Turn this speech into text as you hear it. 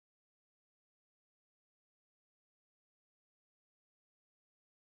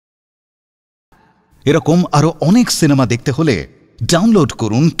এরকম আরো অনেক সিনেমা দেখতে হলে ডাউনলোড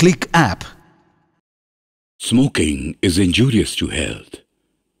করুন click app. Smoking is injurious to health.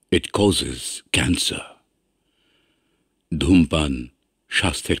 It causes cancer. ধূমপান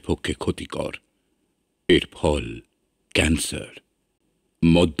স্বাস্থ্যের পক্ষে ক্ষতিকর, এর ফল ক্যান্সার।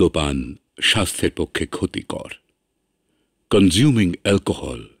 মদ্যপান স্বাস্থ্যের পক্ষে ক্ষতিকর। Consuming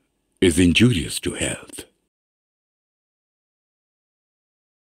alcohol is injurious to health.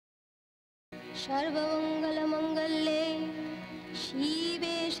 सर्वमंगलमंगल्ये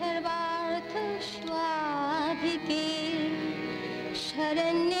शिवे सर्वार्थसाधिके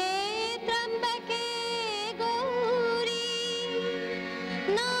शरण्ये त्र्यंबके गौरी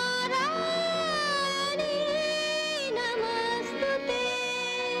नारायणी नमस्तुते।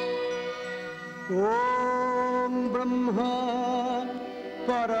 ओम ब्रह्मा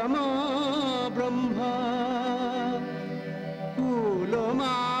परमा ब्रह्मा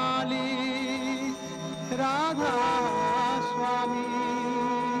कुलमाली राधा स्वामी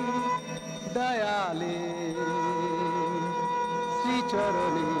दयाले श्री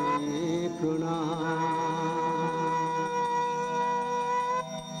चरणे प्रणाम।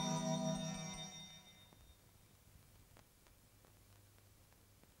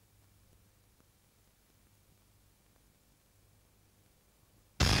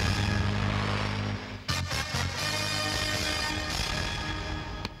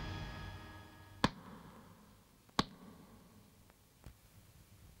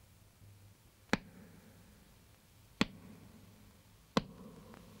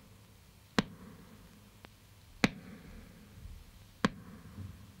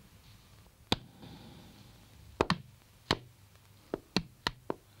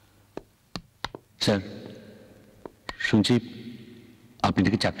 স্যার, শুনছি আপনি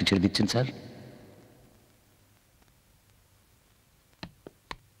থেকে চাকরি ছেড়ে দিচ্ছেন স্যার।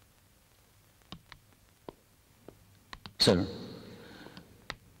 স্যার,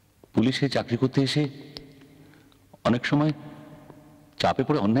 পুলিশে চাকরি করতে এসে অনেক সময় চাপে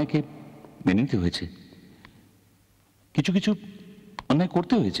পড়ে অন্যায়কে মেনে নিতে হয়েছে, কিছু কিছু অন্যায়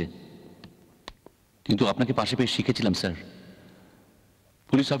করতে হয়েছে, কিন্তু আপনাকে পাশে পেয়ে শিখেছিলাম স্যার,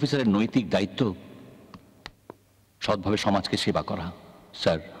 পুলিশ অফিসারের নৈতিক দায়িত্ব সৎভাবে সমাজকে সেবা করা।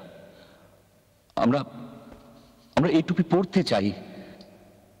 স্যার, আমরা আমরা এই টুপি পরতে চাই,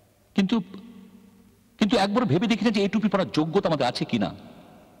 কিন্তু কিন্তু একবার ভেবে দেখি না যে এই টুপি পরার যোগ্যতা আমাদের আছে কিনা।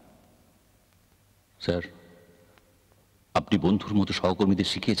 স্যার, আপনি বন্ধুর মতো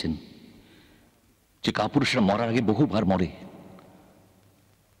সহকর্মীদের শিখিয়েছেন যে কাপুরুষরা মরার আগে বহুবার মরে।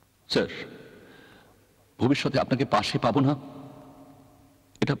 স্যার, ভবিষ্যতে আপনাকে পাশে পাবো না,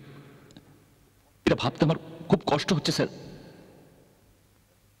 এটা এটা ভাবতে আমার খুব কষ্ট হচ্ছে স্যার।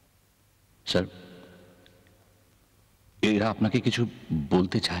 স্যার, এরা আপনাকে কিছু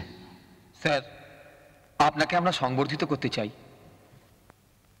বলতে চায়। স্যার, আপনাকে আমরা সংবর্ধিত করতে চাই।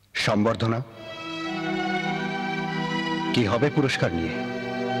 সম্বর্ধনা কি হবে পুরস্কার নিয়ে?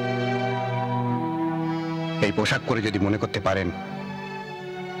 এই পোশাক পরে যদি মনে করতে পারেন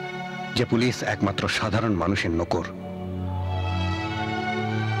যে পুলিশ একমাত্র সাধারণ মানুষের নকর,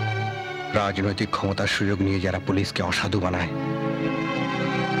 রাজনৈতিক ক্ষমতার সুযোগ নিয়ে যারা পুলিশকে অসাধু বানায়,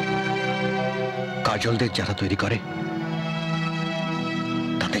 কাজলদের যারা তৈরি করে,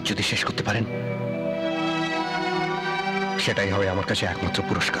 তাদের যদি শেষ করতে পারেন, সেটাই হবে আমার কাছে একমাত্র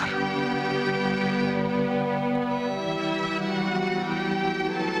পুরস্কার।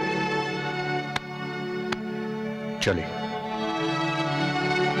 চলে।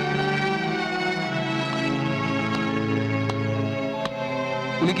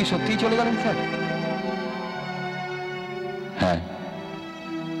 উনি কি সত্যিই চলে গেলেন স্যার? হ্যাঁ,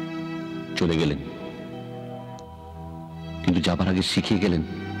 চলে গেলেন, কিন্তু যাবার আগে শিখিয়ে গেলেন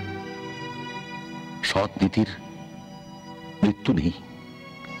সৎ নীতির মৃত্যু নেই,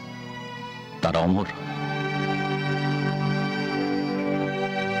 তারা অমর।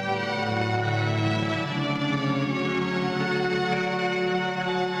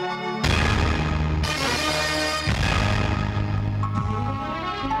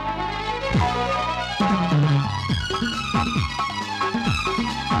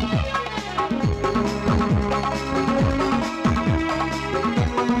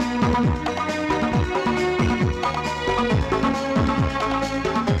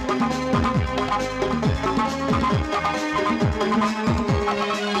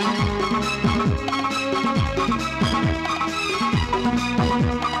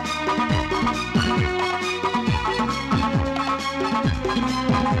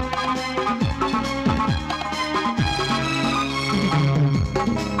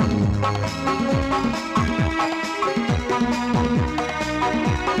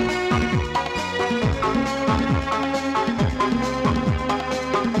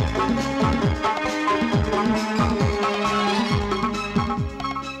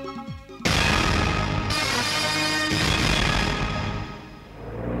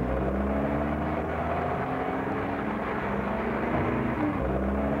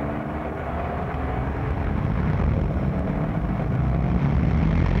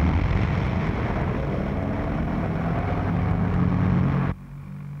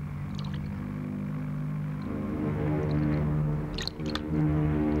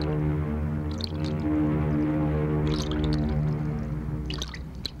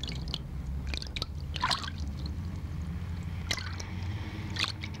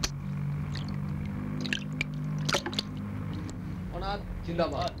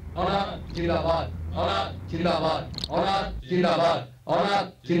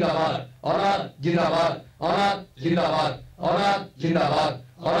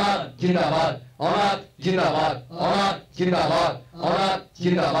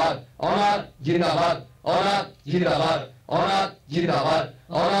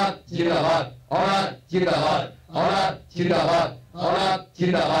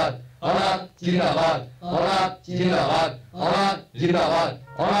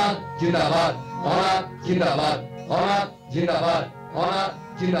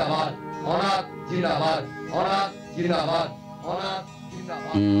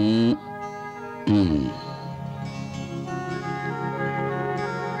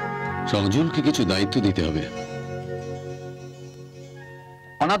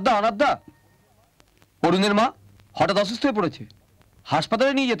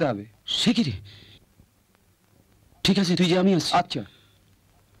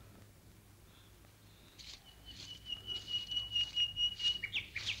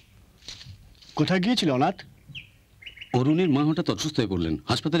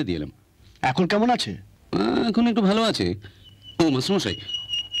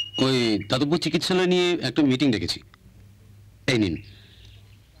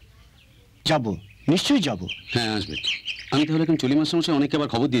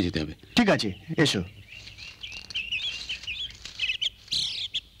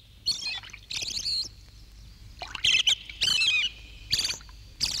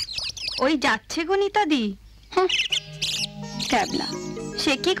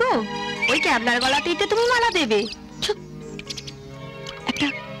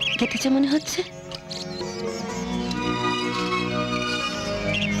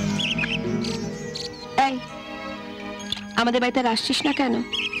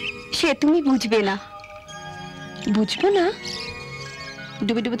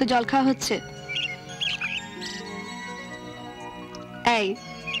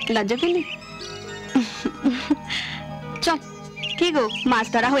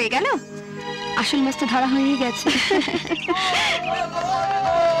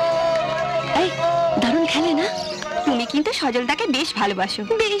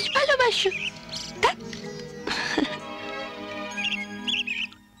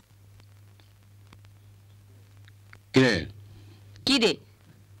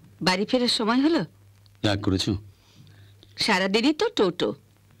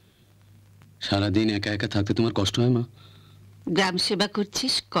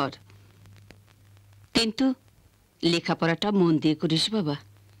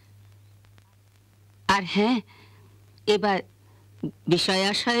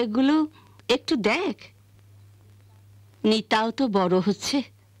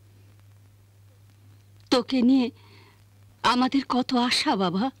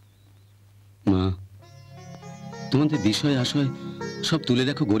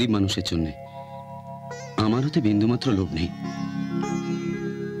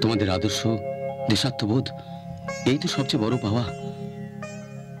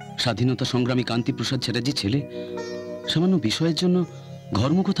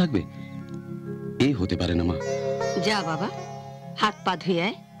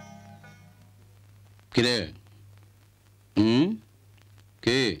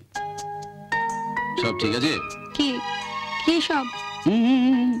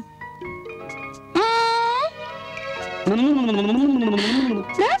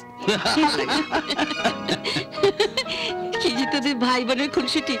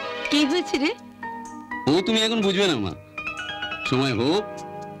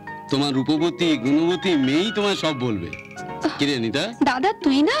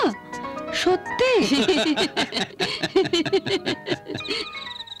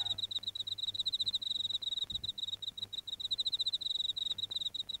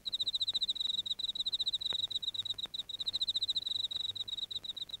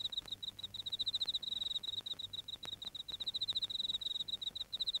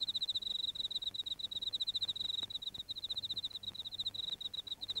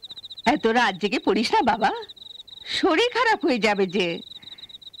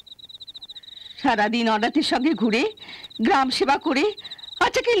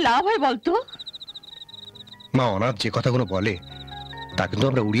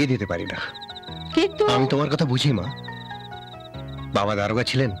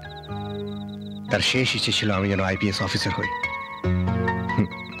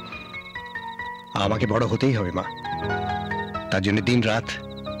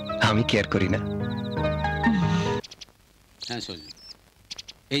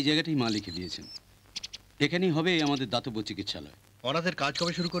 অনাথের কাজ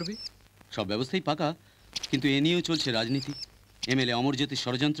কবে শুরু করবি? সব ব্যবস্থাই পাকা, কিন্তু এ নিয়েও চলছে রাজনীতি। এমএলএ অমরজ্যোতির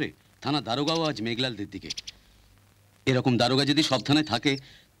ষড়যন্ত্রে থানা দারোগাও আজ মেঘলালদের দিকে। এরকম দারোগা যদি সব থানায় থাকে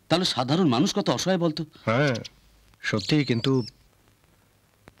তাহলে সাধারণ মানুষ কত অসহায় বলতো। হ্যাঁ সত্যি, কিন্তু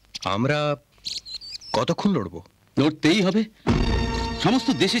আমরা কতক্ষণ লড়বো? লড়তেই হবে। সমস্ত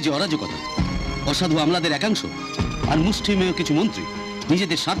দেশে যে অরাজকতা, অসাধু আমলাদের একাংশ আর মুষ্টিমেয় কিছু মন্ত্রী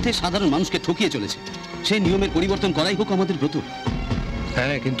নিজেদের স্বার্থে সাধারণ মানুষকে ঠকিয়ে চলেছে, সেই নিয়মের পরিবর্তন করাই হোক আমাদের ব্রত।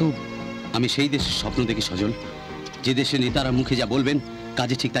 হ্যাঁ, কিন্তু আমি সেই দেশের স্বপ্ন দেখি সজল, যে দেশে নেতারা মুখে যা বলবেন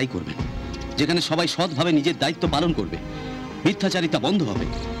কাজে ঠিক তাই করবেন, যেখানে সবাই সৎভাবে নিজের দায়িত্ব পালন করবে, মিথ্যাচারিতা বন্ধ হবে।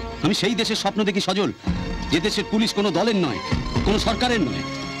 আমি সেই দেশের স্বপ্ন দেখি সজল, যে দেশের পুলিশ কোনো দলের নয়, কোনো সরকারের নয়,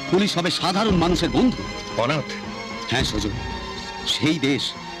 পুলিশ হবে সাধারণ মানুষের বন্ধু। অনাথ? হ্যাঁ সজল, সেই দেশ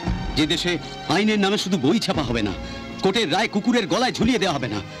যে দেশে আইনের নামে শুধু বই ছাপা হবে না, কোর্টের রায় কুকুরের গলায় ঝুলিয়ে দেওয়া হবে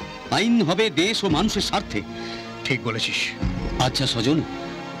না, আইন হবে দেশ ও মানুষের স্বার্থে। ঠিক বলেছিস। আচ্ছা সজল,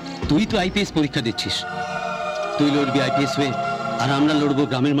 তুই তো আইপিএস পরীক্ষা দিচ্ছিস, তুই লড়বি আইপিএস হয়ে, আর আমরা লড়বো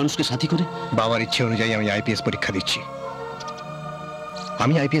গ্রামের মানুষকে সাথী করে। বাবার ইচ্ছে অনুযায়ী আমি আইপিএস পরীক্ষা দিচ্ছি।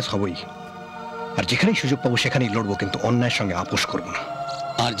 আমি আইপিএস হবই, আর যেখানেই সুযোগ পাবো সেখানেই লড়বো, কিন্তু অন্যায়ের সঙ্গে আপোষ করবো না।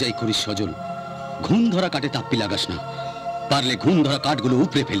 আর যাই করিস সজল, ঘুম ধরা কাটে তাপ্পি লাগাস না, পারলে ঘুম ধরা কাঠগুলো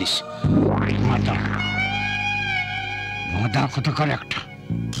উপড়ে ফেলিস। মাদা কোথাকার একটা।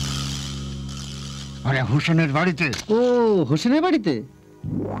 আরে হোসেনের বাড়িতে। ও হোসেনের বাড়িতে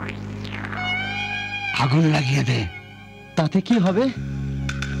আগুন লাগিয়ে দে। তাতে কি হবে?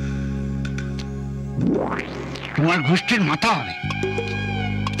 তোমার গোষ্ঠীর মাথা হবে।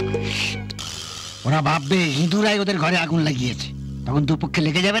 ওরা ভাববে হিন্দুরাই ওদের ঘরে আগুন লাগিয়েছে, তখন দুপক্ষে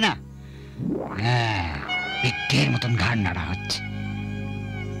লেগে যাবে না? হ্যাঁ, পিঠের মতন ঘাড় নাড়া হচ্ছে।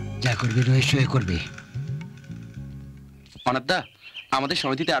 যা করবি রহস্য করবি। অনাথদা, আমাদের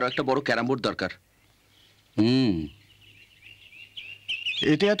সমিতিতে আরো একটা বড় ক্যারাম বোর্ড দরকার।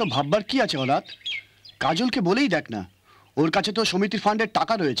 এতে এত ভাববার কি আছে অনাথ? কাজলকে বলেই দেখ না, ওর কাছে তো সমিতির ফান্ডের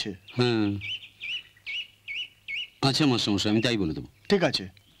টাকা রয়েছে। হ্যাঁ আচ্ছা মাস্টারমশাই, আমি তাই বলে দেবো। ঠিক আছে,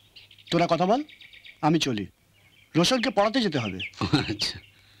 তোরা কথা বল, আমি চলি। রোশনকে পড়াতে যেতে হবে। আচ্ছা।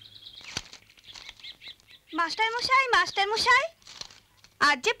 মাস্টার মশাই, মাস্টার মশাই,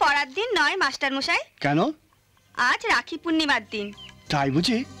 আজ যে পড়ার দিন নয় মাস্টার মশাই। কেন? আজ রাখি পূর্ণিমার দিন। তাই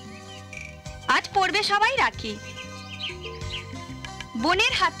বুঝি? আজ পড়বে সবাই রাখি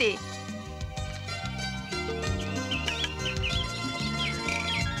বোনের হাতে।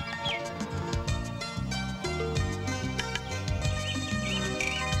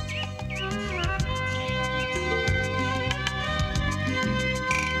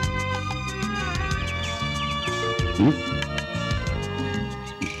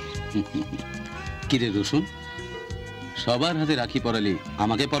 কিরে রোশন, সবার হাতে রাখি পরালি,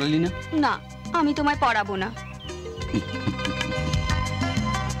 আমাকে পরালি না? না, আমি তোমায় পড়াবো না।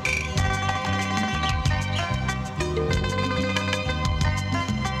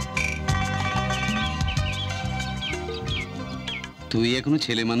 তুই এখনো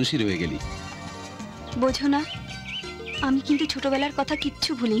ছেলে মানুষই রয়ে গেলি। বোঝো না, আমি কিন্তু ছোটবেলার কথা কিচ্ছু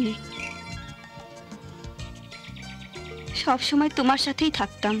ভুলিনি। সব সময় তোমার সাথেই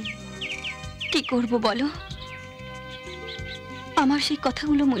থাকতাম। কি করব বলো, আমার সেই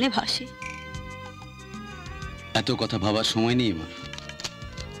কথাগুলো মনে ভাসে। এত কথা ভাবার সময় নেই আমার,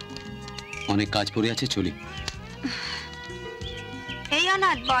 অনেক কাজ পড়ে আছে, চলি। এই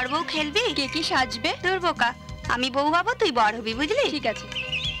অনাথ, বড় বউ খেলবি? কে কি সাজবে? তোর বোকা, আমি বউ হবো, তুই বড় হবি, বুঝলি? ঠিক আছে।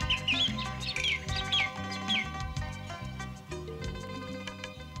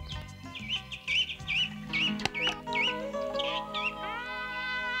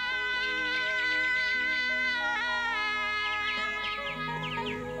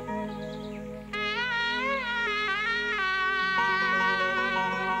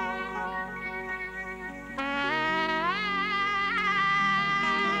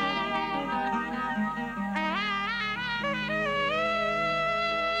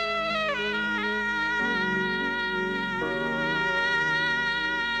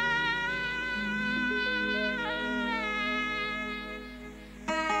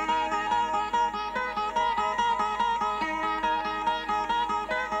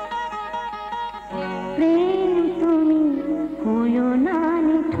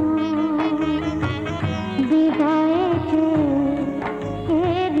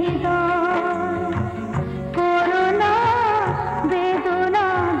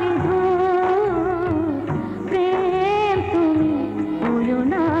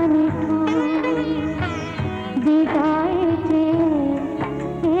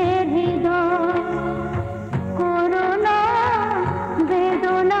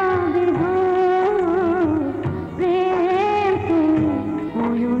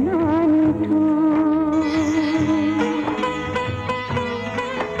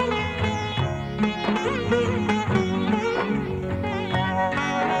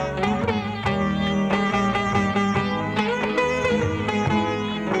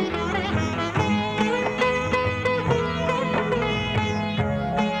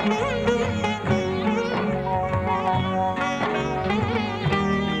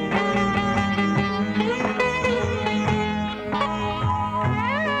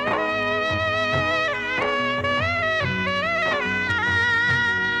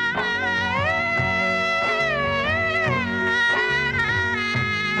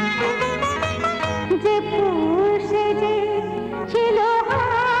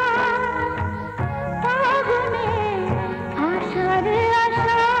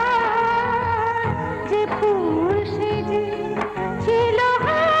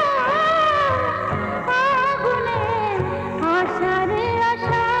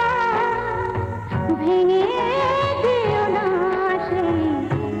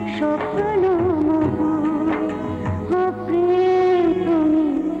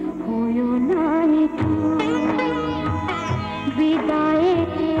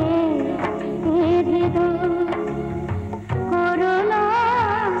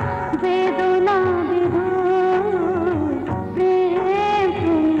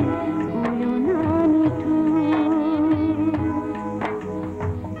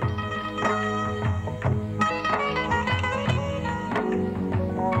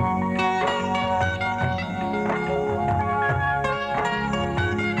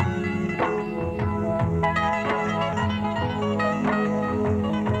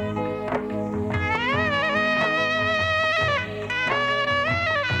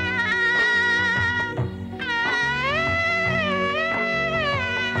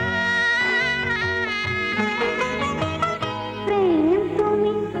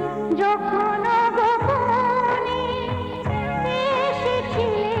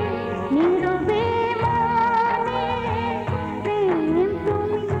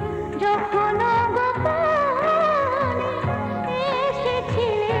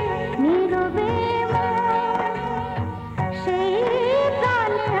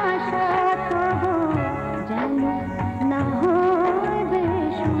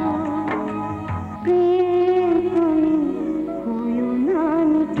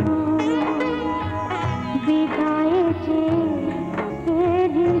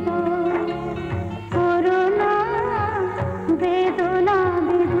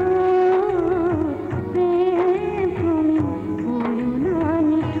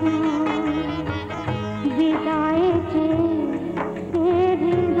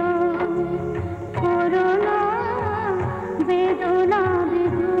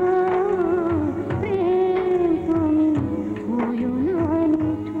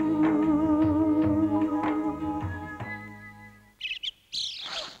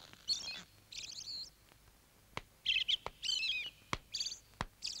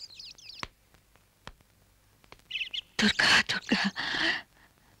 দুর্গা দুর্গা।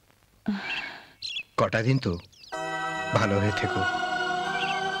 কটা দিন তো ভালো হয়ে থেকো।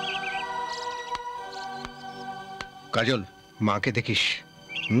 কাজল, মাকে দেখিস।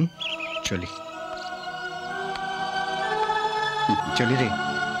 চলি চলি রে।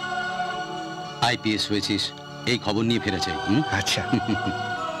 আইপিএস হয়েছিস এই খবর নিয়ে ফিরেছে। আচ্ছা।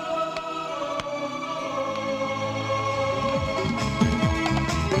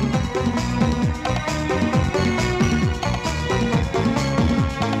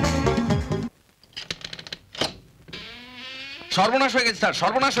 সর্বনাশ হয়ে গেছে স্যার,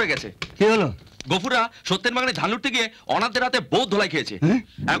 সর্বনাশ হয়ে গেছে। কি হলো? গফুররা সত্যের বাগানে ধান লুটতে গিয়ে অনাথদের হাতে বহুত ধোলাই খেয়েছে।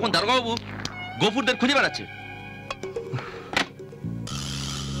 এখন দারোগাবু গফুরদের খুঁজে বেড়াচ্ছে।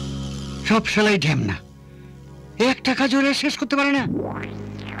 সব শালাই ঢ্যামনা, একটা কাজ ওরা শেষ করতে পারে না।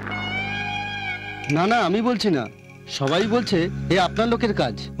 না না, আমি বলছি না, সবাই বলছে এ আপনার লোকের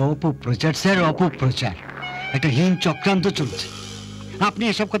কাজ। অপপ্রচার স্যার, অপপ্রচার। একটা হীন চক্রান্ত চলছে। আপনি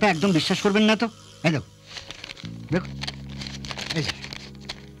এসব কথা একদম বিশ্বাস করবেন না তো। এই দেখো দেখুন,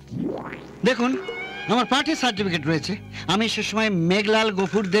 দেখুন আমার পার্টির সার্টিফিকেট রয়েছে। আমি সে সময় মেঘলাল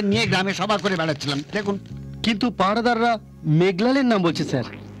গফুরদের নিয়ে গ্রামে সভা করে বেড়াচ্ছিলাম। দেখুন। কিন্তু পাহাড়দাররা মেঘলালের নাম বলছে স্যার।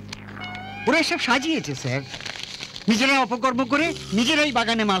 ওরা এসব সাজিয়েছে স্যার, নিজেরা অপকর্ম করে নিজেরাই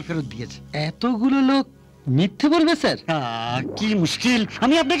বাগানে মাল ফেরত দিয়েছে। এতগুলো লোক মিথ্যে বলবে স্যার? কি মুশকিল,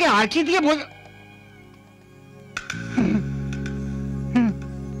 আমি আপনাকে আর কি দিয়ে বল।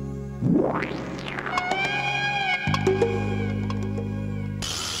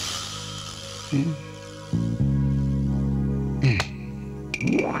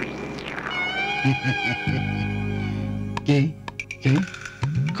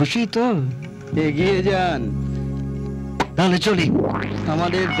 খুশি তো? এগিয়ে যান, তাহলে চলি।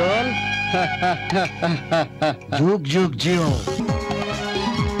 আমাদের দল যুগ যুগ জিও।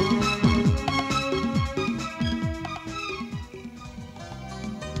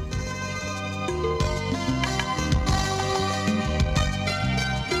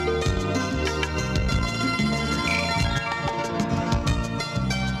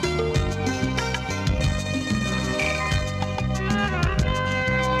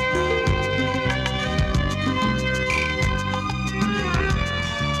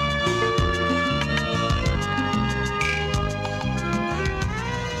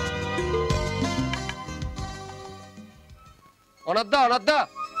 অনাথদা, অনাথদা,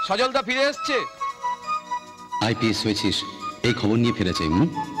 সজলদা ফিরে এসছে। আইপিএস হয়েছিস এই খবর নিয়ে ফিরেছে।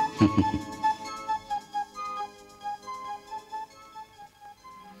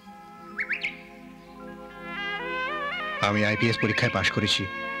 আমি আইপিএস পরীক্ষায় পাশ করেছি।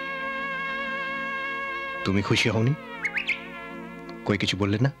 তুমি খুশি হওনি? কই কিছু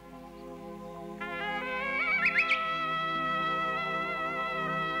বললে না?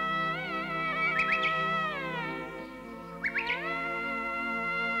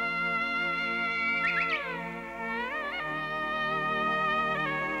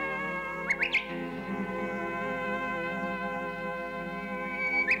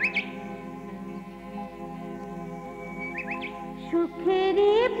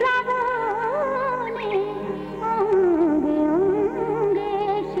 সুখেরি প্লাবনে অঙ্গে অঙ্গে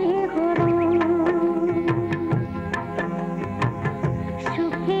সে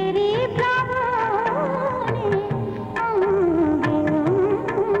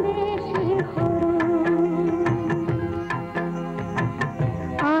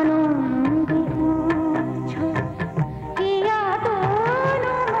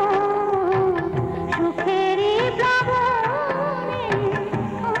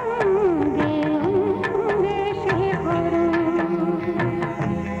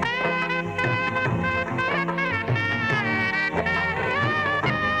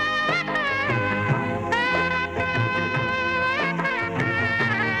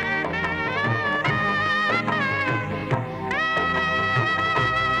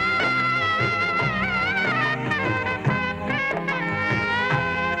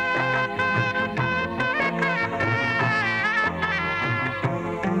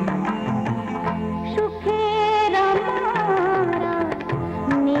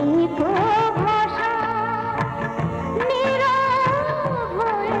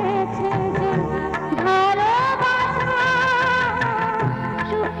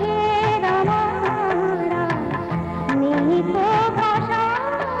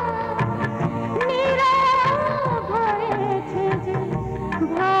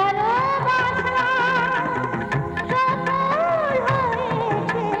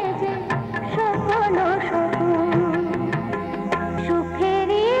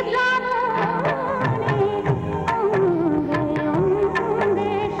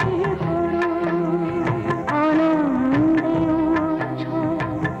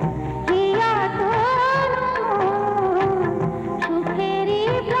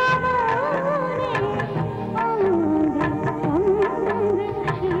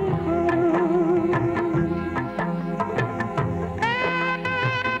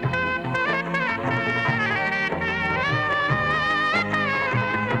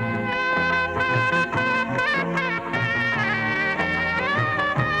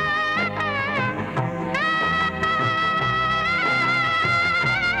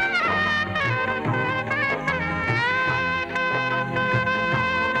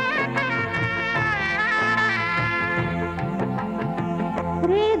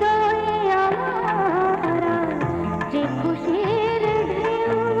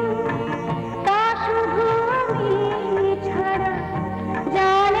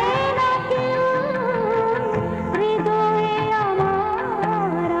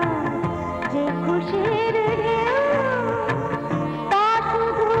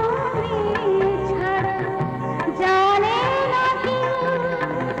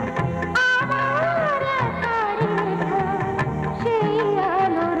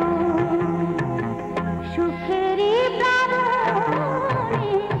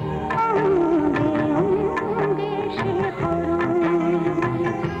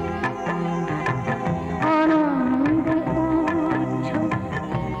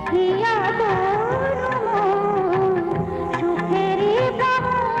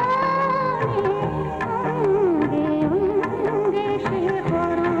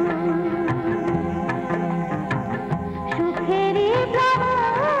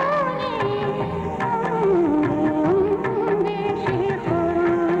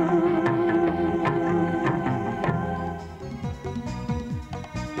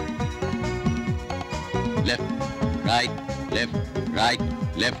left, right, left, right,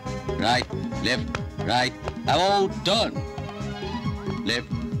 left, right, left, right. About turn.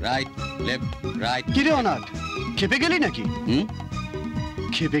 Left, right, left, right. কি রে অনাথ, খেপে গেলি নাকি?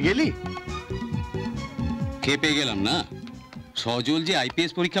 খেপে গেলি? খেপে গেলাম না, সজল যে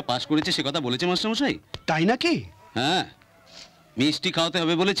আইপিএস পরীক্ষা পাশ করেছে সে কথা বলেছে মাস্টারমশাই। তাই নাকি? হ্যাঁ, মিষ্টি খাওয়াতে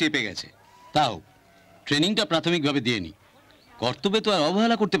হবে বলে চেপে গেছে। তাও ট্রেনিংটা প্রাথমিকভাবে দিয়ে নি, কর্তব্যে তো আর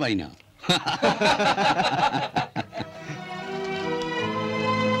অবহেলা করতে পারি না।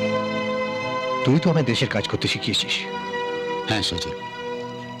 তুই তো আমায় দেশের কাজ করতে শিখিয়েছিস। হ্যাঁ সজল,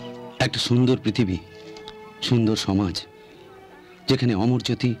 একটা সুন্দর পৃথিবী, সুন্দর সমাজ, যেখানে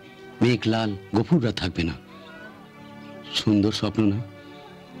অমরজ্যোতি, মেঘলাল, গফুররা থাকবে না। সুন্দর স্বপ্ন না?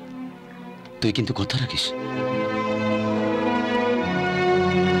 তুই কিন্তু কথা রাখিস।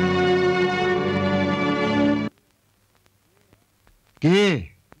 কে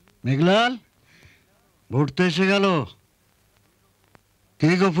মেঘলাল? ভোট তো এসে গেল।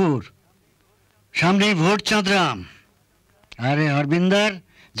 কে গফুর? সামনেই ভোট চাঁদরাম। আরে অরবিন্দার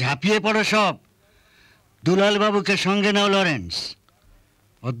ঝাঁপিয়ে পড়ো সব। দুলাল বাবুকে সঙ্গে নাও লরেন্স।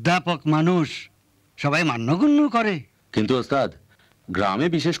 অধ্যাপক মানুষ, সবাই মান্যগণ্য করে। কিন্তু ওস্তাদ, গ্রামে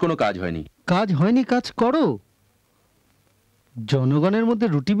বিশেষ কোনো কাজ হয়নি। কাজ হয়নি, কাজ করো। জনগণের মধ্যে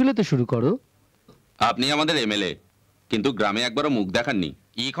রুটি বিলাতে শুরু করো। আপনি আমাদের এমএলএ, কিন্তু গ্রামে একবারও মুখ দেখাননি।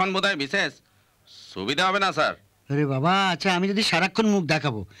 এখন বোধহয় বিশেষ সুবিধা হবে না স্যার। আরে বাবা, আচ্ছা আমি যদি সারাক্ষণ মুখ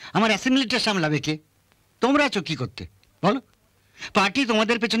দেখাবো, আমার অ্যাসেম্বলিটা সামলাবে কে? তোমরা আছো কি করতে বলো? পার্টি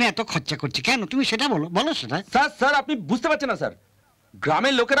তোমাদের পেছনে এত খরচা করছে কেন? তুমি সেটা বলো, বলো সেটা। স্যার আপনি বুঝতে পারছেন না স্যার,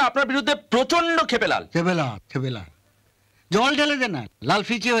 গ্রামের লোকেরা আপনার বিরুদ্ধে প্রচন্ড খেপেলাল। খেপেলাল জল ঢেলে দে না, লাল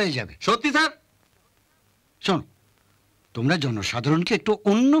ফিচে হয়ে যাবে। সত্যি স্যার। শোনো, তোমরা জনসাধারণকে একটু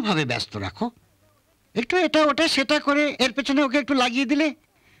অন্যভাবে ব্যস্ত রাখো। একটু এটা ওটা সেটা করে এর পেছনে ওকে একটু লাগিয়ে দিলে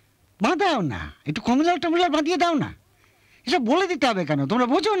বাঁধাও না, একটু কমলার টমলার বাঁধিয়ে দাও না। এসব বলে দিতে হবে কেন? তোমরা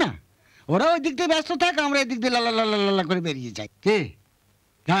বোঝো না? ওরা ওই দিক দিয়ে ব্যস্ত থাক, আমরা এদিক দিয়ে লালা লালা লালা করে বেরিয়ে যাই। কে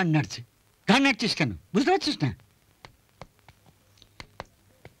গান নাড়ছিস কেন? বুঝতে পারছিস না?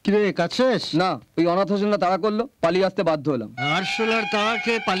 কিরে কাজ শেষ? না, ওই অনাথ হোসেনরা তাড়া করলো, পালিয়ে আসতে বাধ্য হলাম। আরশোলার তাড়া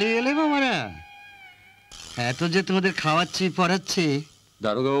খেয়ে পালিয়ে এলে মামারা? এত যে তোমাদের খাওয়াচ্ছি পড়াচ্ছি।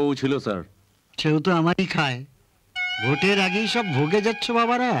 দারোগাবাবু ছিল স্যার। সেও তো আমারই খায়। ভোটের আগেই সব ভোগে যাচ্ছ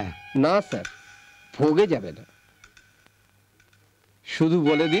বাবারা। না স্যার, ভোগে যাবে না, শুধু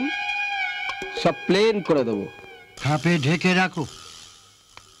বলে দিন, সব প্লেন করে দেবো। খাপে ঢেকে রাখো।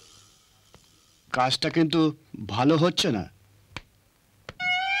 কাজটা কিন্তু ভালো হচ্ছে না।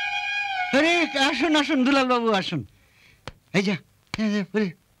 আরে আসুন আসুন দুলাল বাবু আসুন। এই যা,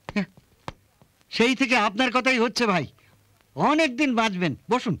 সেই থেকে আপনার কথাই হচ্ছে ভাই। অনেক দিন বাঁচবেন,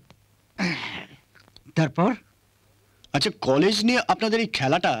 বসুন। তারপর আচ্ছা, কলেজ নিয়ে আপনাদের এই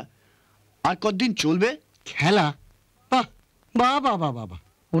খেলাটা আর কতদিন চলবে? খেলা? বাহ বাহ বাহ বাহ বাহ।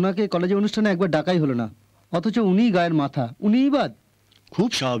 ওনাকে কলেজে অনুষ্ঠানে একবার ডাকাই হলো না, অথচ উনিই গায়ের মাথা, উনিই বাদ। খুব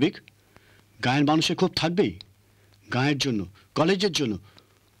স্বাভাবিক, গায়ের মানুষের খুব থাকবেই। গায়ের জন্য, কলেজের জন্য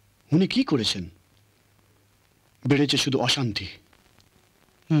উনি কি করেছেন? বেড়েছে শুধু অশান্তি।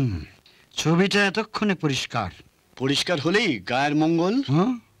 ছবিটা এতক্ষণে পরিষ্কার হলেই গায়ের মঙ্গল।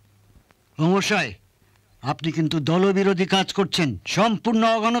 মশাই, আপনি কিন্তু দলবিরোধী কাজ করছেন, সম্পূর্ণ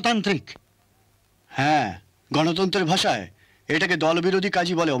অগণতান্ত্রিক। হ্যাঁ, গণতন্ত্রের ভাষায় এটাকে দলবিরোধী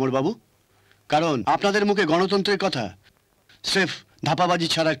কাজই বলে অমরবাবু। কারণ আপনাদের মুখে গণতন্ত্রের কথা স্রেফ ধাপাবাজি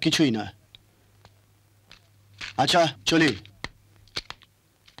ছাড়া কিছুই না। আচ্ছা চলি।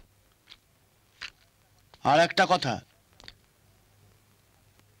 আর একটা কথা,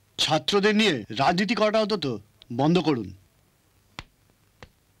 ছাত্রদের নিয়ে রাজনীতি করাটা অন্তত বন্ধ করুন।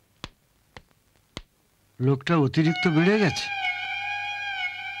 লোকটা অতিরিক্ত বেড়ে গেছে।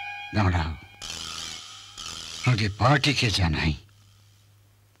 দাঁড়াও, আগে পার্টিকে জানাই,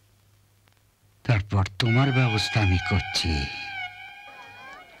 তারপর তোমার ব্যবস্থা আমি করছি।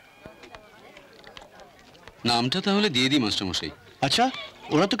 নামটা তাহলে দিয়ে দিই মাস্টারমশাই। আচ্ছা,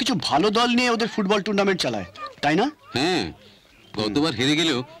 ওরা তো কিছু ভালো দল নিয়ে ওদের ফুটবল টুর্নামেন্ট চালায়, তাই না? হ্যাঁ, গতবার হেরে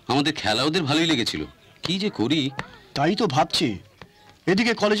গেলেও আমাদের খেলা ওদের ভালোই লেগেছিল। কি যে করি তাই তো ভাবছি।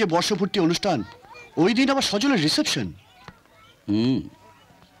 এদিকে কলেজে বর্ষপূর্তি অনুষ্ঠান, ওই দিন আবার সজলের রিসেপশন।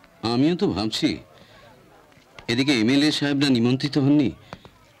 আমিও তো ভাবছি। এদিকে এমএলএ সাহেবরা নিমন্ত্রিত হননি।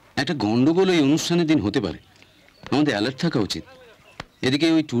 একটা গন্ডগোল ওই অনুষ্ঠানের দিন হতে পারে, আমাদের অ্যালার্ট থাকা উচিত। এদিকে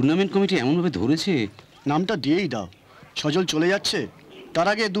ওই টুর্নামেন্ট কমিটি এমনভাবে ধরেছে। নামটা দিয়েই দাও, সজল চলে যাচ্ছে, তার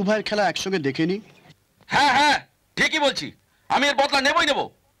আগে দু ভাইয়ের খেলা একসঙ্গে দেখে নি। হ্যাঁ হ্যাঁ, ঠিকই বলছি, আমি এর বদলা নেবই নেব।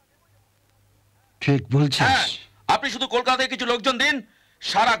 ঠিক বলছিস। হ্যাঁ, আপনি শুধু কলকাতায় কিছু লোকজন দিন,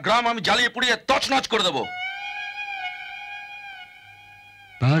 সারা গ্রাম আমি জ্বালিয়ে পুড়িয়ে তছনছ করে দেবো।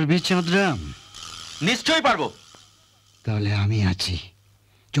 পারবি চাঁদরাম? নিশ্চয়ই পারবো। তাহলে আমি আছি,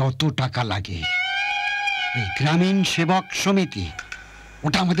 যত টাকা লাগে। এই গ্রামীণ সেবক সমিতি,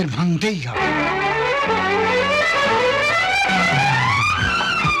 ওটা আমাদের ভাঙতেই হবে।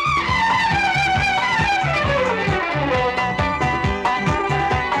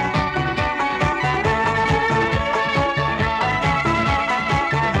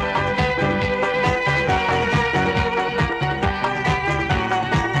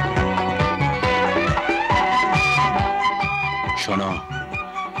 শোনো,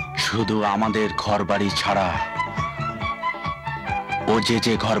 শুধু আমাদের ঘরবাড়ি ছাড়া ও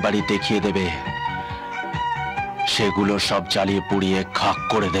যে ঘরবাড়ি দেখিয়ে দেবে সেগুলো সব জ্বালিয়ে পুড়িয়ে খাক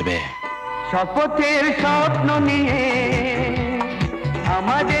করে দেবে। শপথের স্বপ্ন নিয়ে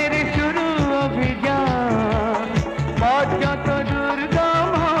আমাদের শুরু অভিযান, পথ যত দুর্গম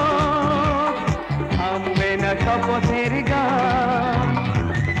থামবে না শপথের গান।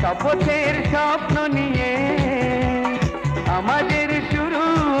 শপথের স্বপ্ন নিয়ে আমাদের শুরু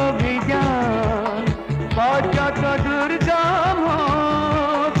অভিযান, পথ যত দুর্গম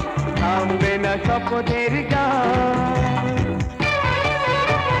থামবে না শপথের গান।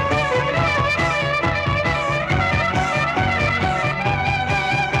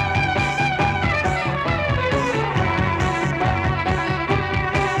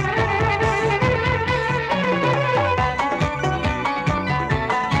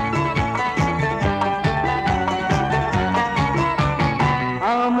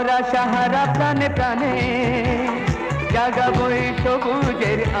 আমরা সাহারা প্রাণে প্রাণে জাগাবই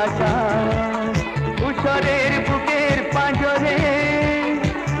সবুজের আশা, উষরের বুকের পাঁজরে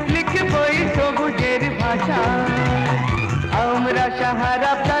লিখবই সবুজের ভাষা। আমরা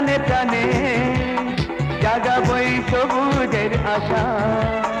সাহারা প্রাণে প্রাণে জাগাবই সবুজের আশা,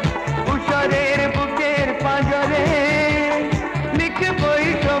 উষরের বুকের পাঁজরে লিখবই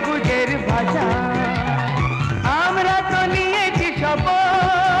সবুজের ভাষা। আমরা তো নিয়েছি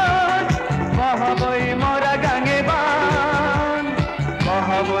শপথ, বহাবই মোরা গাঙে বান,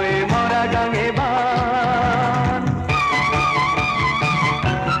 বহাবই মোরা গাঙে বান।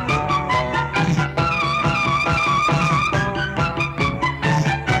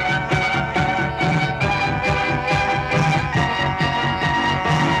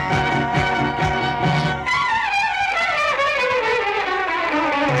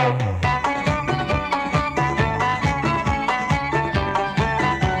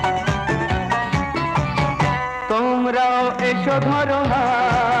 তোমরাও এসো ধরো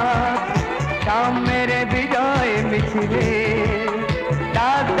হাত, সামনের বিজয় মিছিলে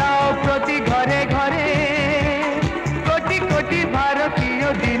ডাক দাও প্রতি ঘরে ঘরে, কোটি কোটি ভারতীয়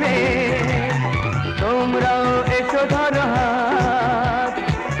দিলে। তোমরাও এসো ধরো হাত,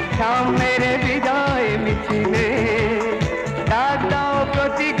 সামনের বিজয় মিছিলে ডাক দাও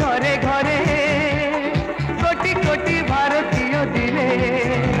প্রতি ঘরে ঘরে, কোটি কোটি ভারতীয় দিলে।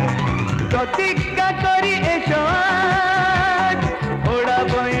 প্রতিজ্ঞা করি এসো আজ,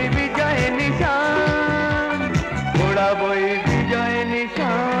 ওড়াবই বিজয় নিশান, ওড়াবই বিজয়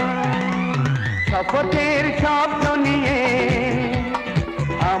নিশান। শপথের স্বপ্ন নিয়ে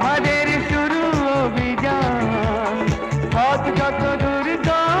আমাদের শুরু অভিযান, পথ যত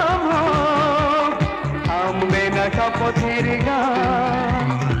দুর্গম থামবে না শপথের গান।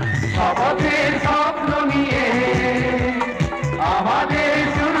 শপথের স্বপ্ন নিয়ে আমাদের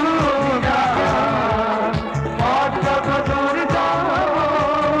শুরু অভিযান, পথ যত দুর্গম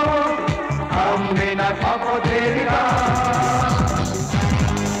থামবে না শপথের গান।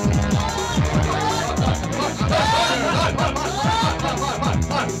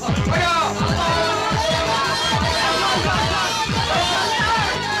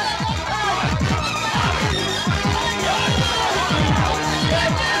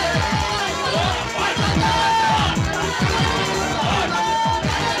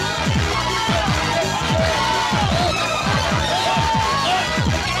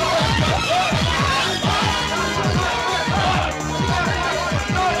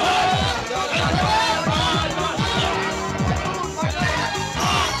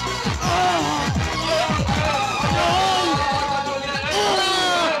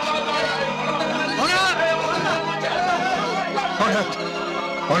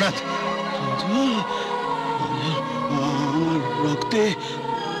 অনাথ, আমার রক্তে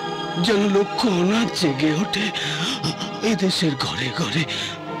যেন লক্ষ অনাথ জেগে ওঠে এদেশের ঘরে ঘরে।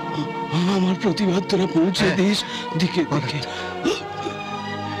 আমার প্রতিবাদ তোরা পৌঁছে দিস দিকে দিকে।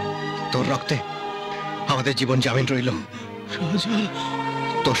 তোর রক্তে আমাদের জীবন জামিন রইল।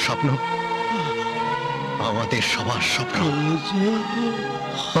 তোর স্বপ্ন আমাদের সবার স্বপ্ন।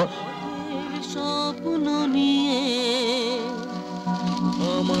 স্বপ্ন নিয়ে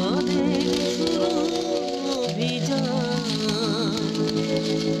আমাদের শুরু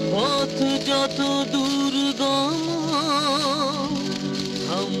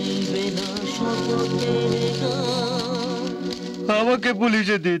আমাকে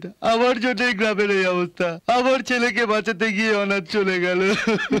পুলিশে দিন, আমার জন্য গ্রামের এই অবস্থা। আমার ছেলেকে বাঁচাতে গিয়ে অনাথ চলে গেল।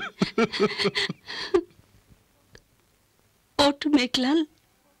 ওঠ মেঘলাল,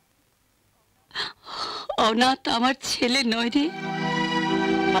 অনাথ আমার ছেলে নয় রে।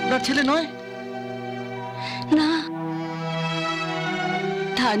 আপনার ছেলে নয়? না,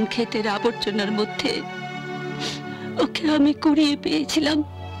 ধান ক্ষেতের আবর্জনার মধ্যে ওকে আমি কুড়িয়ে পেয়েছিলাম।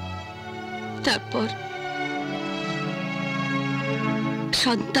 তারপর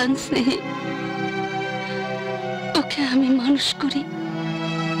সন্তান স্নেহে ওকে আমি মানুষ করি,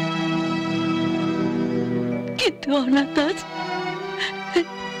 কিন্তু অনাথ আজ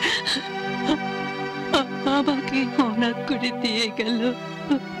আমাকে অনাথ করে দিয়ে গেল।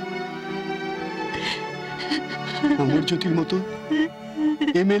 অমরজ্যোতির মতো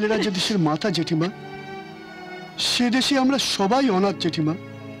এমএলএরা যে দেশের মাথা জেঠিমা, সে দেশে আমরা সবাই অনাথ জেঠিমা,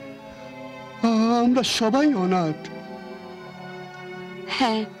 আমরা সবাই অনাথ।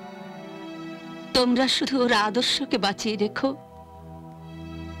 হ্যাঁ, তোমরা শুধু ওর আদর্শকে বাঁচিয়ে রেখো,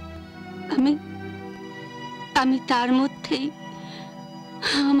 আমি তার মধ্যেই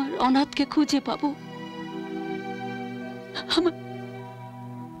আমার অনাথকে খুঁজে পাবো।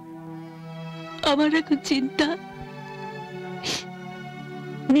 আমার এখন চিন্তা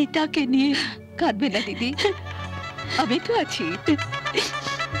মিতাকে নিয়ে। কাঁদবে না দিদি, আমি তো আছি।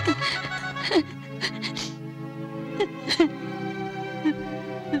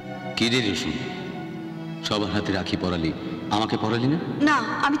 কি রে ঋষি, সবার হাতে রাখি পরালি, আমাকে পরালি না? না,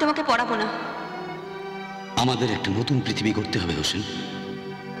 আমি তোমাকে পড়াবো না। আমাদের একটা নতুন পৃথিবী করতে হবে হোসেন।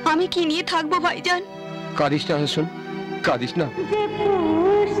 আমি কি নিয়ে থাকবো ভাইজান? কাঁদিস না হোসেন, কাঁদিস না।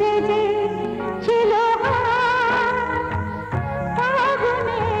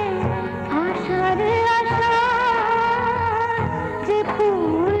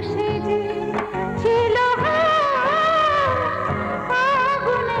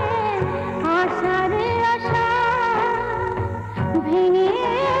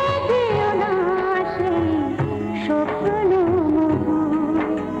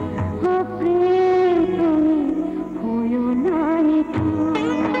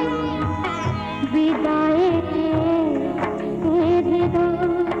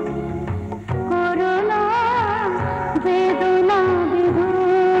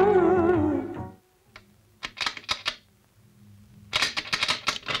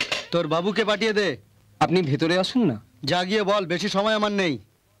 তোর বাবুকে পাঠিয়ে দে। আপনি ভেতরে আসুন না। যা গিয়ে বল, বেশি সময় আমার নেই।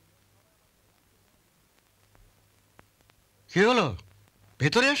 কি হলো?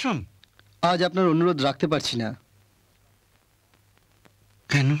 ভেতরে আসুন। আজ আপনার অনুরোধ রাখতে পারছি না।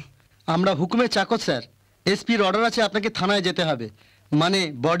 কেন? আমরা হুকুমে চাকর স্যার, এসপির অর্ডার আছে আপনাকে থানায় যেতে হবে, মানে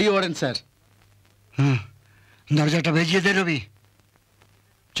বডি ওয়ারেন্ট স্যার। দরজাটা ভেজিয়ে দে রবি,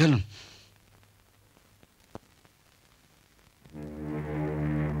 চলুন।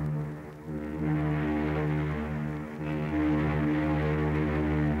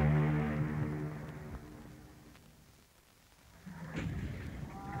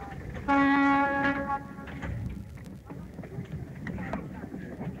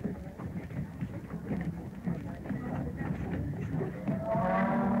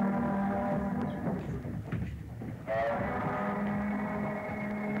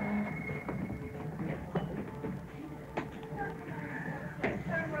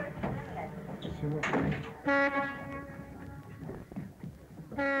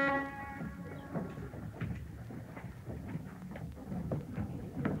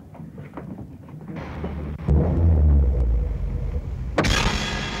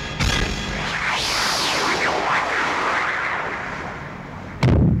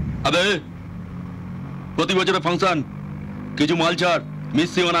 আবে প্রতি বছরের ফাংশন, কিছু মাল ছাড়, মিস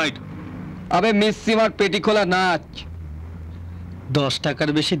সিমা নাইট। আবে মিস সিমার পেটি খোলা নাচ। 10 টাকার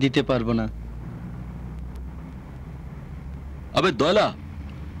বেশি দিতে পারবো না। আবে দয়লা,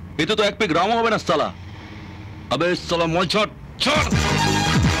 এতে তো এক পেগ রামও হবে না সালা। আবে সালা মাল ছাড়, ছাড়।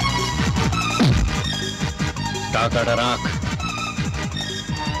 টাকাটা রাখ।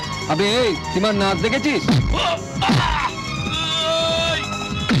 আবে এই সীমার নাচ দেখেছিস?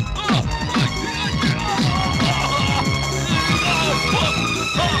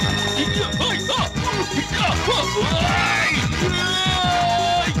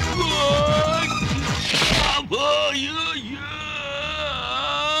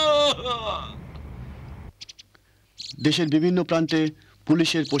 দেশের বিভিন্ন প্রান্তে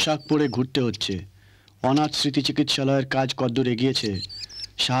পুলিশের পোশাক পরে ঘুরতে হচ্ছে। অনাথ স্মৃতি চিকিৎসালয়ের কাজ কদ্দূর এগিয়েছে,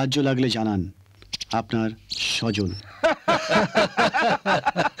 সাহায্য লাগলে জানান। আপনার সজল।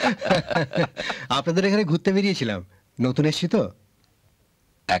 আপনাদের এখানে ঘুরতে বেরিয়েছিলাম, নতুন এসছি তো।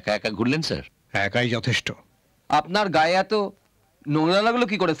 একা একা ঘুরলেন স্যার? একাই যথেষ্ট। আপনার গায়ে এত নোংরা লাগলো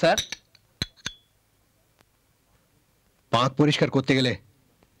কি করে স্যার? পাত পরিষ্কার করতে গেলে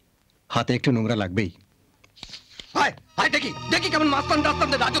হাতে একটু নোংরা লাগবেই। দেখি কেমন মাস্তান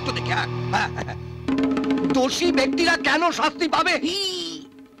টাস্তানদের রাজত্ব দেখে। দোষী ব্যক্তিরা কেন শাস্তি পাবে?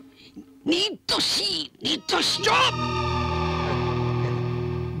 নির্দোষী নির্দোষী। চুপ!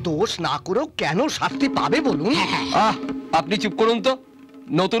 দোষ না করেও কেন শাস্তি পাবে বলুন? আপনি চুপ করুন তো।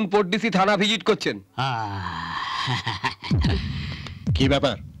 নতুন পটডিসি থানা ভিজিট করছেন। কি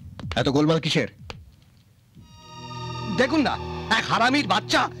ব্যাপার, এত গোলমাল কিসের? দেখুন না, এক হারামির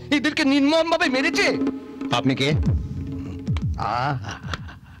বাচ্চা এদেরকে নির্মম ভাবে মেরেছে। আপনি কে?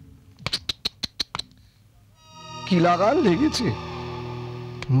 কি লাগান লেগেছে?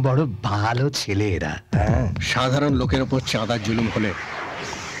 বড় ভালো ছেলে এরা। সাধারণ লোকের ওপর চাঁদার জুলুম হলে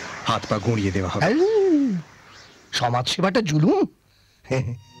হাত পা গুঁড়িয়ে দেওয়া হবে। সমাজ সেবাটা জুলুম?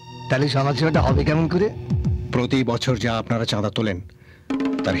 তাহলে সমাজ সেবাটা হবে কেমন করে? প্রতি বছর যা আপনারা চাঁদা তোলেন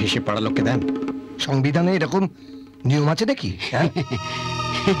তার হিসেব পাড়া লোককে দেন। সংবিধানে এরকম নিয়ম আছে নাকি?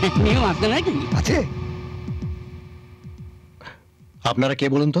 নিয়ম আছে নাকি? আছে। আপনারা কে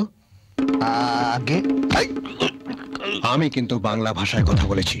বলুন তো? আগে আমি কিন্তু বাংলা ভাষায় কথা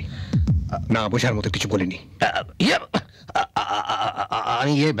বলেছি, না বোঝার মতো কিছু বলিনি।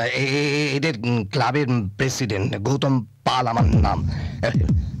 আমি এদের ক্লাবের প্রেসিডেন্ট গৌতম পাল আমার নাম।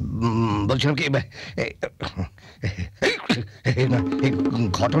 বলছিলাম কি,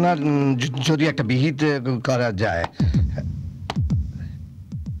 ঘটনার যদি একটা বিহিত করা যায়।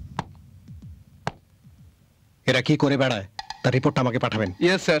 এরা কি করে বেড়ায় তার রিপোর্টটা আমাকে পাঠাবেন।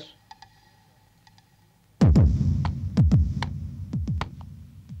 Yes sir.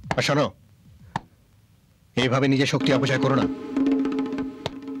 শোনো, এইভাবে নিজের শক্তি অপচয় করো না।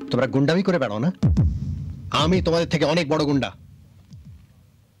 তোমরা গুন্ডামি করে বেড়াও না? আমি তোমাদের থেকে অনেক বড় গুন্ডা।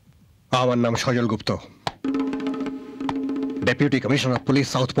 আমার নাম সজল গুপ্ত, ডেপুটি কমিশনার পুলিশ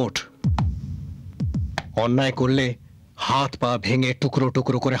সাউথপোর্ট। অন্যায় করলে হাত পা ভেঙে টুকরো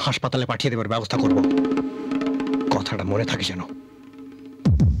টুকরো করে হাসপাতালে পাঠিয়ে দেবার ব্যবস্থা করব। কথাটা মনে থাকে যেন।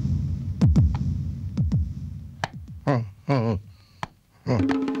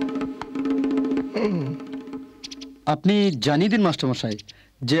 আপনি জানিয়ে দিন মাস্টারমশাই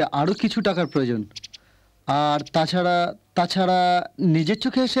যে আরো কিছু টাকার প্রয়োজন। আর তাছাড়া নিজের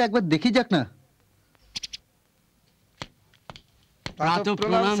চোখে এসে একবার দেখি যাক না।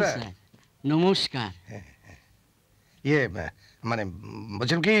 প্রণাম স্যার। নমস্কার। মানে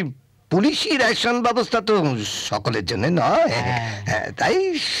বলছিলাম কি, পুলিশি রেশন ব্যবস্থা তো সকলের জন্য নয়, তাই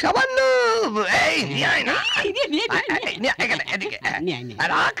সামান্য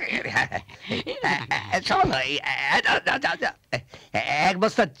এক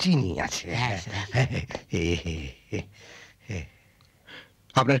বস্তা চিনি আছে।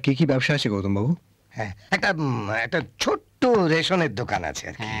 আপনার কি কি ব্যবসা আছে গৌতম বাবু? একটা ছোট্ট রেশনের দোকান আছে।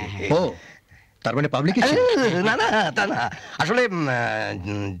 ও, তার মানে পাবলিক? না না, তা না। আসলে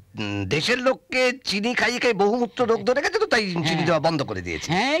দেশের লোককে চিনি খাইয়ে খাই বহুমূত্র রোগ ধরে গেছে, তো তাই চিনি দেওয়া বন্ধ করে দিয়েছে।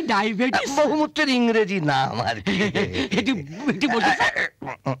 বহুমূত্রের ইংরেজি নাম আর কি।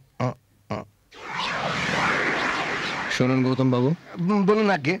 শুনুন গৌতম বাবু। বলুন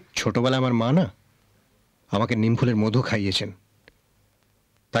আগে। ছোটবেলায় আমার মা না আমাকে নিমফুলের মধু খাইয়েছেন,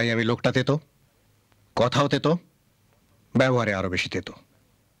 তাই আমি লোকটা তেতো, কথাও তেতো, ব্যবহারে আরো বেশি তেতো।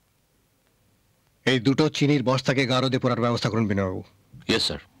 এই দুটো চিনির বস্তাকে গারদে পড়ার ব্যবস্থা করুন বিনয়বাবু। Yes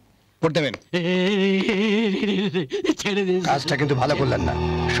sir. পড়ে দেবেন। ছেড়ে দিন। কাজটা কিন্তু ভালো করলেন না।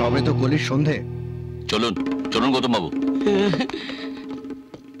 সবে তো কলির সন্ধে। চলুন চলুন গৌতম বাবু।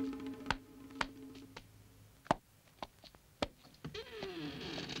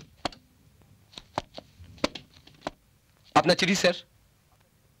 আপনার চিঠি স্যার।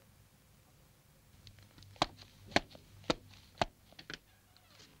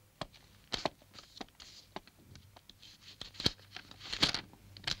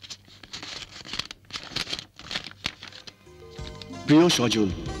 প্রিয় সজল,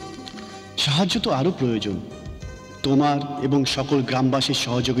 সাহায্য তো আরো প্রয়োজন। তোমার এবং সকল গ্রামবাসীর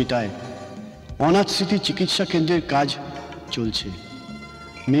সহযোগিতায় অনাথ স্মৃতি চিকিৎসা কেন্দ্রের কাজ চলছে।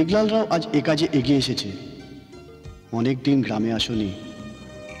 মেঘলালরাও আজ এ কাজে এগিয়ে এসেছে। অনেক দিন গ্রামে আসনি,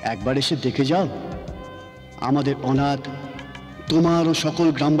 একবার এসে দেখে যাও আমাদের অনাথ তোমার ও সকল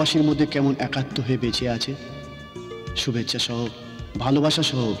গ্রামবাসীর মধ্যে কেমন একাত্ম হয়ে বেঁচে আছে। শুভেচ্ছা সহ ভালোবাসা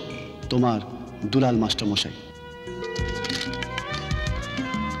সহ তোমার দুলাল মাস্টারমশাই।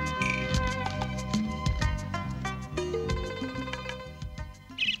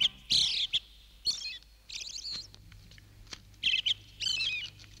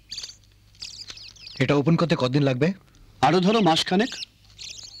 এটা ওপেন করতে কতদিন লাগবে? আরো ধরো মাসখানেক।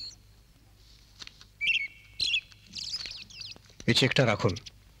 এই চেকটা রাখুন,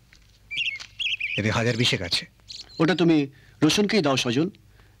 এতে 1020 আছে। ওটা তুমি রোশনকেই দাও সজল,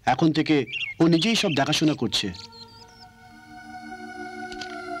 এখন থেকে ও নিজেই সব দেখাশোনা করছে।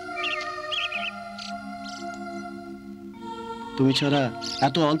 তুমি ছাড়া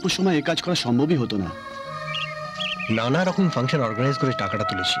এত অল্প সময় এই কাজ করা সম্ভবই হতো না। নানা রকম ফাংশন অর্গানাইজ করে টাকাটা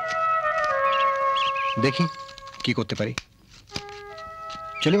তুলেছি, দেখি কি করতে পারি।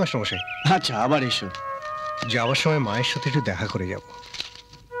 চলি মাস্টারমশাই। আচ্ছা, আবার এসো। যাওয়ার সময় মায়ের সাথে একটু দেখা করে যাব।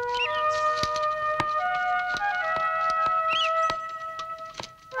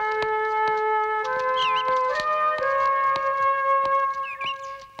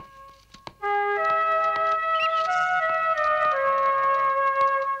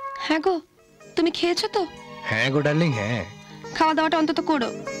 হ্যাঁ গো, তুমি খেয়েছো তো? হ্যাঁ গো ডার্লিং, হ্যাঁ। খাওয়া দাওয়াটা অন্তত করো,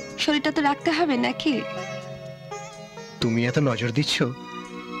 শরীরটা তো রাখতে হবে নাকি? তুমি এত নজর দিচ্ছ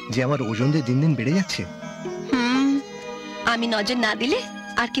যে আমার ওজন দিয়ে দিন দিন বেড়ে যাচ্ছে। আমি নজর না দিলে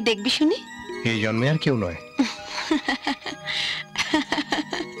আর কি দেখবি শুনি? এই জন্মে আর কেউ নয়।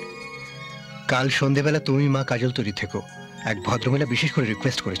 কাল সন্ধেবেলা তুমি মা কাজল তৈরি থেকো, এক ভদ্রমহিলা বিশেষ করে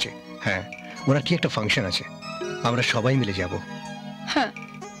রিকোয়েস্ট করেছে। হ্যাঁ, ওনার কি একটা ফাংশন আছে, আমরা সবাই মিলে যাব। হ্যাঁ,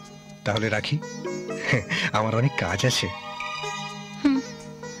 তাহলে রাখি, আমার অনেক কাজ আছে।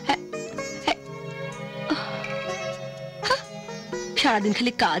 সারাদিন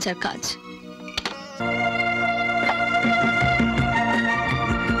খালি কাজ আর কাজ।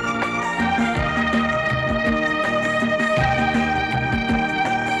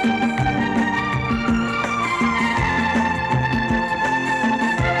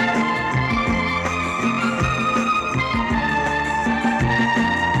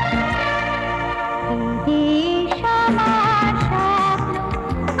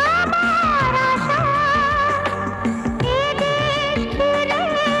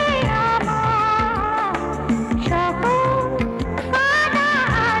 আমার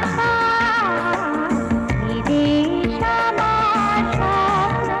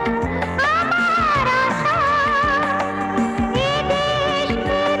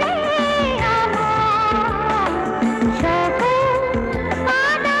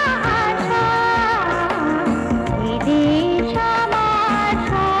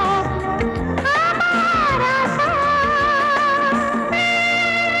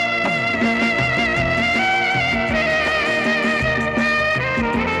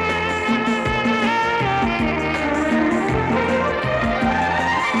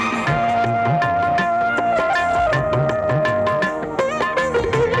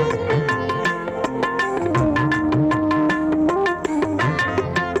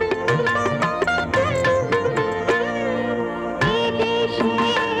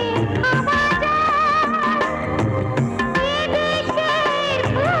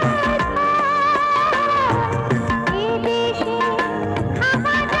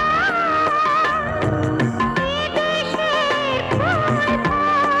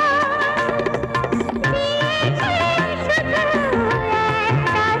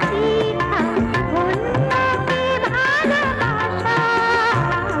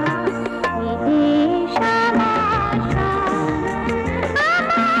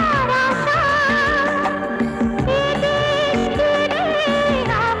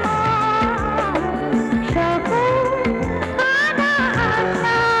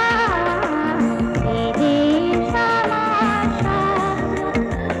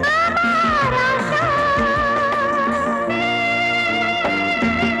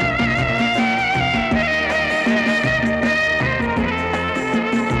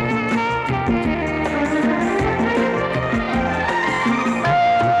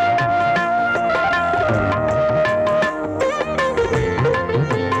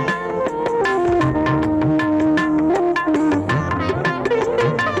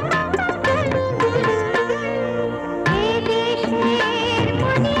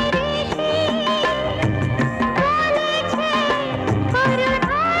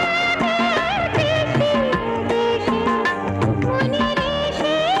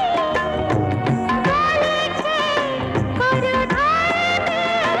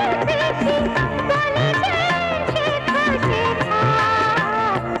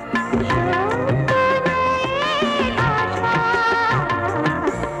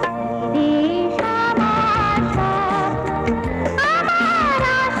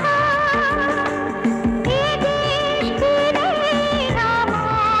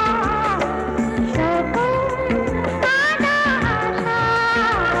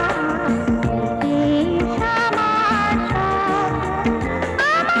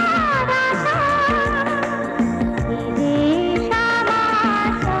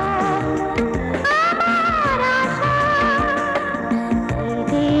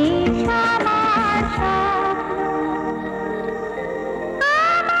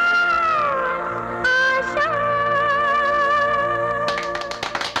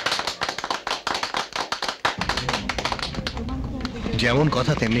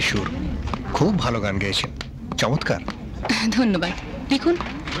কথা তেমনি সুর, খুব ভালো গান গেয়েছেন, চমৎকার। ধন্যবাদ। দেখুন,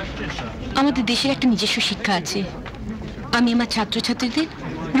 আমাদের দেশের একটা নিজস্ব শিক্ষা আছে। আমি আমার ছাত্রছাত্রীদের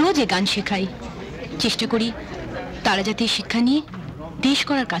রোজ এ গান শেখাই, চেষ্টা করি তারা যাতে শিক্ষা নিয়ে দেশ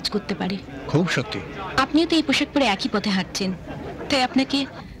করার কাজ করতে পারে। খুব সত্যি। আপনিও তো এই পোশাক পরে একই পথে হাঁটছেন, তাই আপনাকে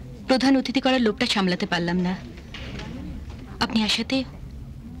প্রধান অতিথি করার লোকটা সামলাতে পারলাম না। আপনি আসাতে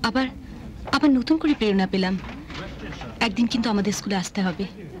আবার আবার নতুন করে প্রেরণা পেলাম। একদিন কিন্তু আমাদের স্কুলে আসতে হবে।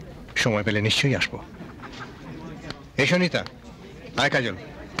 সময় পেলে নিশ্চয়ই আসবো। এই সুনিতা, আয় কাজল।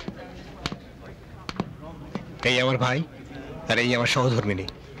 এই আমার ভাই আর এই আমার সহধর্মিনী।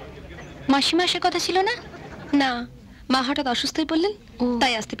 মাসিমা আসার কথা ছিল না? না, মা হঠাৎ অসুস্থই বললেন,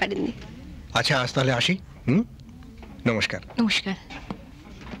 তাই আসতে পারেননি। আচ্ছা, আজ তাহলে আসি। নমস্কার। নমস্কার।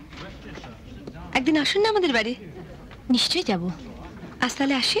 একদিন আসুন না আমাদের বাড়ি। নিশ্চয়ই যাব। আজ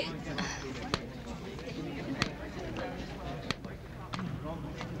তাহলে আসি।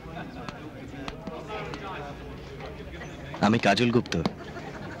 আমি কাজল গুপ্ত।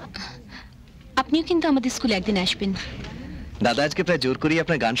 আপনিও কিন্তু আমাদের স্কুলে একদিন আসবেন। দাদা আজকে প্রায় জোর করেই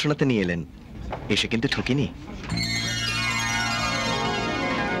আপনার গান শোনাতে নিয়ে এলেন, এসে কিন্তু ঠকিনি।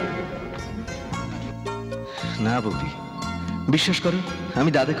 না বৌদি, বিশ্বাস করো, আমি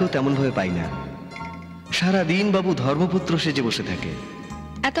দাদাকেও তেমন ভাবে পাই না। সারাদিন বাবু ধর্মপুত্র সেজে বসে থাকে।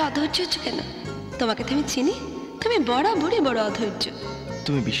 এত অধৈর্য হচ্ছে কেন? তোমাকে তো আমি চিনি, তুমি বরাবরই বড় অধৈর্য।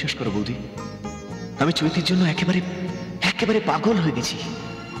 তুমি বিশ্বাস করো বৌদি, আমি চৈতির জন্য একেবারে একেবারে পাগল হয়ে গেছি।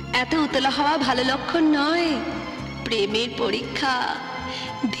 এত উতলা হওয়া ভালো লক্ষণ নয়, প্রেমের পরীক্ষা।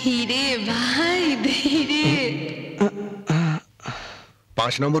 ধীরে ভাই, ধীরে।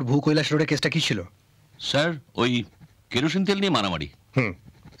 5 নম্বর ভূ কৈলাস রোডে কেসটা কি ছিল? স্যার, ওই কেরোসিন তেল নিয়ে মারামারি।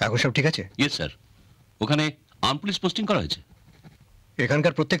 এখন সব ঠিক আছে? ইয়েস স্যার, ওখানে আনপুলিশ পোস্টিং করা হয়েছে।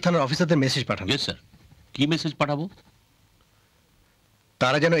 এখানকার প্রত্যেক থানার অফিসারদের মেসেজ পাঠান। Yes sir. কি মেসেজ পাঠাবো?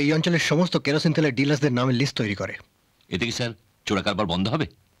 তারা যেন এই অঞ্চলের সমস্ত কেরোসিন তেলের ডিলার্সদের নামের লিস্ট তৈরি করে। এতে কি স্যার চোরা কারবার বন্ধ হবে?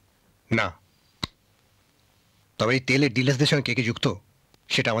 না, তবে এই তেলের ডিলার্সদের সঙ্গে কে কে যুক্ত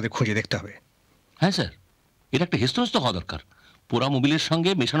সেটা আমাদের খুঁজে দেখতে হবে। হ্যাঁ স্যার, এটা একটা হেস্তনেস্ত হওয়া দরকার। পোড়া মোবিলের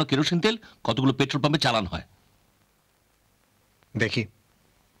সঙ্গে মেশানো কেরোসিন তেল কতগুলো পেট্রোল পাম্পে চালান হয়। দেখি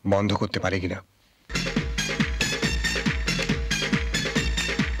বন্ধ করতে পারে কিনা।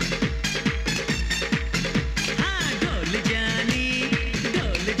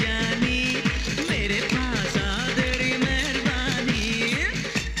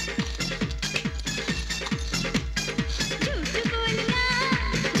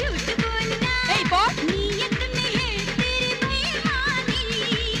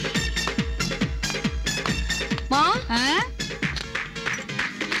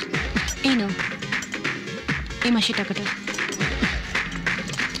 এই মাসে টাকাটা।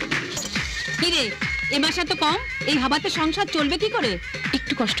 কি রে, এ মাসে তো কম? এই হাবাতে সংসার চলবে কি করে?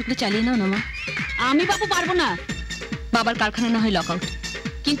 একটু কষ্ট করে চালিয়ে নাও না মা। আমি বাবু পারবো না। বাবার কারখানা না হয় লক আউট,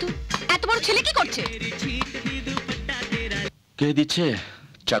 কিন্তু এত বড় ছেলে কি করছে? কে দিচ্ছে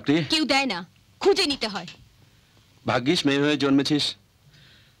চাকরি? কেউ দেয় না, খুঁজে নিতে হয়। ভাগ্যিস মেয়ে হয়ে জন্মেছিস।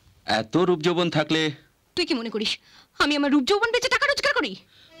 এত রূপ যৌবন থাকলে। তুই কি মনে করিস আমি আমার রূপ যৌবন বেচে টাকা রোজগার করি?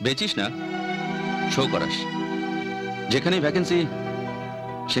 বেচিস না, শো করাস। যেখানেই ভ্যাকেন্সি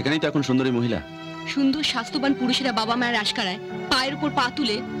সেখানেই তো এখন সুন্দরী মহিলা। সুন্দর স্বাস্থ্যবান পুরুষেরা বাবা মায়ের আশকারায় পায়ের উপর পা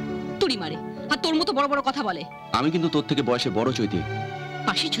তুলে তুড়ি মারে, আর তোর মতো বড় বড় কথা বলে। আমি কিন্তু তোর থেকে বয়সে বড় চৈতি।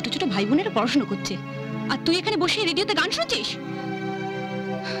 পাশে ছোট ছোট ভাই বোনেরা পড়াশোনা করছে, আর তুই এখানে বসে রেডিওতে গান শুনছিস।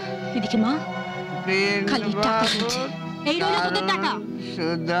 এদিকে মা খালি টাকা বলছে। এই রইল তোদের টাকা।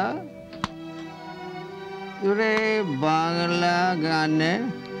 সুদা রে বাংলা গানে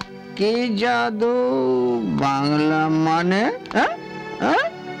কি জাদু, বাংলা মানে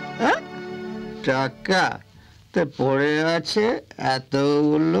টাকা তো পড়ে আছে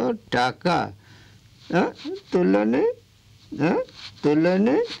এতগুলো টাকা। তুলে নে, তুলে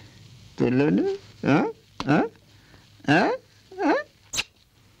নে, তুলে নে।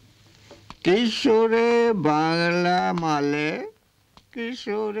 কিশোরে বাংলা মালে,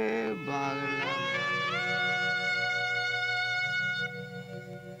 কিশোরে বাংলা।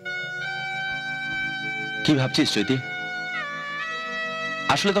 কি ভাবছিস চৈতি?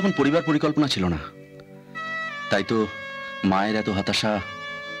 আসলে তখন পরিবার পরিকল্পনা ছিল না, তাই তো মায়ের এত হতাশা,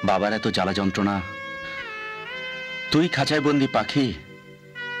 বাবার এত জ্বালা যন্ত্রণা। তুই খাঁচায় বন্দি পাখি,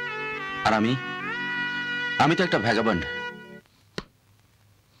 আর আমি তো একটা vagabond.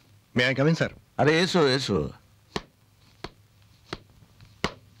 May I come in sir? আরে এসো এসো।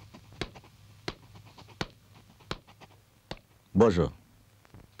 বসো।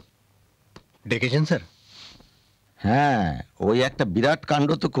 ডেকেছেন স্যার? হ্যাঁ, ওই একটা বিরাট কাণ্ড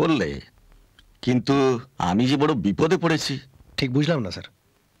তো করলে, কিন্তু আমি যে বড় বিপদে পড়েছি। ঠিক বুঝলাম না স্যার।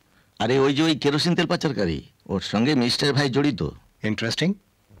 আরে ওই যে ওই কেরোসিন তেল পাচারকারী, ওর সঙ্গে মিস্টার ভাই জড়িত। ইন্টারেস্টিং।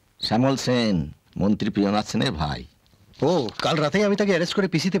 শ্যামল সেন, মন্ত্রী প্রিয়নাথ সেনের ভাই। ও, কাল রাতেই আমি তাকে অ্যারেস্ট করে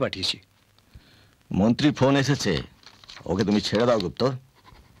পিসিতে পাঠিয়েছি। মন্ত্রীর ফোন এসেছে, ওকে তুমি ছেড়ে দাও গুপ্ত।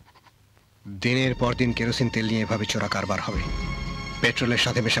 দিনের পর দিন কেরোসিন তেল নিয়ে এভাবে চোরা কারবার হবে, পেট্রোলের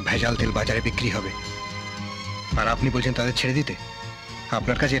সাথে মেশা ভেজাল তেল বাজারে বিক্রি হবে, আর আপনি বলছেন তাদের ছেড়ে দিতে?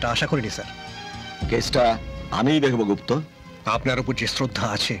 আপনার কাছে এটা আশা করিনি স্যার। কেসটা আমিই দেখবো গুপ্ত। আপনার উপর যে শ্রদ্ধা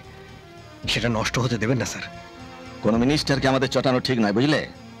আছে সেটা নষ্ট হতে দেবেন না স্যার। কোনো মিনিস্টারকে আমাদের চটানো ঠিক নয়, বুঝলে?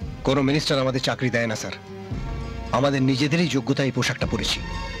 কোনো মিনিস্টার আমাদের চাকরি দেয় না স্যার, আমাদের নিজেদেরই যোগ্যতা এই পোশাকটা পরেছি।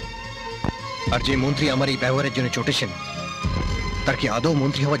 আর যে মন্ত্রী আমার এই ব্যবহারের জন্য চটেছেন, তার কি আদৌ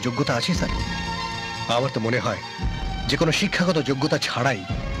মন্ত্রী হওয়ার যোগ্যতা আছে স্যার? আমার তো মনে হয় যে কোনো শিক্ষাগত যোগ্যতা ছাড়াই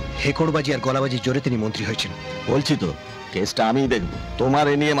হেকড়বাজি আর গলাবাজির জোরে তিনি মন্ত্রী হয়েছেন। বলছি তো, কেসটা আমিই দেখবো, তোমার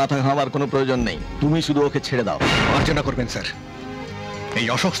এ নিয়ে মাথা ঘামাবার কোনো প্রয়োজন নেই। তুমি শুধু ওকে ছেড়ে দাও। মার্জনা করবেন স্যার, এই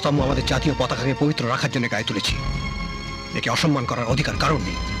অশোক স্তম্ভ আমাদের জাতীয় পতাকাকে পবিত্র রাখার জন্য গায়ে তুলেছি, একে অসম্মান করার অধিকার কারণ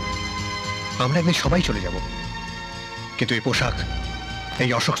নেই। আমরা একদিন সবাই চলে যাব, কিন্তু এই পোশাক, এই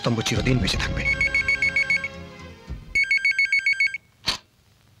অশোক স্তম্ভ চিরদিন বেঁচে থাকবে।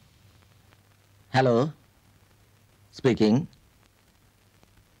 Hello, speaking.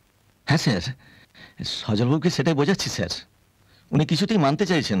 হ্যাঁ স্যার, সজলবাবুকে সেটাই বোঝাচ্ছি স্যার, উনি কিছুতেই মানতে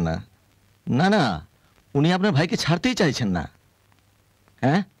চাইছেন না। না না, উনি আপনার ভাইকে ছাড়তেই চাইছেন না।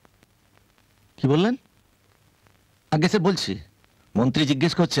 হ্যাঁ, কি বললেন? আগে স্যার বলছি, মন্ত্রী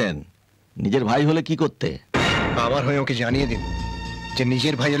জিজ্ঞেস করছেন নিজের ভাই হলে কি করতে। আমার হয়ে ওকে জানিয়ে দিন যে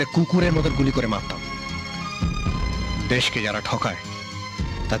নিজের ভাই হলে কুকুরের মতো গুলি করে মারতাম। দেশকে যারা ঠকায়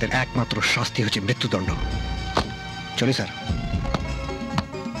তাদের একমাত্র শাস্তি হচ্ছে মৃত্যুদণ্ড। চলি স্যার।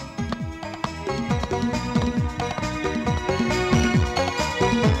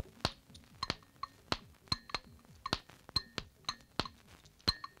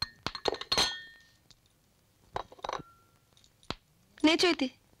 নে চৈতি,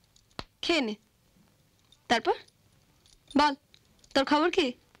 খেয়ে নে। তারপর বল, তোর খবর কি?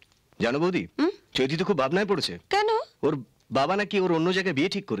 জানো বৌদি, চৈতি তো খুব ভাবনায় পড়েছে। কেন? ওর বাবা নাকি ওর অন্য জায়গায়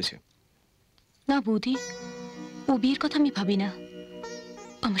বিয়ে ঠিক করেছে। না বৌদি, ও বিয়ের কথা আমি ভাবি না।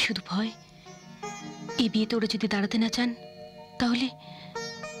 আমার শুধু ভয়, এই বিয়েতে ওরা যদি দাঁড়াতে না চান, তাহলে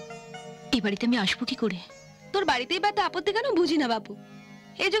এই বাড়িতে আমি আসবো কি করে? তোর বাড়িতেই বা তো আপত্তি কেন বুঝি না বাবু।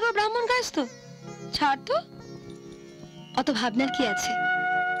 এই যুগে ব্রাহ্মণ কাজ তো ছাড় তো, অত ভাবনার কি আছে?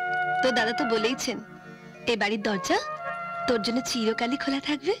 তোর দাদা তো বলেইছেন এই বাড়ির দরজা তোর জন্য চিরকালই খোলা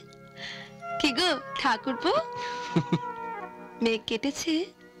থাকবে। কি গো ঠাকুরপো, মেঘ কেটেছে?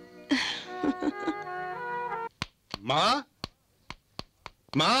 মা,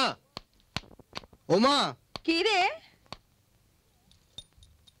 মা, ও মা। কি রে?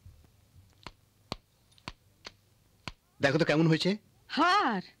 দেখো তো কেমন হয়েছে।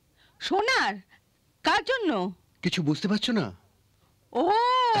 হার সোনার, কার জন্য? কিছু বুঝতে পারছো না? ও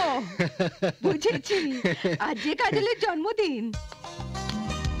বুঝেছি, আজ যে কাজলের জন্মদিন।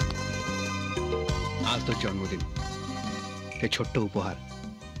 আজ তোর জন্মদিন, এই ছোট্ট উপহার,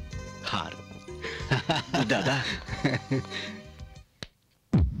 হার। দাদা,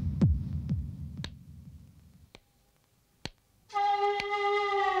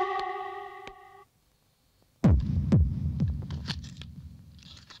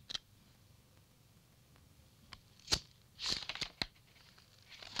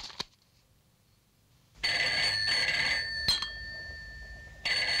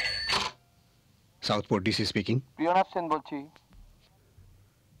 সাউথপোর্ট ডিসি স্পিকিং। প্রিয়নাথ সেন বলছি।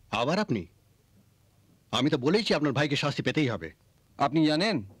 আবার আপনি? আমি তো বলেইছি আপনার ভাইকে শাস্তি পেতেই হবে। আপনি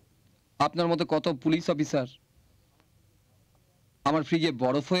জানেন আপনার মতো কত পুলিশ অফিসার আমার ফ্রিজে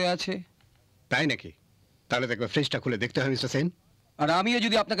বরফ হয়ে আছে? তাই নাকি? তাহলে দেখবে ফ্রিজটা খুলে দেখতে হবে মিস্টার সেন। আর আমিও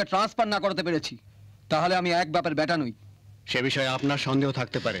যদি আপনাকে ট্রান্সফার না করতে পেরেছি, তাহলে আমি এক বাপের বেটা নই। সে বিষয়ে আপনার সন্দেহ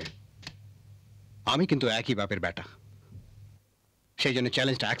থাকতে পারে, আমি কিন্তু একই বাপের বেটা। সেই জন্য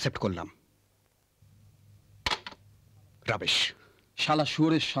চ্যালেঞ্জটা অ্যাকসেপ্ট করলাম। রাবেশ, শালা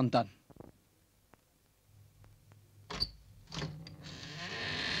শুয়োরের সন্তান।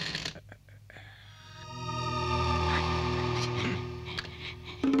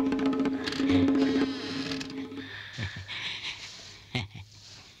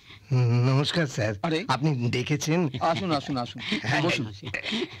 নমস্কার স্যার। আরে আপনি দেখেছেন? আসুন আসুন আসুন, বসুন।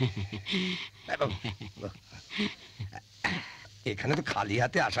 এখানে তো খালি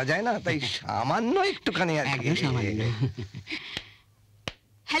হাতে আসা যায় না, তাই সামান্য একটুখানি আর কি।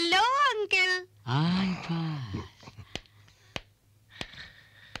 Hello uncle.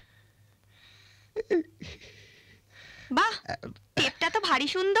 বাহ, টেপটা তো ভারী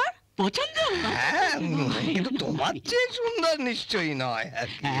সুন্দর। পছন্দ? হ্যাঁ, কিন্তু তোমার চেয়ে সুন্দর নিশ্চয়ই নয়।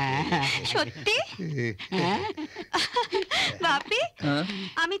 সত্যি? বাপি,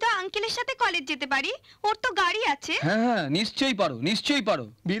 আমি তো আঙ্কেলের সাথে কলেজ যেতে পারি, ওর তো গাড়ি আছে। হ্যাঁ হ্যাঁ, নিশ্চয়ই পারো, নিশ্চয়ই পারো।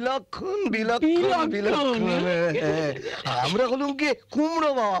 বিলক্ষণ বিলক্ষণ বিলক্ষণ। আমরা হলুম কি কুমড়ো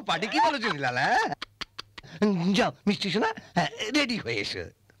বাবা পাটি, কি বলো চুনিলাল? হ্যাঁ, যাও মিষ্টি শোনা, রেডি হয়ে এসো।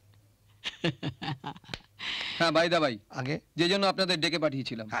 হ্যাঁ ভাই দা ভাই, আগে যে জন্য আপনাদের ডেকে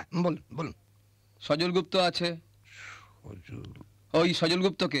পাঠিয়েছিলাম। হ্যাঁ বলুন বলুন। সজল গুপ্ত আছে, ওই সজল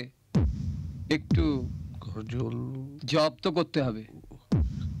গুপ্তকে একটু জব্দ করতে হবে।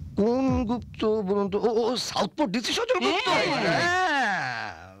 কোন গুপ্ত বলুন তো? ও সাউথপোর্ট ডিসি সজল গুপ্ত।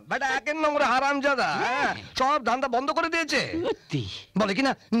 বেটা একের নম্বরে হারামজাদা, সব ধান্দা বন্ধ করে দিয়েছে। বলে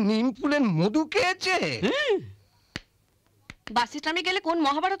কিনা নিম ফুলের মধু খেয়েছে। বাস স্ট্যান্ডে গেলে কোন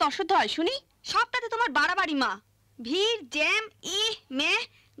মহাভারত অশুদ্ধ হয় শুনি? সবটাতে তোমার বাড়াবাড়ি মা। ভিড়, জ্যাম, মে,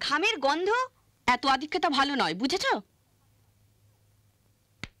 ঘামের গন্ধ। এত আধিক্যতা ভালো নয়, বুঝেছো?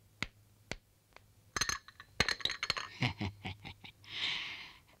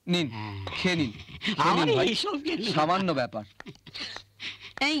 নিন, খেয়ে নিন, সামান্য ব্যাপার।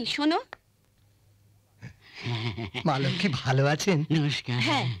 এই শোনো, মালক কি ভালো আছেন? নমস্কার।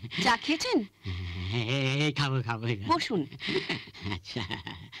 হ্যাঁ, চা খেয়েছেন? খাবো খাবো। বসুন। আচ্ছা।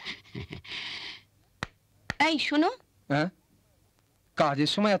 এই শোনো, হ্যাঁ, কাজের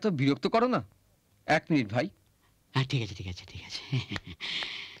সময় এত বিরক্ত করো না। 1 মিনিট ভাই। ঠিক আছে ঠিক আছে ঠিক আছে।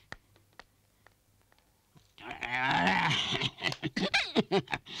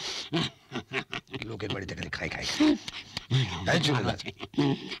 লোকের বাড়িতে খালি খাই খাই।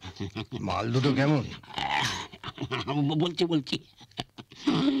 মাল দুটো কেমন? বলছি বলছি,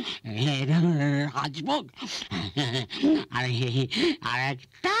 রাজভোগ আর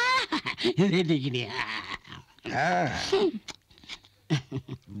একটা দেখিনি। হ্যাঁ,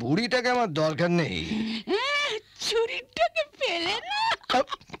 বুড়িটাকে আমার দরকার নেই। চুরিটাকে পেলে না?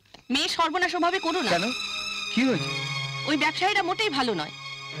 মেয়ে সর্বনাশ ভাবে করো না। কেন, কি হয়েছে? ওই ব্যবসায়ীরা মোটেই ভালো নয়।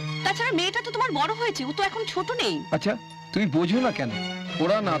 তাছাড়া মেয়েটা তো তোমার বড় হয়েছে, ও তো এখন ছোট নেই। আচ্ছা, তুমি বোঝো না কেন?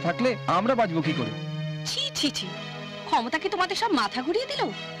 ওরা না থাকলে আমরা বাঁচবো কি করে? ছি ছি ছি, ক্ষমতা কি তোমাদের সব মাথা ঘুরিয়ে দিল?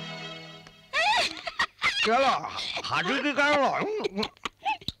 চলো হাঁটু কি কারণ?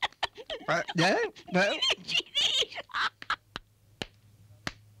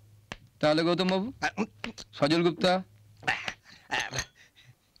 তাহলে গৌতম বাবু, সজল গুপ্তা।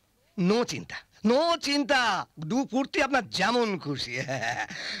 নো চিন্তা, নো চিন্তা, দুপুর্তি আপনার যেমন খুশি।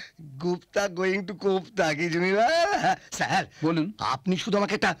 গুপ্তা গোয়িং টু কোপ্তা, কি জানি না স্যার। বলুন। আপনি শুধু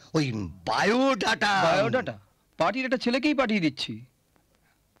আমাকে একটা ওই বায়োডাটা। বায়োডাটা পার্টির একটা ছেলেকেই পাঠিয়ে দিচ্ছি।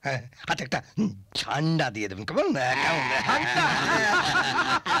 হ্যাঁ, আচ্ছা একটা ঝান্ডা দিয়ে দেবেন কেমন?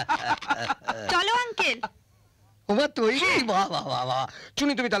 চলো আঙ্কেল। ওমা তৈরি? বাহ বাহ বাহ বাহ।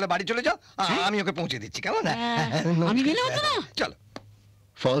 চুনি তুমি তাহলে বাড়ি চলে যাও, আমি ওকে পৌঁছে দিচ্ছি কেমন? আমি গেলে হতো না? চলো।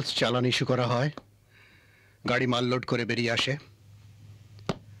 ফলস চালান ইস্যু করা হয়, গাড়ি মাল লোড করে বেরিয়ে আসে,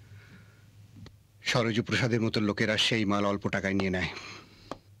 সরজু প্রসাদের মতো লোকেরা সেই মাল অল্প টাকায় নিয়ে নেয়।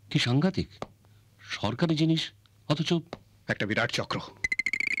 কি সাংঘাতিক! সরকারি জিনিস অথচ একটা বিরাট চক্র।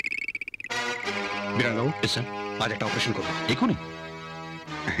 বিরাটবাবু, স্যার, আজ একটা অপারেশন করবো। এখনই?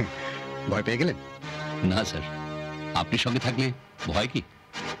 ভয় পেয়ে গেলেন? না স্যার, আপনি সঙ্গে থাকলে ভয় কি?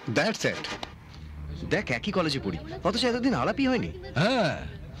 That's it. দেখ, একই কলেজে পড়ি, অথচ এতদিন আলাপই হয়নি। হ্যাঁ,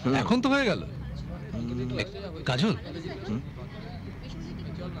 এখন তো হয়ে গেল। কাজল,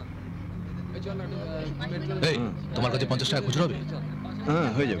 এই তোমার কাছে 50 টাকা খুচরো হবে? হ্যাঁ,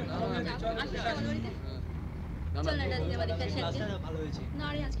 হয়ে যাবে।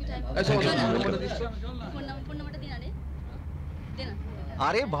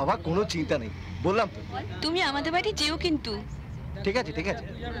 আরে বাবা, কোনো চিন্তা নেই, বললাম তো। তুমি আমাদের বাড়ি যেও কিন্তু। ঠিক আছে ঠিক আছে,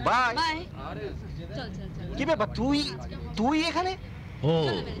 বাই বাই। কি ব্যাপার, তুই তুই এখানে? ও,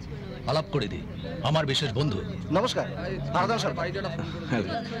 আলাপ করে দি, আমার বিশেষ বন্ধু। নমস্কার।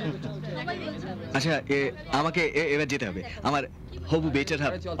 আচ্ছা, আমাকে এবার যেতে হবে, আমার হবু বেচার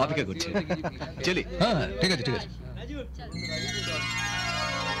হাত অপেক্ষা করছে। চলি। হ্যাঁ ঠিক আছে ঠিক আছে।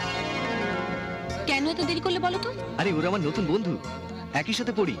 কেন এত দেরি করলে বলো তো? আরে ওরা আমার নতুন বন্ধু, একই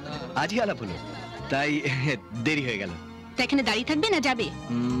সাথে পড়ি, আজই আলাপ হলো, তাই দেরি হয়ে গেল। তা এখানে দাঁড়িয়ে থাকবে না যাবে?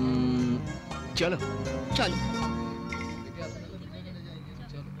 চলো চলো।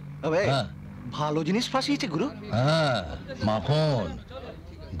 ভালো জিনিস ফাঁসিয়েছে গুরু। হ্যাঁ, মাখন।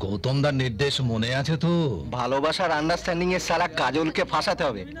 গৌতমদার নির্দেশ মনে আছে তো? ভালোবাসার আন্ডারস্ট্যান্ডিং এর সারা কাজলকে ফাঁসাতে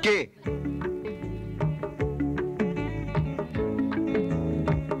হবে। কে?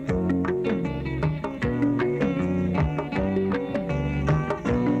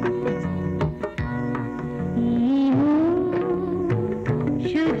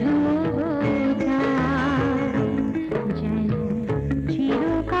 শুধু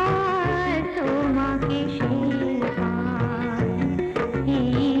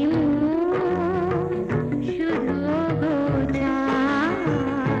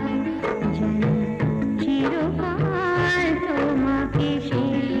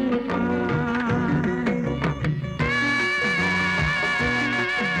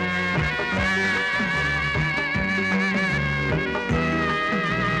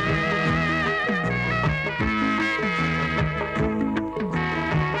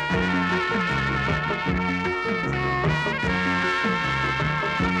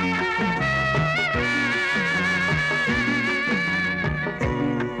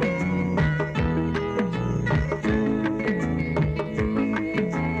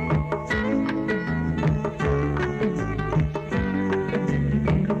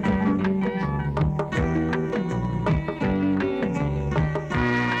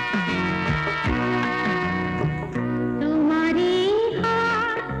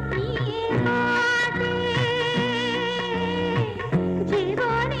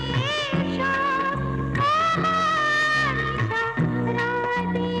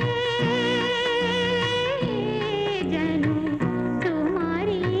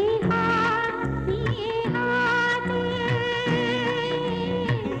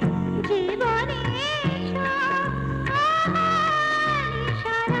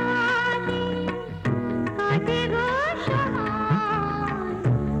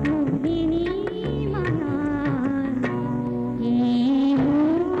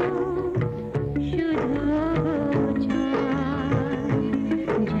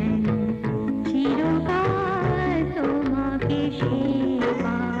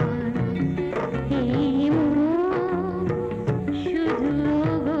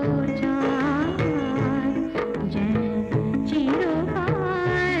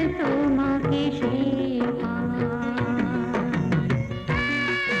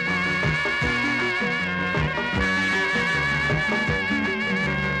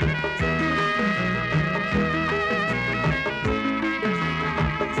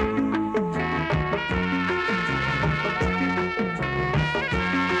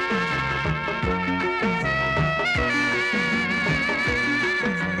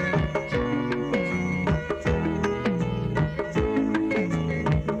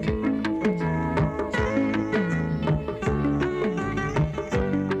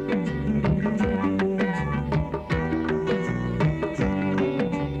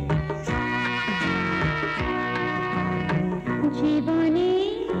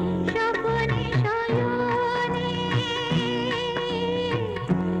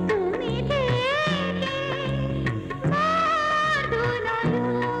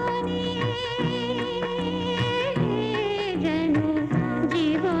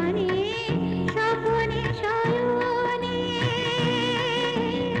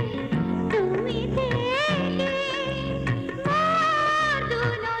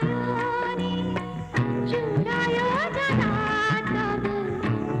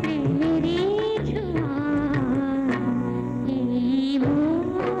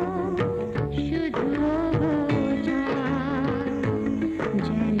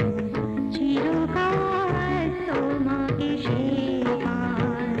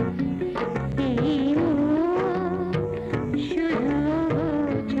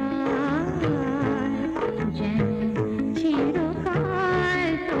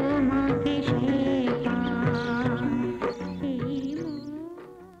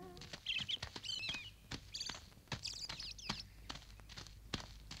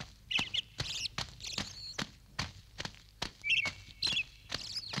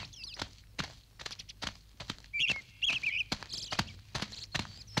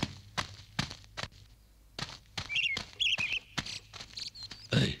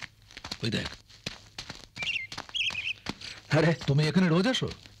ওই দেখ। আরে তুমি এখানে রোজ আসো?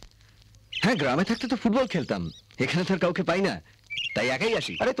 হ্যাঁ, গ্রামে থাকতে তো ফুটবল খেলতাম, এখানে তো আর কাউকে পাই না, তাই একাই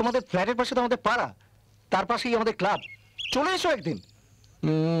আসি। আরে তোমাদের ফ্ল্যাটের পাশে তো আমাদের পাড়া, তার পাশেই আমাদের ক্লাব, চলে এসো একদিন।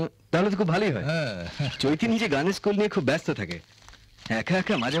 তাহলে তো খুব ভালোই হয়। চৈতি নিজে গানের স্কুল নিয়ে খুব ব্যস্ত থাকে, একা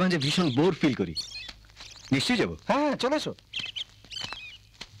একা মাঝে মাঝে ভীষণ বোর ফিল করি। নিশ্চয়ই যাবো। হ্যাঁ চলে এসো।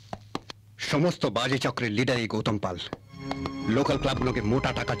 সমস্ত বাজে চক্রের লিডার এই গৌতম পাল লোকাল ক্লাবগুলোকে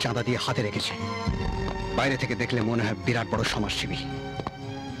মোটা টাকা চাঁদা দিয়ে হাতে রেখেছে। বাইরে থেকে দেখলে মনে হয় বিরাট বড় সমাজসেবী।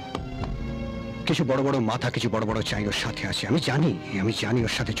 কিছু বড় বড় মাথা, কিছু বড় বড় চাই ওর সাথে আছে। আমি জানি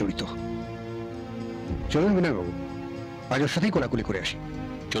ওর সাথে জড়িত। চলুন বিনয় বাবু, আজ ওর সাথেই কোলাকুলি করে আসি।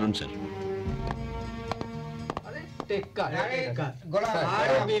 চলুন স্যার।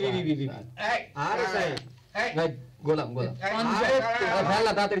 গোলাম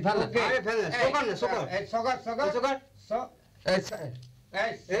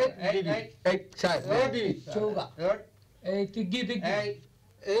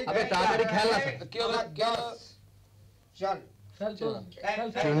তাড়াতাড়ি খেলা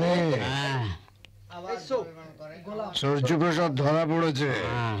সূর্যপ্রসাদ ধরা পড়েছে।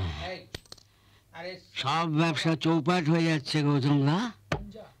 সব ব্যবসা চৌপাট হয়ে যাচ্ছে গৌতমদা।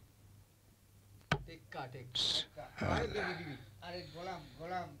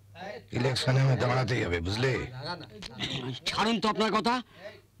 ইলেকশনে আমি দাঁড়াতেই হবে, বুঝলে? ছাড়ুন তো আপনার কথা।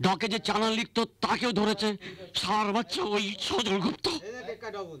 ডকে যে চালান লিখতো তাকেও ধরেছে, সার বাচ্চা ওই সজল গুপ্ত।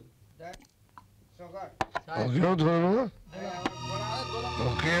 ওকেও ধরবো,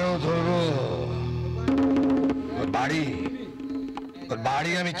 ওকেও ধরবো। ওর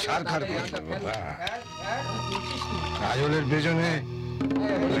বাড়ি আমি ছাড়খাড় করে দেবো। কাজলের পেছনে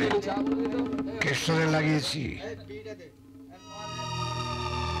কেশরে লাগিয়েছি।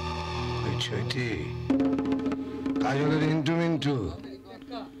 কাজলের ইন্টু মিন্টু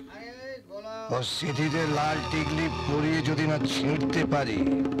ও সিঁথিতে লাল টিকলি পরিয়ে যদি না ছিঁড়তে পারি,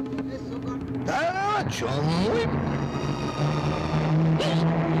 জন্মই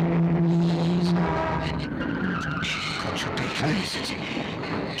এখানে এসেছি।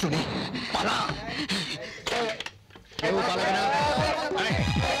 চুনি পালা, কেউ পালাবে না।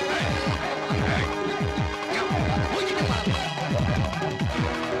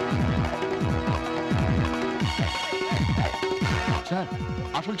 স্যার,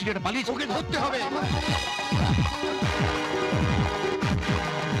 আসল চিঠিটা পালিয়েছে, ওকে ধরতে হবে।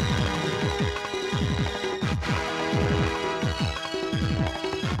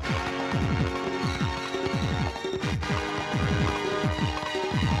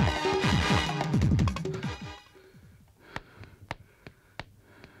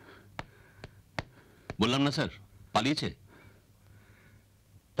 বললাম না স্যার, পালিয়েছে।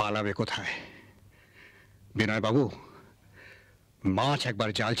 পালাবে কোথায় বিনয় বাবু? মাছ একবার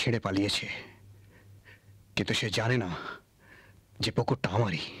জাল ছেড়ে পালিয়েছে, কিন্তু সে জানে না যে পুকুরটা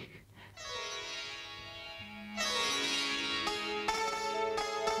আমারই।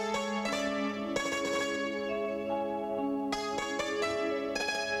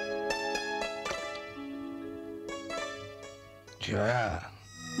 জয়া,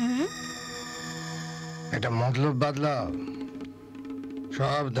 এটা মতলব বাদলাও।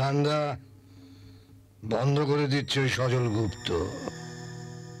 সব ধান্দা বন্ধ করে দিচ্ছে ওই সজল গুপ্ত।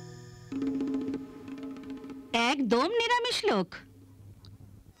 একদম নিরামিষ লোক,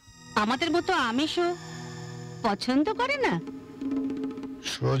 আমাদের মতো আমিষও পছন্দ করে না।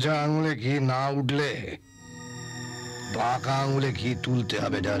 সোজা আঙুলে ঘি না উঠলে বাঁকা আঙুলে ঘি তুলতে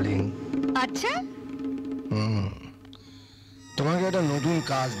হবে ডার্লিং। আচ্ছা, তোমাকে একটা নতুন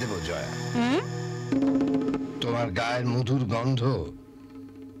কাজ দেবো জয়া। তোমার গায়ের মধুর গন্ধ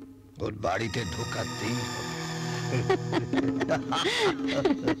ওর বাড়িতে ঢোকাতেই হবে।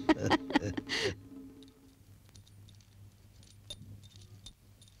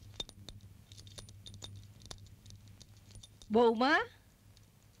 বৌমা,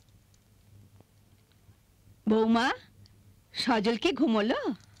 বৌমা, সজল কি ঘুমোলো?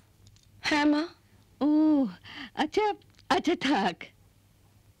 হ্যাঁ মা। ও আচ্ছা আচ্ছা, থাক।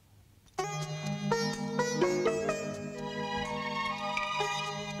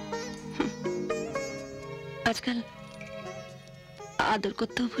 আজকাল আদর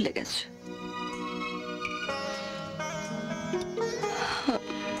করতেও ভুলে গেছো।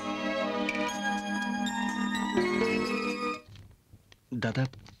 দাদা,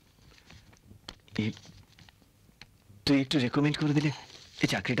 তুই একটু রেকমেন্ড করে দিলে এই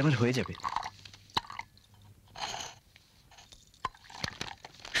চাকরিটা আমার হয়ে যাবে।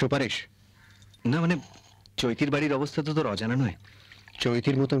 সুপারিশ না, মানে চৈতির বাড়ির অবস্থা তো তোর অজানা নয়।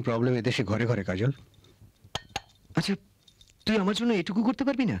 চৈতির মতন প্রবলেম এদেশে ঘরে ঘরে কাজল। আচ্ছা, তুই আমার জন্য এটুকু করতে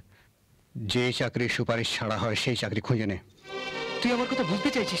পারবি না? যে চাকরির সুপারিশ ছাড়া হয় সেই চাকরি খুঁজে নে। তুই আমার কথা বুঝতে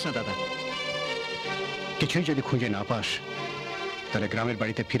চাইছিস না দাদা। কিছুই যদি খুঁজে না পাস তাহলে গ্রামের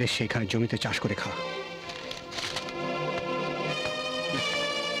বাড়িতে ফিরে সেইখানে জমিতে চাষ করে খা।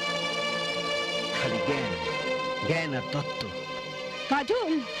 খালি জ্ঞান, জ্ঞান আর তত্ত্ব।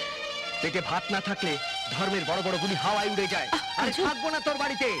 কাজল, পেটে ভাত না থাকলে ধর্মের বড় বড় গুলি হাওয়ায় উড়ে যায়। আরে থাকবো না তোর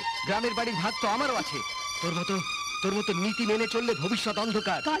বাড়িতে, গ্রামের বাড়ির ভাগ তো আমারও আছে। তোর মতো নীতি মেনে চললে ভবিষ্যৎ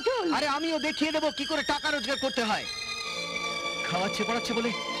অন্ধকার। আরে আমিও দেখিয়ে দেবো কি করে টাকা রোজগার করতে হয়। খাওয়াচ্ছে পড়াচ্ছে বলে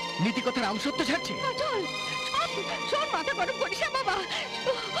নীতি কথার আমসত্ব ছাড়ছে। শোন, মাথা গরম করিস না বাবা।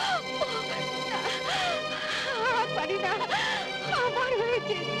 পারি না, আমার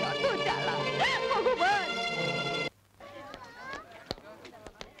হয়েছে যত জ্বালা ভগবান।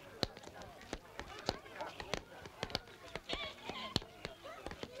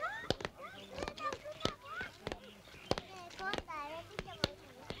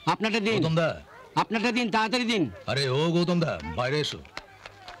 আপনারটা দিন। গৌতম দা, আপনারটা দিন, তাড়াতাড়ি দিন। আরে ও গৌতম দা, বাইরে এসো।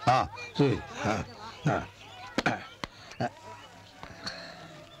 হ্যাঁ তুই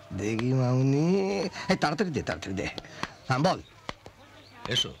দেখি মামুনি, তাড়াতাড়ি দে, তাড়াতাড়ি দে। হ্যাঁ বল।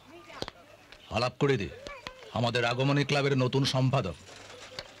 এসো, আলাপ করে দে। আমাদের আগমনী ক্লাবের নতুন সম্পাদক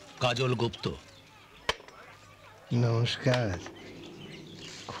কাজল গুপ্ত। নমস্কার।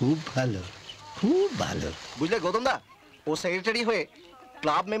 খুব ভালো, খুব ভালো। বুঝলে গৌতম দা, ও সেক্রেটারি হয়ে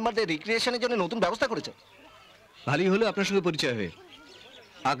ক্লাব মেম্বারদের রিক্রিয়েশনের জন্য নতুন ব্যবস্থা করেছে। ভালোই হলো আপনার সঙ্গে পরিচয় হয়ে।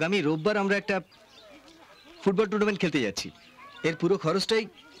 আগামী রোববার আমরা একটা ফুটবল টুর্নামেন্ট খেলতে যাচ্ছি। এর পুরো খরচটাই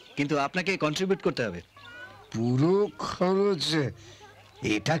কিন্তু আপনাকে কন্ট্রিবিউট করতে হবে। পুরো খরচ?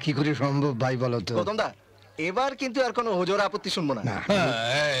 এটা কি করে সম্ভব ভাই বলো তো? গৌতম দা, এবার কিন্তু আর কোনো ওজোর আপত্তি শুনবো না।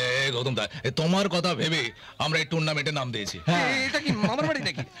 গৌতম দা, তোমার কথা ভেবে আমরা এই টুর্নামেন্টে নাম দিয়েছি। এটা কি মামার বাড়ি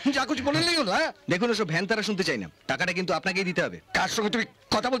নাকি? যা কিছু বললেই হলো। দেখুন, ওসব ভ্যান তারা শুনতে চাই না। টাকাটা কিন্তু আপনাকেই দিতে হবে। কার সঙ্গে তুমি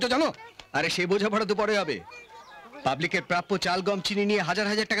কথা বলছো জানো? আরে সে বোঝাপড়া তো পরে হবে। পাবলিকের প্রাপ্য চাল গম চিনি নিয়ে হাজার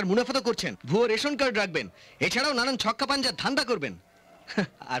হাজার টাকার মুনাফা তো করছেন। ভুয়ো রেশন কার্ড রাখবেন, এছাড়াও নানান ছক্কা পাঞ্জার ধান্দা করবেন।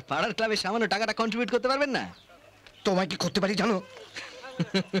 আর পাড়ার ক্লাবে সামান্য টাকাটা কন্ট্রিবিউট করতে পারবেন না? তোমায় কি করতে পারি জানো?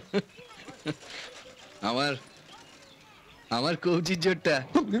 আমার কৌচির জোরটা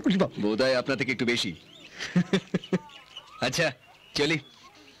বোধহয় আপনার থেকে একটু বেশি। আচ্ছা চলি,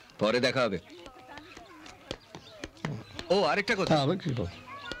 পরে দেখা হবে। ও আরেকটা কথা,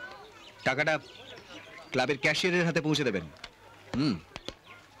 টাকাটা ক্লাবের ক্যাশিয়ারের হাতে পৌঁছে দেবেন।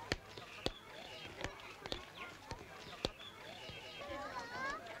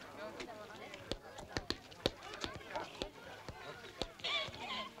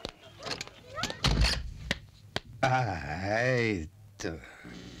 এই তো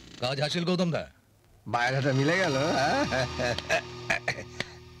কাজ হাসিল গৌতম দা, বাইরেটা মিলে গেল।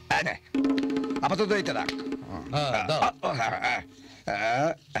 আপাতত এইটা রাখ।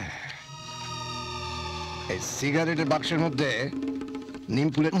 এই সিগারেটের বাক্সের মধ্যে নিম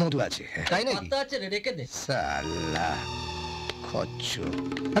ফুলের মধু আছে। তাই নাকি? রেখে দে। সালা খচ্চু।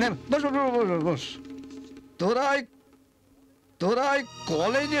 আরে বস বস বস বস। তোরাই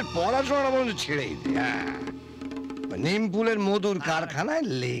কলেজের পড়াশোনা বন্ধু ছেড়েই দে। নিম ফুলের মধুর কারখানায়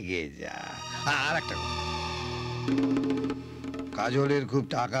লেগে যা। আর একটা কাজলের খুব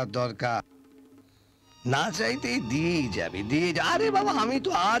টাকার দরকার, না চাইতেই দিয়েই যাবে, দিয়ে যা। আরে বাবা, আমি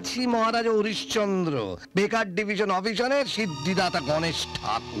তো আছি মহারাজ হরিশ্চন্দ্র, বেকার ডিভিশন অফিসারের সিদ্ধিদাতা গণেশ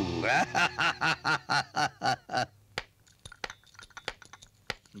ঠাকুর।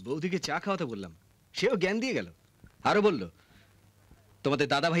 বৌদিকে চা খাওয়াতে বললাম, সেও জ্ঞান দিয়ে গেল। আরো বলল, তোমাদের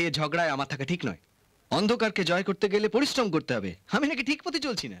দাদা ভাইয়ের ঝগড়ায় আমার থাকা ঠিক নয়। অন্ধকারকে জয় করতে গেলে পরিশ্রম করতে হবে। আমি নাকি ঠিক পথে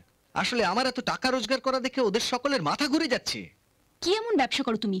চলছি না। আসলে আমার এত টাকা রোজগার করা দেখে ওদের সকলের মাথা ঘুরে যাচ্ছে। কি এমন ব্যবসা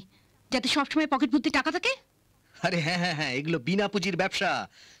করো তুমি যাতে সবসময় পকেট ভর্তি টাকা থাকে? আরে হ্যাঁ হ্যাঁ হ্যাঁ, এগুলো বিনা পুঁজির ব্যবসা।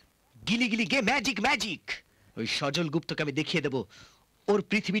 গিলি গিলি গে ম্যাজিক ম্যাজিক। ওই সজল গুপ্তকে আমি দেখিয়ে দেবো ওর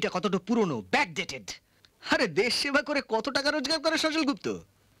পৃথিবীটা কতটা পুরনো, ব্যাকডেটেড। আরে দেশ সেবা করে কত টাকা রোজগার করে সজল গুপ্ত।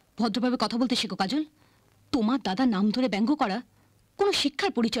 ভদ্রভাবে কথা বলতে শেখো কাজল। তোমার দাদা নাম ধরে ব্যঙ্গ করা কোনো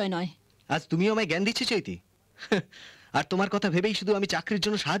শিক্ষার পরিচয় নয়। আজ তুমিও আমায় জ্ঞান দিচ্ছে চৈতি। আর তোমার কথা ভেবেই শুধু আমি চাকরির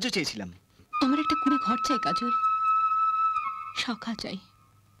জন্য সাহায্য চেয়েছিলাম। আমার একটা কুড়ে ঘর চাই কাজল, শাখা চাই,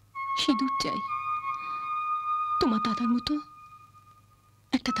 সিঁদুর চাই। তোমার দাদার মতো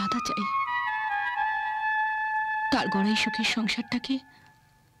একটা দাদা চাই। তার গড়াই সুখের সংসারটাকে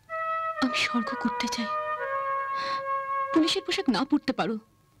আমি স্বর্গ করতে চাই। পুলিশের পোশাক না পরতে পারো,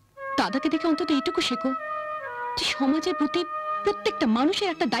 দাদাকে দেখে অন্তত এইটুকু শেখো যে সমাজের প্রতি প্রত্যেকটা মানুষের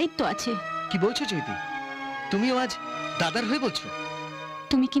একটা দায়িত্ব আছে। কি বলছো চৈতি? তুমিও আজ দাদার হয়ে বলছো?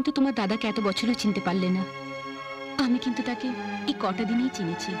 তুমি কিন্তু তোমার দাদাকে এত বছরও চিনতে পারলে না। আমি কিন্তু তাকে এই কটা দিনেই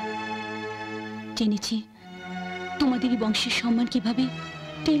চিনেছি। তোমাদেরই বংশের সম্মান কিভাবে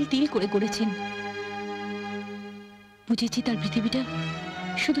তিল তিল করে গড়েছেন। বুঝেছি তার পৃথিবীটা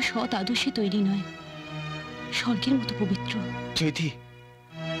শুধু সৎ আদর্শে তৈরি নয়, স্বর্গের মতো পবিত্র। চৈতি,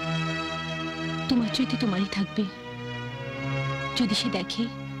 তোমার চৈতি তোমারই থাকবে। যদি সে দেখে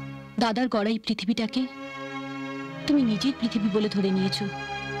দাদার গড়া এই পৃথিবীটাকে তুমি নিজের পৃথিবী বলে ধরে নিয়েছো।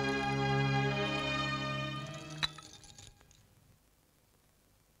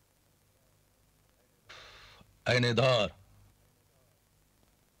 এনে ধর।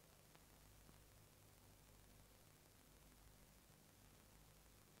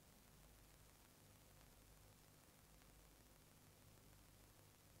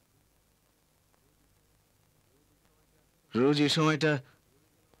 রোজ এই সময়টা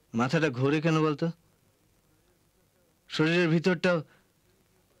মাথাটা ঘোরে কেন বলতো? শরীরের ভিতরটাও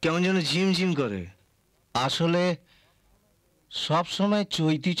কেমন যেন ঝিমঝিম করে। আসলে সব সময়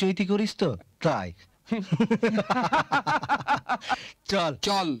চৈতি চৈতি করিস তো, তাই। চল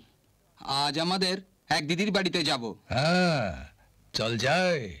চল, আজ আমাদের এক দিদির বাড়িতে যাব। হ্যাঁ চল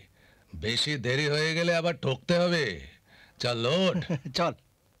যাই, বেশি দেরি হয়ে গেলে আবার ঠকতে হবে। চল লোট। চল।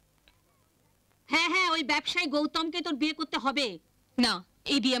 হ্যাঁ হ্যাঁ, ওই ব্যবসায়ী গৌতমকে তোর বিয়ে করতে হবে। না,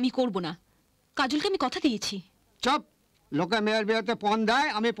 এই বিয়ে আমি করব না। কাজলকে আমি কথা দিয়েছি। চপ, লোকে মেয়ের বিয়েতে পণ দেয়,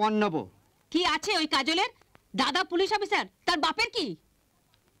 আমি পণ নেবো। কি আছে ওই কাজলের? দাদা পুলিশ অফিসার, তার বাপের কি?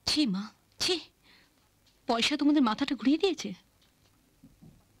 ছি মা, ছি। পয়সা তোমাদের মাথাটা ঘুরিয়ে দিয়েছে।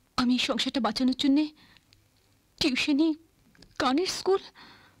 আমি এই সংসারটা বাঁচানোর জন্য টিউশনি, গানের স্কুল।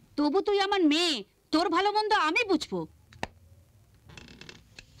 তবু তুই আমার মেয়ে, তোর ভালো মন্দ আমি বুঝবো।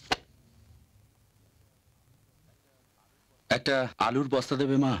 একটা আলুর বস্তা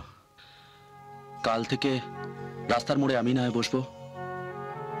দেবে মা? কাল থেকে রাস্তার মোড়ে আমি না বসবো।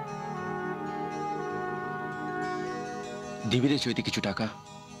 দিবি রে চৈতি কিছু টাকা?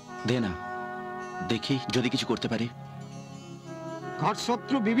 দে না, দেখি যদি কিছু করতে পারি। ঘর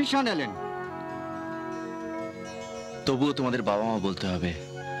শত্রু বিভীষণ এলেন। তবুও তোমাদের বাবা মা বলতে হবে,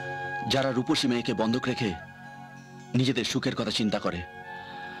 যারা রূপসী মেয়েকে বন্ধক রেখে নিজেদের সুখের কথা চিন্তা করে।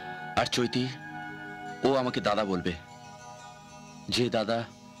 আর চৈতি, ও আমাকে দাদা বলবে। যে দাদা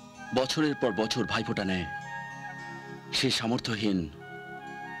বছরের পর বছর ভাইফোঁটা নেয়, সে সামর্থ্যহীন।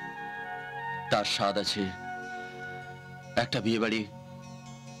 তার স্বাদ আছে একটা বিয়ে বাড়ি,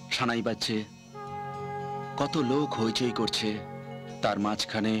 সানাই বাজছে, কত লোক হইচই করছে, তার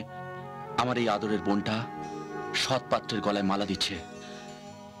মাঝখানে আমার এই আদরের বোনটা সৎ পাত্রের গলায় মালা দিচ্ছে।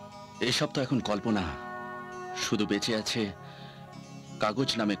 এসব তো এখন কল্পনা। শুধু বেঁচে আছে কাগজ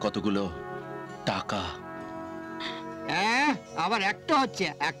নামে কতগুলো টাকা। আবার একটা হচ্ছে,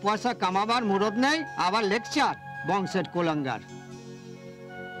 এক পয়সা কামাবার মুরদ নেই, আবার লেকচার, বংশের কোলাঙ্গার।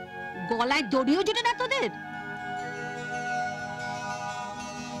 গলায় দড়িও জুটে না তোদের?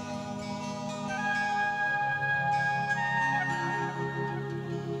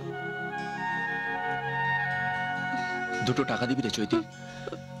 দুটো টাকা দিবি রে চৈতি?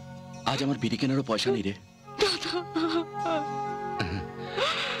 আজ আমার বিড়ি কেনারও পয়সা নেই রে।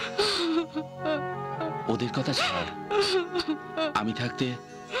 ওদের কথা ছাড়, আমি থাকতে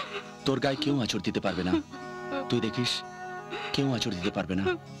তোর গায়ে কেউ আঁচড় দিতে পারবে না। তুই দেখিস, কেউ আঁচড় দিতে পারবে না।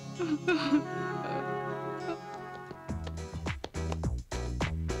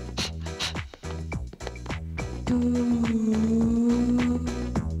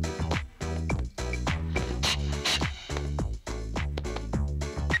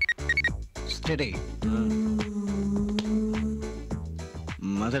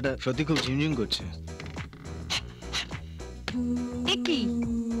 মাথাটা সত্যি খুব ঝিমঝিম করছে। কি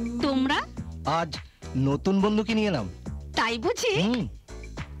তোমরা আজ নতুন বন্ধুকে নিয়ে এলাম। তাই বুঝি?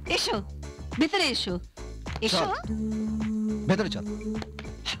 এসো ভেতরে, এসো এসো। ভেতরে চল,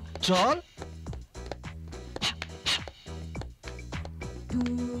 চল।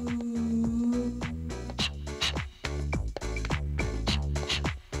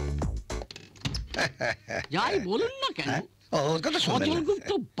 যাই বলুন না কেন, ওর কথা শুনবেন না।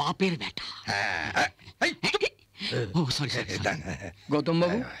 অজলগুপ্ত বাপের বেটা। ও সরি সরি। গৌতম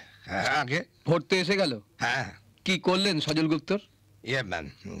বাবু আগে ভোট এসে গেল। হ্যাঁ, কি করলেন সজল গুপ্তর?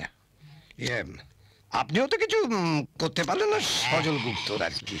 আপনিও তো কিছু করতে পারলেন না সজল গুপ্তর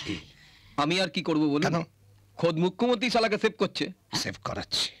আর কি। আমি আর কি করবো বলুন? খোদ মুখ্যমন্ত্রী শালাকে সেভ করছে। সেভ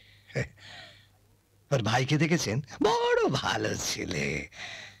করাচ্ছে। ওর ভাইকে দেখেছেন? বড় ভালো ছেলে।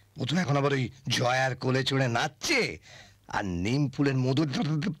 ও তো এখন আবার ওই জয়ার কোলে চড়ে নাচছে আর নিম ফুলের মধু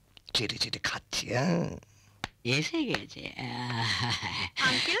চেটে চেটে খাচ্ছে। এসে গেছে।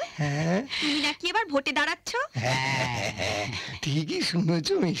 আঙ্কেল, তুমি নাকি এবার ভোটে দাঁড়াচ্ছ? ঠিকই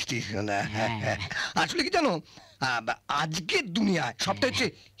শুনেছো মিষ্টি সোনা। আসলে কি জানো, আজকের দুনিয়ায় সবটা হচ্ছে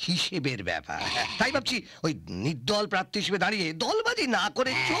হিসেবের ব্যাপার। তাই ভাবছি ওই নির্দল প্রার্থী হিসেবে দাঁড়িয়ে দলবাজি না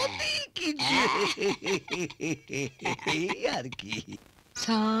করে যদি কিছু আর কি।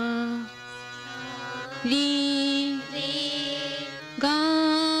 সা রি গা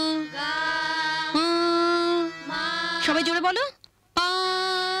মা, সবাই জোরে বলো।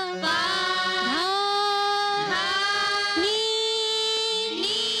 পা ধা নি।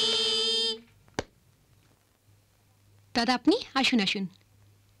 দাদা আপনি আসুন আসুন।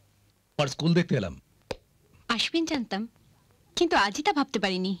 আর স্কুল দেখতে এলাম। আসবেন জানতাম, কিন্তু আজই তা ভাবতে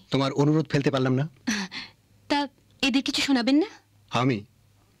পারিনি। তোমার অনুরোধ ফেলতে পারলাম না। তা এদের কিছু শোনাবেন না? আমি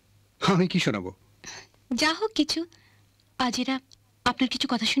কি শোনাবো? যা হোক কিছু, আজ এরা আপনার কিছু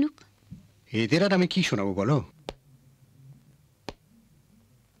কথা শুনুক। এদের আর আমি কি শোনাবো বলো?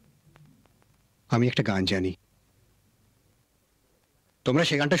 আমি একটা গান জানি, তোমরা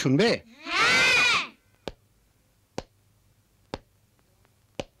সে গানটা শুনবে?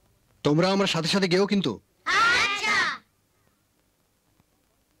 তোমরা আমার সাথে সাথে গেও কিন্তু।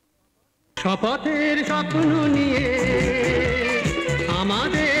 শপথের স্বপ্ন নিয়ে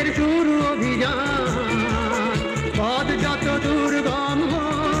আমাদের শুরু অভিযান, পথ যত দুর্গম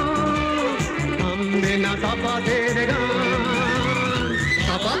থামবে না শপথের গান।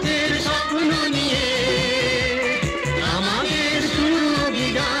 শপথের স্বপ্ন নিয়ে আমাদের শুরু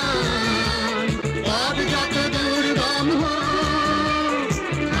অভিযান, পথ যত দুর্গম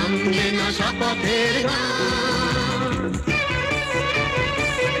থামবে না শপথের গান।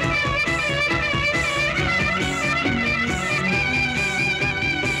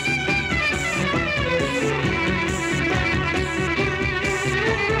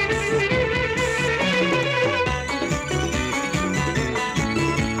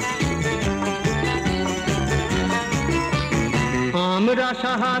 আমরা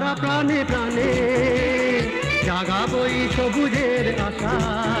সাহারা প্রাণে প্রাণে জাগাবই সবুজের আশা,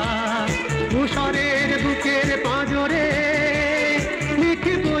 তুষারের বুকের পাঁজরে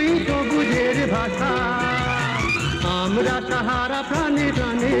লিখবই সবুজের ভাষা। আমরা সাহারা প্রাণে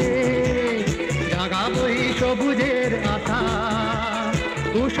প্রাণে জাগাবই সবুজের আশা,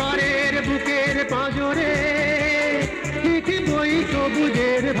 তুষারের বুকের পাঁজরে লিখবই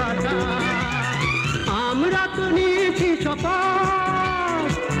সবুজের ভাষা। আমরা তো নিয়েছি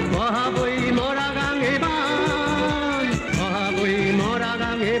শপথ, মহাবই মরা গাঙে বান, মহাবই মরা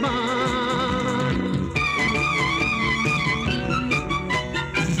গাঙে বান।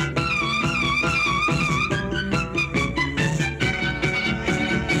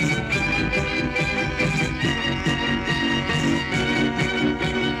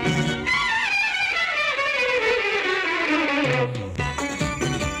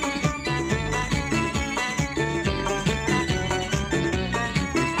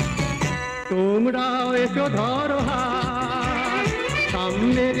 তোমরাও এসো ধরো হাত,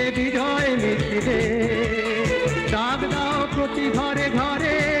 সামনের বিজয় মিছিলে ডাক দাও প্রতি ঘরে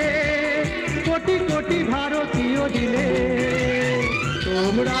ঘরে, কোটি কোটি ভারতীয় দিলে।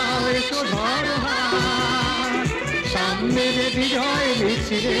 তোমরাও এসো ধরো হাত, সামনের বিজয়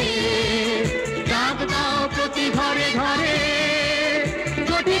মিছিলে ডাক দাও প্রতি ঘরে ঘরে,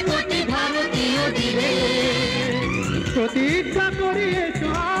 কোটি কোটি ভারতীয় দিলে। প্রতিজ্ঞা করি এসো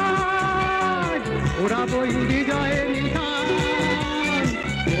ওড়াবই বিজয়ের নিশান,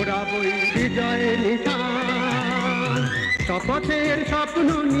 ওড়াবই বিজয়ের নিশান। শপথের স্বপ্ন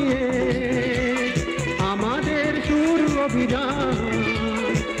নিয়ে আমাদের শুরু অভিযান,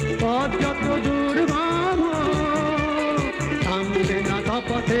 পথ যত দুর্গম থামবে না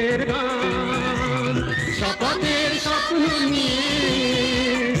শপথের গান। শপথের স্বপ্ন নিয়ে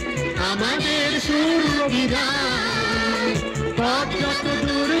আমাদের শুরু অভিযান, পথ যত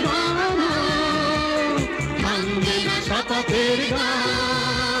দুর্গম থামবে না শপথের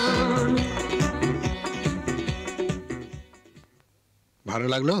গান। ভালো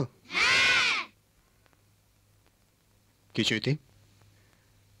লাগলো? কি চৈতি,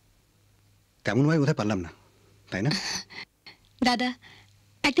 তেমন ভাই বোধহয় পারলাম না, তাই না? দাদা,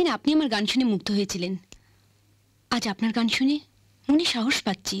 একদিন আপনি আমার গান শুনে মুগ্ধ হয়েছিলেন, আজ আপনার গান শুনে মনে সাহস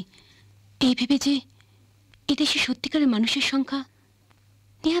পাচ্ছি, এই ভেবে যে এদেশে সত্যিকারের মানুষের সংখ্যা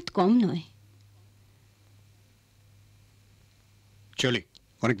নেহাত কম নয়। চলি,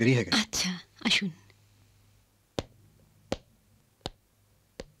 অনেক দেরি হয়ে গেছে। আচ্ছা আসুন।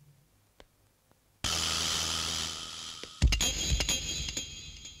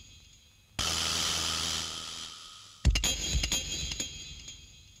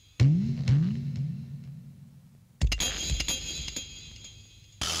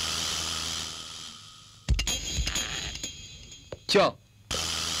 চ।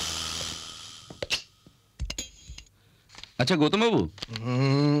 আচ্ছা গৌতম বাবু,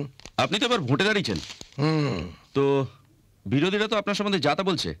 আপনি তো এবার ভোটে দাঁড়িয়েছেন, তো বিরোধীরা তো আপনার সম্বন্ধে যা তা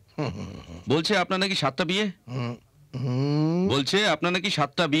বলছে। বলছে আপনার নাকি 7টা বিয়ে। বলছে আপনার নাকি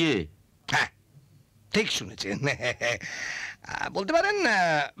 7টা বিয়ে। হ্যাঁ ঠিক শুনেছেন, বলতে পারেন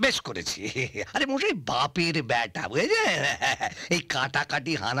বেশ করেছি। আরে মশাই বাপের ব্যাটা বুঝেছেন, এই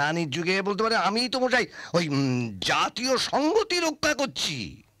কাটাকাটি হানাহানির যুগে বলতে পারেন আমি তো মশাই ওই জাতীয় সংহতি রক্ষা করছি।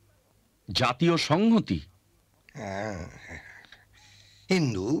 জাতীয় সংহতি? হ্যাঁ,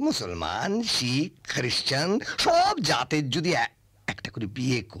 হিন্দু, মুসলমান, শিখ, খ্রিস্টান সব জাতের যদি একটা করে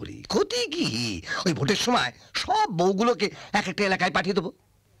বিয়ে করি, ক্ষতি কি? ওই ভোটের সময় সব বউগুলোকে এক একটা এলাকায় পাঠিয়ে দেবো।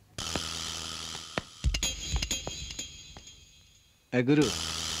 গুরু,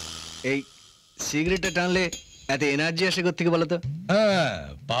 এই সিগারেটটা টানলে এত এনার্জি আসে কোত্থেকে বলো তো? হ্যাঁ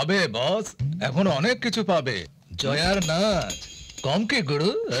পাবে বস, এখন অনেক কিছু পাবে। জয়ার নাচ কম কি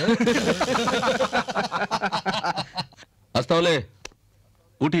গুরু? আজ তাহলে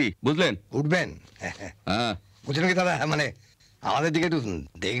উঠি, বুঝলেন? উঠবেন? হ্যাঁ বুঝলেন কি দাদা, মানে আমাদের দিকে একটু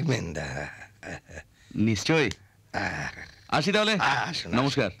দেখবেন। নিশ্চয়ই। আসি তাহলে,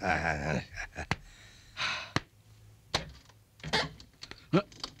 নমস্কার।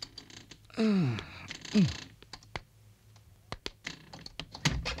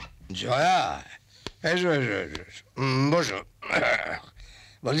 জয়া, এসো এসো এসো, বসো।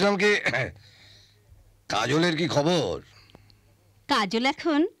 বলছিলাম কি, কাজলের কি খবর? কাজল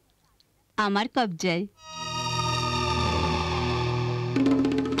এখন আমার কবজায়।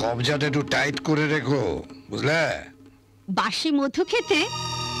 কবজাটা একটু টাইট করে রেখো, বুঝলে? বাসি মধু খেতে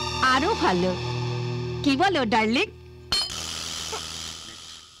আরো ভালো, কি বলো ডার্লিং?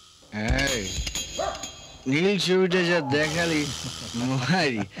 নীল ছবিটা যা দেখালি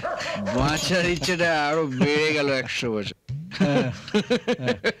মারি, বাঁচার ইচ্ছেটা আরো বেড়ে গেল 100 বছর।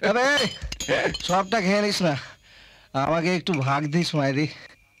 আরে সবটা খেয়ে নিস না, আমাকে একটু ভাগ দিস মাইরি।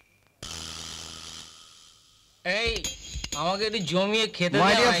 এই আমাকে একটু জমিয়ে খেতে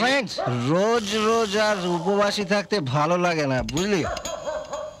মাই দাও। ডিয়ার ফ্রেন্ডস, রোজ রোজ আর উপবাসী থাকতে ভালো লাগে না, বুঝলি?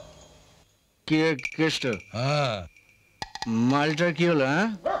 কি কেষ্ট? হ্যাঁ মালটার কি হলো?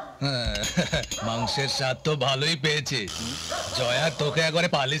 মাংসের স্বাদ তো ভালোই পেয়েছিস। জয়া তোকে একবারে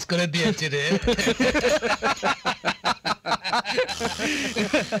পালিশ করে দিয়েছে রে।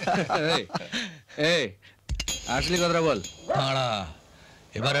 এই আসলি কথাটা বল। দাঁড়া,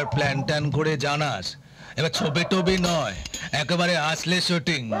 এবার আর প্ল্যান ট্যান করে জানাস, এবার ছবি টবি নয়, একেবারে আসলে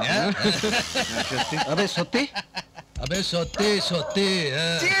শুটিং। আবে সত্যি? আবে সত্যি সত্যি।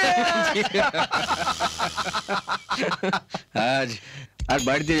 আজ আর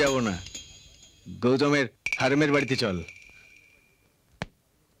বাড়িতে যাব না, গৌতমের হারমের বাড়িতে চল।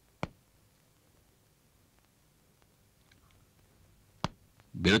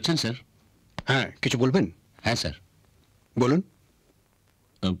 বেরোচ্ছেন স্যার? হ্যাঁ, কিছু বলবেন? হ্যাঁ স্যার বলুন।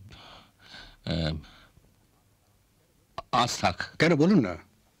 আজ থাক। কেন বলুন না,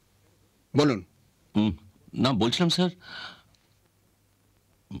 বলুন। না বলছিলাম স্যার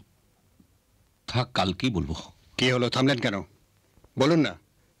থাক, কালকেই বলবো। কি হলো, থামলেন কেন? বলুন না,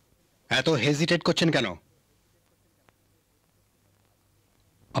 এত হেজিটেট করছেন কেন?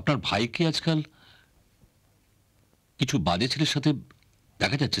 আপনার ভাইকে আজকাল কিছু বাজে ছেলের সাথে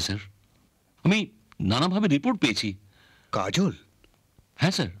দেখা যাচ্ছে স্যার। আমি নানাভাবে রিপোর্ট পেয়েছি। কাজল?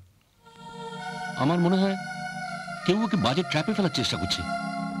 হ্যাঁ স্যার, আমার মনে হয় কেউ ওকে বাজে ট্র্যাপে ফেলার চেষ্টা করছে।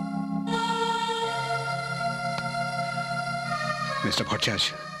 মিস্টার ভট্টাচার্য,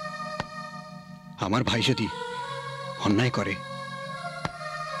 আমার ভাই যদি অন্যায় করে,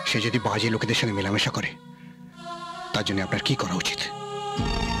 সে যদি বাজে লোকেদের সঙ্গে মেলামেশা করে, তার জন্য আপনার কি করা উচিত?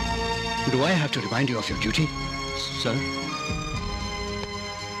 Do I have to remind you of your duty? Sir,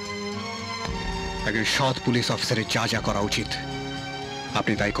 একজন সৎ পুলিশ অফিসারের যা যা করা উচিত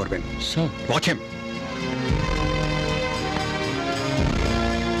আপনি তাই করবেন। স্যার, ওয়াচ হিম।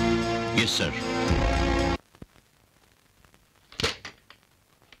 Yes sir.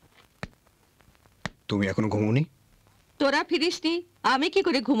 তুমি এখনো ঘুমোনি? তোরা ফিরিসনি, আমি কি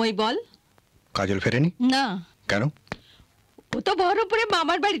করে ঘুমোই বল? কাজল ফেরেনি? না। কেন? ও তো বহরমপুরে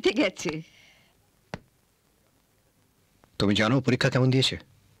মামার বাড়িতে গেছে। তুমি জানো পরীক্ষা কেমন দিয়েছে?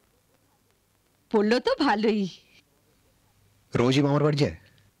 পড়লো তো ভালোই। রোজই মামার বাড়ি যায়?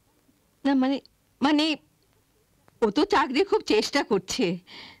 না মানে মানে ও তো চাকরি খুব চেষ্টা করছে,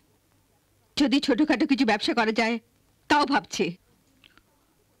 যদি ছোটখাটো কিছু ব্যবসা করা যায় তাও ভাবছে।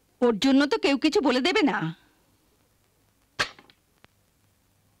 ওর জন্য তো কেউ কিছু বলে দেবে না।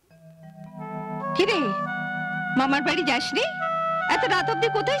 কিরে, মামার বাড়ি যাসনি? এত রাত অব্দি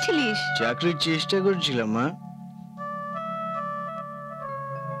কোথায় ছিলিস? চাকরির চেষ্টা করছিলাম মা।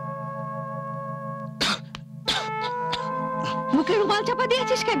 গাল চাপা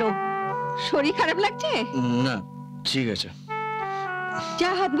দিয়েছিস কেন? শরীর খারাপ লাগছে? না ঠিক আছে। যা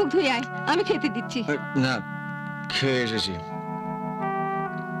হাত মুখ ধুয়ে আয়, আমি খেতে দিচ্ছি। না খেয়ে এসেছি।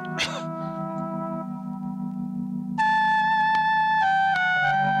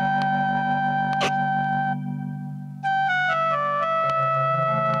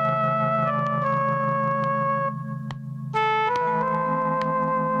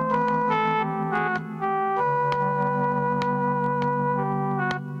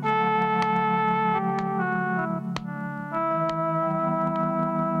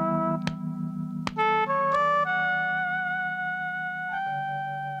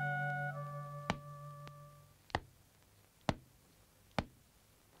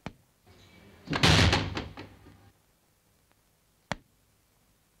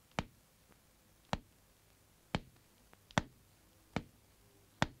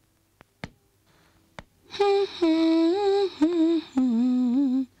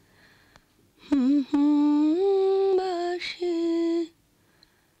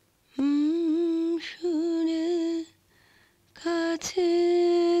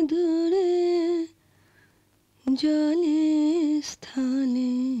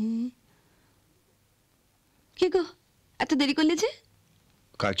 দেরি করলে যে?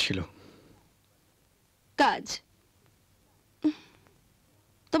 কাজ ছিল। কাজ?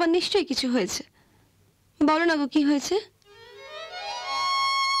 তোমার নিশ্চয়ই কিছু হয়েছে, বলো না গো কি হয়েছে?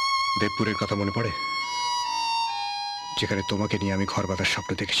 দেবপুরের কথা মনে পড়ে, যেখানে তোমাকে নিয়ে আমি ঘর বাঁধার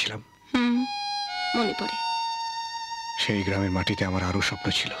স্বপ্ন দেখেছিলাম? মনে পড়ে। সেই গ্রামের মাটিতে আমার আরো স্বপ্ন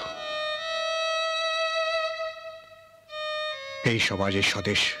ছিল। এই সমাজ, এই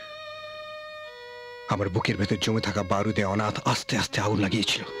স্বদেশ আমার বুকের ভেতর জমে থাকা বারুদে অনাথ আস্তে আস্তে আগুন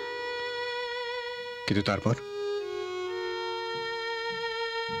লাগিয়েছিল। কিন্তু তারপর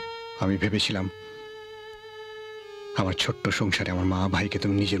আমি ভেবেছিলাম আমার ছোট্ট সংসারে আমার মা ভাইকে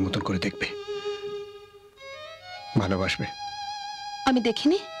তুমি নিজের মতন করে দেখবে, ভালোবাসবে। আমি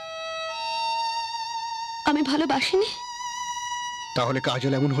দেখিনি, আমি ভালোবাসিনি। তাহলে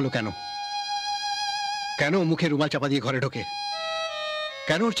কাজল এমন হলো কেন? কেন মুখে রুমাল চাপা দিয়ে ঘরে ঢোকে?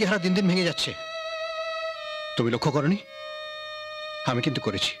 কেন ওর চেহারা দিন দিন ভেঙে যাচ্ছে? তুমি লক্ষ্য করনি? আমি কিন্তু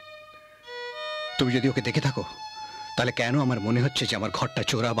করেছি। তুমি যদি ওকে দেখে থাকো তাহলে কেন আমার মনে হচ্ছে যে আমার ঘরটা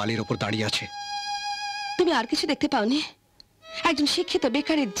চোরা বালির ওপর দাঁড়িয়ে আছে? তুমি আর কিছু দেখতে পাওনি? একজন শিক্ষিত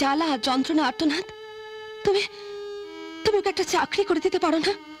বেকারের জ্বালা, যন্ত্রণা, আর্তনাদ। তুমি তুমি ওকে একটা চাকরি করে দিতে পারো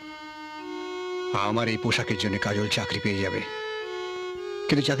না? আমার এই পোশাকের জন্য কাজল চাকরি পেয়ে যাবে,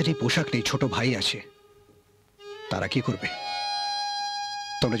 কিন্তু যাদের এই পোশাক নেই, ছোট ভাই আছে, তারা কি করবে?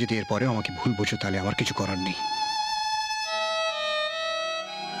 তোমরা যদি এরপরেও আমাকে ভুল বোঝো তাহলে আমার কিছু করার নেই।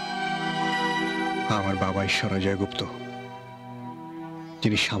 আমার বাবা ঈশ্বরজয় গুপ্ত,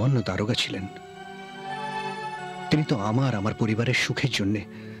 যিনি সামান্য দারোগা ছিলেন, তিনি তো আমার পরিবারের সুখের জন্য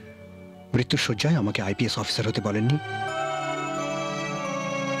মৃত্যুর শয্যায় আমাকে আইপিএস অফিসার হতে বলেননি।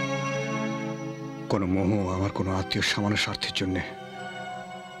 কোনো মোহ, আমার কোনো আত্মীয় সামান্য স্বার্থের জন্য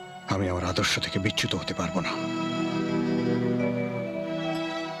আমি আমার আদর্শ থেকে বিচ্যুত হতে পারবো না।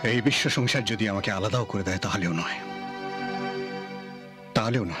 এই বিশ্ব সংসার যদি আমাকে আলাদাও করে দেয় তাহলেও নয়,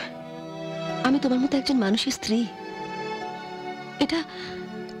 তাহলেও নয়। আমি তোমার মতো একজন মানুষের স্ত্রী,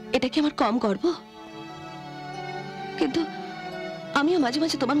 এটা কি আমার কম গর্ব? কিন্তু আমিও মাঝে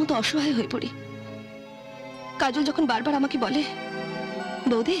মাঝে তোমার মতো অসহায় হয়ে পড়ি। কাজল যখন বারবার আমাকে বলে,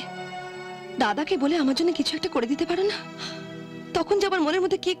 বৌদি দাদাকে বলে আমার জন্য কিছু একটা করে দিতে পারো না, তখন যে আমার মনের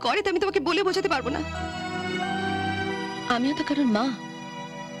মধ্যে কি করে তা আমি তোমাকে বলে বোঝাতে পারবো না। আমিও তো কারোর মা,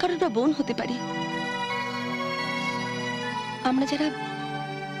 কারোর বা বোন হতে পারি। আমরা যারা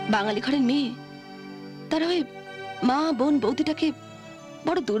বাঙালি ঘরের মেয়ে, তারা ওই মা, বোন, বৌদিটাকে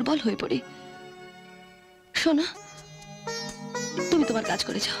বড় দুর্বল হয়ে পড়ি। শোনো, তুমি তোমার কাজ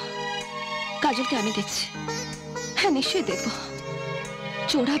করে যাও, কাজলকে আমি দেখছি। হ্যাঁ, নিশ্চয়ই দেখব।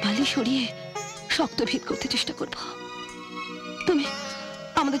 চোরা বালি সরিয়ে শক্ত ভিত করতে চেষ্টা করব। তুমি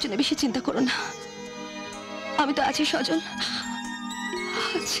আমাদের জন্য বেশি চিন্তা করো না, আমি তো আছি সজল,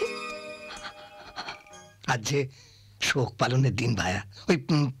 আছি। আজ যে শোক পালনের দিন ভায়া, ওই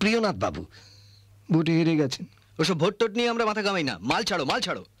প্রিয়নাথ বাবু ভোটে হেরে গেছেন। ওসব ভোট টোট নিয়ে আমরা মাথা কামাই না, মাল ছাড়ো, মাল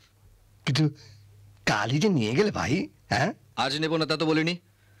ছাড়ো। কিন্তু কালই যে নিয়ে গেলে ভাই। হ্যাঁ, আজ নেবো না তা তো বলিনি।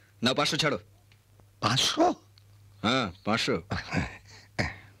 না, 500 ছাড়ো। 500? হ্যাঁ, 500।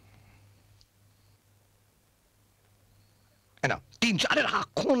 না, 3-4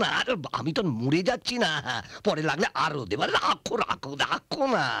 রাখো না, আমি তো মরে যাচ্ছি না, পরে লাগলে আরো দেবার। রাখো রাখো রাখো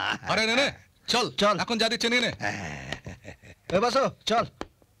না। আরে নে, চল চল, এখন যা দিচ্ছে নিয়ে নে। বাসো, চল।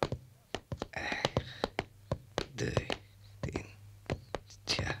 2, 3,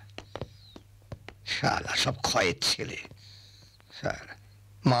 4। শালা সব ক্ষয়ের ছেলে। স্যার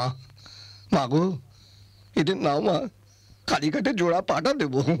মা মা গো এদের নাও মা কালীঘাটে জোড়া পাঠা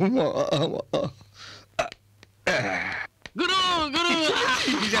দেবো গুরু গুরু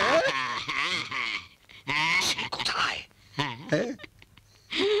কোথায়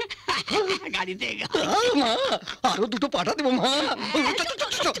গাড়িতে মা আরো দুটো পাঠা দেবো মা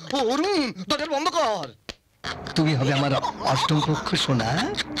অরুণ দরজা বন্ধ কর তুমি হবে আমার অষ্টম পক্ষ সোনা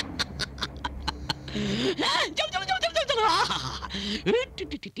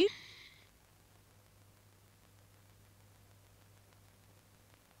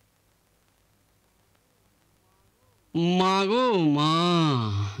মা গো মা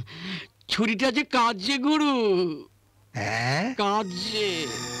ছুরিটা যে কাঁদছে গুরু হ্যাঁ কাঁদছে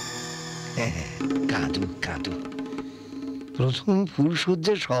কাঁদু কাঁদু প্রথম ফুল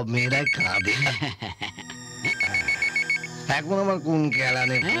সজ্জে সব মেয়েরাই কাঁদে এখন আমার কোন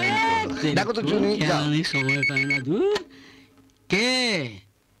কেলানে দেখো তো চুনি সময় পায় না দূর কে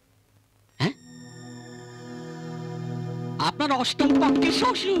আপনার অষ্টম পক্ষের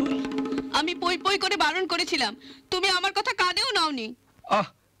শ্বশুর আমি পই পই করে বারণ করেছিলাম তুমি আমার কথা কানেও নাওনি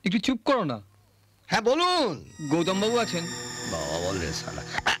একটু চুপ করো না হ্যাঁ বলুন গৌতম বাবু আছেন বাবা বলবে সালা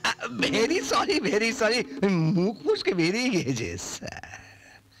ভেরি সরি মুখ মুসকে বেরিয়ে গিয়েছে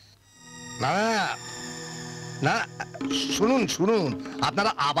না না শুনুন শুনুন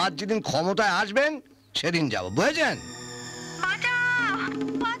আপনারা আবার যেদিন ক্ষমতায় আসবেন সেদিন যাব বুঝেছেন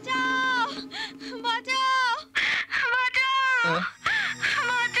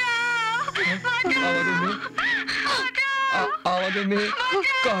আমাদের মেয়ে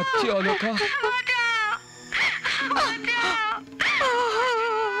কাঁদছে অলকা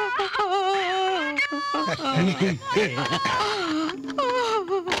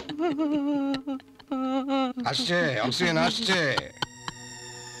আসছে অক্সিজেন আসছে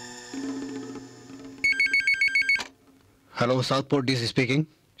হ্যালো সাউথপোর্ট ডিসি স্পিকিং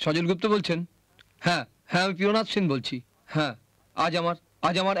সজল গুপ্ত বলছেন হ্যাঁ হ্যাঁ আমি প্রিয়নাথ সেন বলছি হ্যাঁ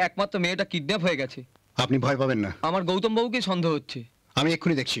আজ আমার একমাত্র মেয়েটা কিডন্যাপ হয়ে গেছে আপনি ভয় পাবেন না আমার গৌতম বাবুকে সন্দেহ হচ্ছে আমি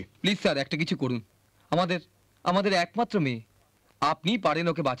এক্ষুনি দেখছি প্লিজ স্যার একটা কিছু করুন আমাদের একমাত্র মেয়ে আপনি পারেন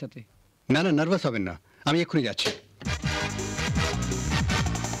ওকে বাঁচাতে না না নার্ভাস হবেন না আমি এক্ষুনি যাচ্ছি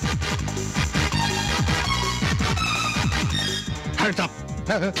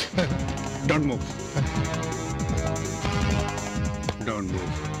ডোন্ট মুভ ডোন্ট মুভ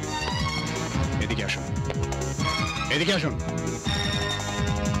এদিকে আসুন এদিকে আসুন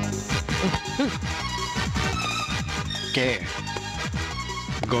কে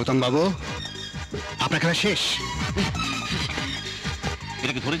গৌতম বাবু আপনার খেলা শেষ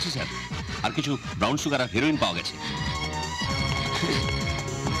এটাকে ধরেছি স্যার আর কিছু ব্রাউন সুগার আর হেরোইন পাওয়া গেছে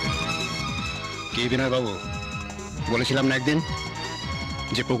কে বিনয় বাবু বলেছিলাম না একদিন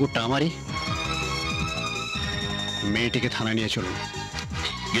যে পুকুরটা আমারই মেয়েটিকে থানায় নিয়ে চলুন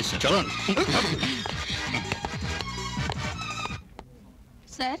চলুন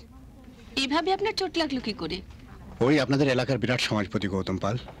স্যার এভাবে আপনার চোট লাগলো কি করে ওই আপনাদের এলাকার বিরাট সমাজপতি গৌতম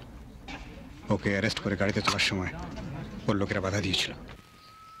পাল ওকে অ্যারেস্ট করে গাড়িতে তোলার সময় ওর লোকেরা বাধা দিয়েছিল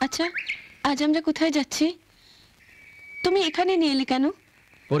আচ্ছা আজ আমরা কোথায় যাচ্ছি তুমি এখানে নিয়ে এলে কেন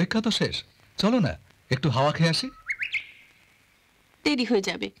পরীক্ষা তো শেষ চলো না একটু হাওয়া খেয়ে আসি দেরি হয়ে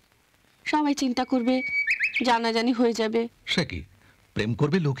যাবে সবাই চিন্তা করবে জানাজানি হয়ে যাবে সে কি প্রেম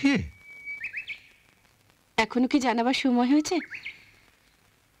করবে লুকিয়ে এখনো কি জানাবার সময় হয়েছে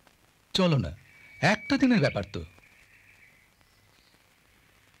চলো না একটা দিনের ব্যাপার তো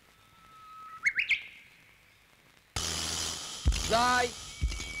যাই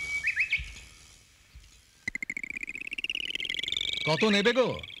কত নেবে গো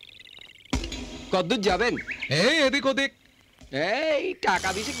কতদূর যাবেন এই এদিক ওদিক এই টাকা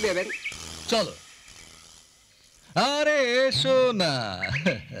বিশেক দেবেন চলো আরে এসো না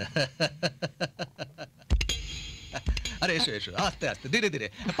আরে এসো এসো আস্তে আস্তে ধীরে ধীরে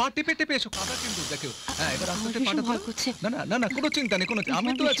পা টিপে টিপে এসো কাদা কিন্তু দেখো হ্যাঁ এবার আস্তে আস্তে পাটা তোলো না না না না কোনো চিন্তা নেই কোনো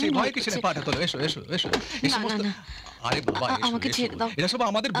আমি তো আছি ভয় কিসের পাটা তোলো এসো এসো এসো এই সমস্ত আরে বাবা আমাকে ছেড়ে দাও এরা সব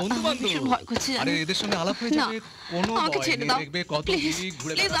আমাদের বন্ধু বান্ধব আরে এদের সঙ্গে আলাপ হয়ে যাবে কোনো ভয় নেই দেখবে কত দিক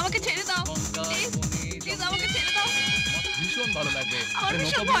ঘুরে প্লিজ আমাকে ছেড়ে দাও প্লিজ আমাকে ছেড়ে দাও ভীষণ ভালো লাগবে আমার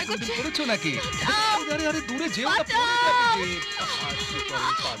ভীষণ ভয় করছে করেছো নাকি আরে আরে দূরে যেও না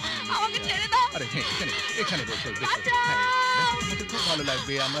আমাকে ছেড়ে দাও আরে এখানে এখানে বসো দেখো তোমাদের খুব ভালো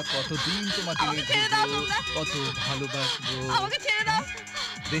লাগবে আমরা কতদিন তোমাকে নিয়ে ঘুরবো কত ভালোবাসবো আমাকে ছেড়ে দাও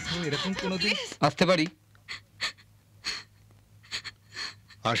দেখো এরকম কোনোদিন আসতে পারি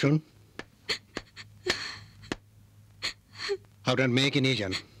আসুন আপনার মেয়েকে নিয়ে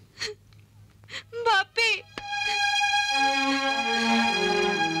যান বাপি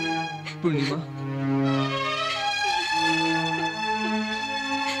পূর্ণিমা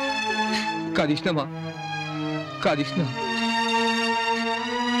কাঁদিস না মা, কাঁদিস না।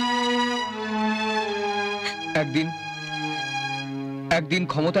 একদিন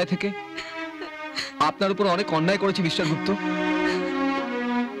ক্ষমতায় থেকে আপনার উপর অনেক অন্যায় করেছি মিস্টার গুপ্ত।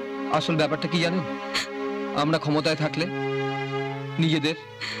 আসল ব্যাপারটা কি জানেন? আমরা ক্ষমতায় থাকলে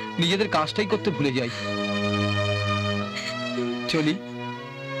নিজেদের কাজটাই করতে ভুলে যাই। চলি,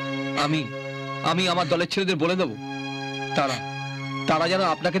 আমি আমার দলের ছেলেদের বলে দেব, তারা যেন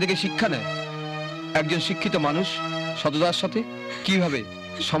আপনাকে দেখে শিক্ষা নেয়। একজন শিক্ষিত মানুষ সততার সাথে কিভাবে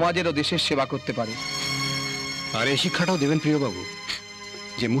সমাজের ও দেশের সেবা করতে পারে। আর এই শিক্ষাটাও দেবেন প্রিয়বাবু,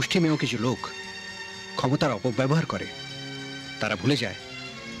 যে মুষ্টিমেয় কিছু লোক ক্ষমতার অপব্যবহার করে। তারা ভুলে যায়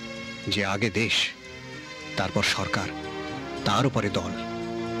যে আগে দেশ, তারপর সরকার, তার উপরে দল।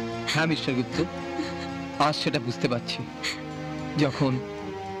 হ্যাঁ মিস্টার গুপ্ত, আজ সেটা বুঝতে পারছি যখন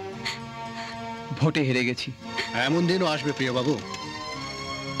ভোটে হেরে গেছি। এমন দিনও আসবে প্রিয়বাবু,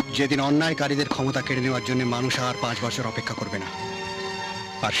 যেদিন অন্যায়কারীদের ক্ষমতা কেড়ে নেওয়ার জন্য মানুষ আর 5 বছর অপেক্ষা করবে না।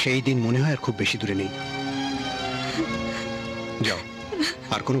 আর সেই দিন মনে হয় আর খুব বেশি দূরে নেই। যাও,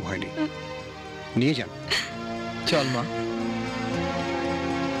 আর কোনো ভয় নেই, নিয়ে যান। চল মা।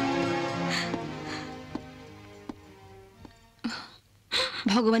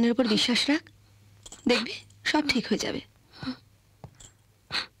 ভগবানের উপর বিশ্বাস রাখ, দেখবি সব ঠিক হয়ে যাবে।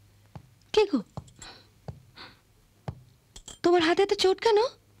 কে গো, তোমার হাতে তো চোট কেন?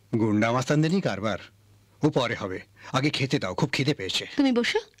 গুন্ডা মাস্তানদেরই কারবার, ও পরে হবে, আগে খেতে দাও, খুব খিদে পেয়েছে। তুমি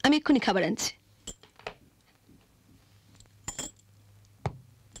বসো, আমি এক্ষুনি খাবার আনছি।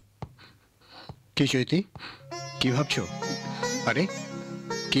 কি চৈতি, কি ভাবছো? আরে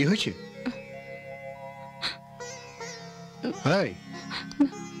কি হয়েছে?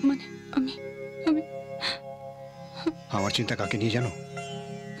 মানে আমি আমার চিন্তা কাকে নিয়ে জানো?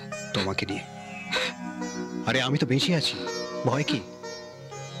 তোমাকে নিয়ে। আরে আমি তো বেঁচে আছি, ভয় কি?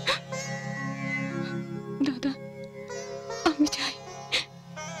 দাদা, আমি চাই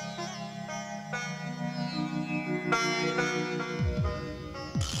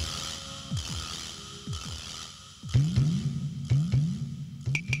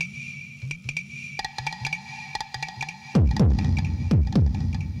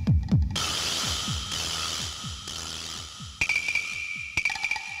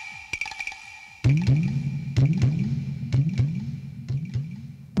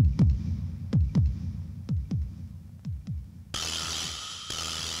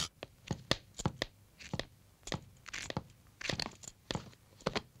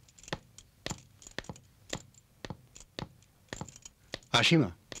আসিমা,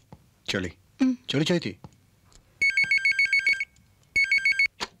 চলি চলি চৈতি।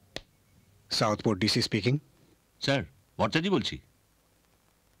 সাউথপোর্ট ডিসি স্পিকিং। স্যার, ভট্টাচার্য বলছি।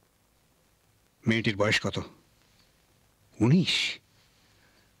 মেয়েটির বয়স কত? 19।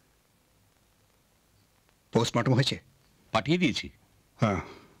 পোস্টমর্টম হয়েছে? পাঠিয়ে দিয়েছি। হ্যাঁ।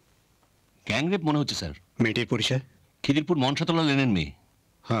 গ্যাংরেপ মনে হচ্ছে স্যার। মেয়েটির পরিচয়? খিদিরপুর মনসাতলা লেনের মেয়ে।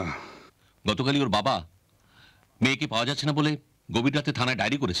 হ্যাঁ। গতকালই ওর বাবা মেয়েকে পাওয়া যাচ্ছে না বলে গভীর রাতে থানায়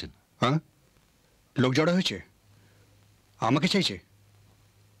ডায়েরি করেছেন। হ্যাঁ, লোক জড়ো হয়েছে, আমাকে চাইছে।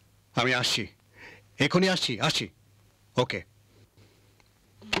 আমি আসছি, এখনই আসছি। ওকে।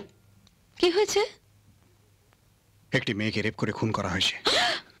 কি হয়েছে? একটি মেয়েকে রেপ করে খুন করা হয়েছে।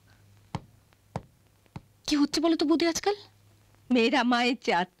 কি হচ্ছে বলো তো বুদ্ধি আজকাল? মেয়েরা মায়ের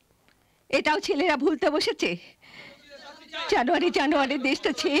জাত, এটাও ছেলেরা ভুলতে বসেছে। জানুয়ারি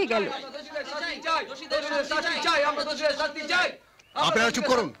দেশটা ছেয়ে গেল। আপনারা চুপ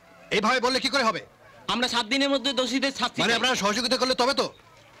করুন, এইভাবে বললে কি করে হবে? আমরা 7 দিনের মধ্যে দোষীদের শাস্তি মানে আপনারা সহযোগিতা করলে তবে তো?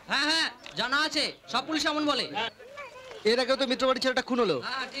 হ্যাঁ জানা আছে, সব পুলিশ এমন বলে। এর আগেও তো মিত্রবাড়ি ছেলেটা খুন হলো,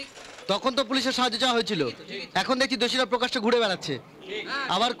 তখন তো পুলিশের সাহায্য চাওয়া হয়েছিল। এখন দেখছি দোষীরা প্রকাশ্যে ঘুরে বেড়াচ্ছে।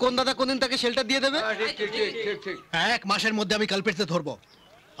 আবার কোন দাদা কোন দিন তাকে শেল্টার দিয়ে দেবে। 1 মাসের মধ্যে আমি কালপিটকে ধরবো,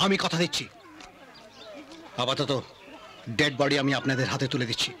 আমি কথা দিচ্ছি। আপাতত ডেড বডি আমি আপনাদের হাতে তুলে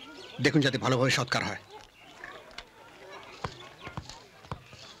দিচ্ছি, দেখুন যাতে ভালোভাবে সৎকার হয়।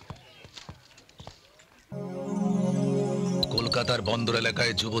 কলকাতার বন্দর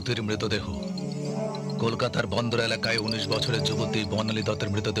এলাকায় যুবতীর মৃতদেহ। কলকাতার বন্দর এলাকায় 19 বছরের যুবতী বর্ণালী দত্তের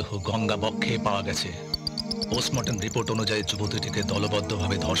মৃতদেহ গঙ্গা বক্ষে পাওয়া গেছে। পোস্টমর্টম রিপোর্ট অনুযায়ী যুবতীটিকে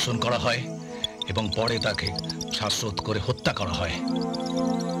দলবদ্ধভাবে ধর্ষণ করা হয় এবং পরে তাকে শ্বাসরোধ করে হত্যা করা হয়।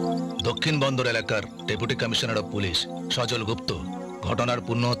 দক্ষিণ বন্দর এলাকার ডেপুটি কমিশনার অফ পুলিশ সজল গুপ্ত ঘটনার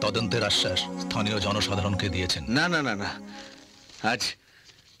পূর্ণ তদন্তের আশ্বাস স্থানীয় জনসাধারণকে দিয়েছেন। না না না না,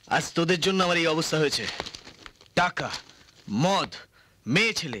 আজ তোদের জন্য আমার এই অবস্থা হয়েছে। টাকা, মদ,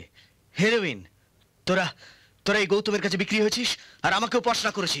 মেয়ে ছেলে, হেরোইন, তোরা এই গৌতমের কাছে বিক্রি হয়েছিস আর আমাকেও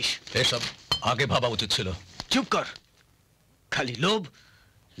পড়াশোনা করেছিস। এসব আগে ভাবা উচিত ছিল। চুপ কর, খালি লোভ,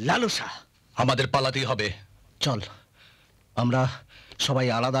 লালসা আমাদের পালাতেই হবে। চল আমরা সবাই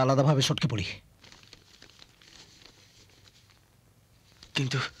আলাদা আলাদা ভাবে সটকে পড়ি।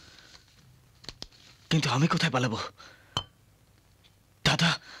 কিন্তু কিন্তু আমি কোথায় পালাবো? দাদা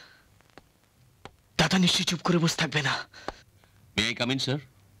দাদা নিশ্চয়ই চুপ করে বসে থাকবে না। May I come in sir?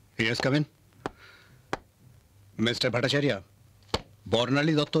 Yes come in. Mister Bhattacharya,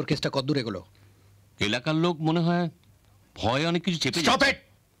 বর্ণালী দত্তর কেসটা কতদূর এগোলো? এলাকার লোক মনে হয় ভয়ে অনেক কিছু চেপে স্টপ ইট,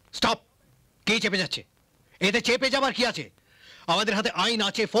 স্টপ। কে চেপে যাচ্ছে? এতে চেপে যাবার কি আছে? আমাদের হাতে আইন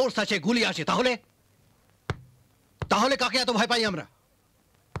আছে, ফোর্স আছে, গুলি আছে। তাহলে তাহলে কাকে এত ভয় পাই আমরা?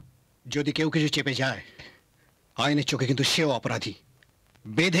 যদি কেউ কিছু চেপে যায়, আইনের চোখে কিন্তু সেও অপরাধী।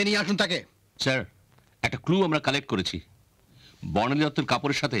 বেঁধে নিয়ে আসুন তাকে। স্যার, একটা ক্লু আমরা কালেক্ট করেছি। বর্ণালী দত্তের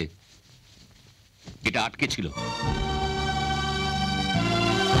কাপড়ের সাথে এটা আটকে ছিল।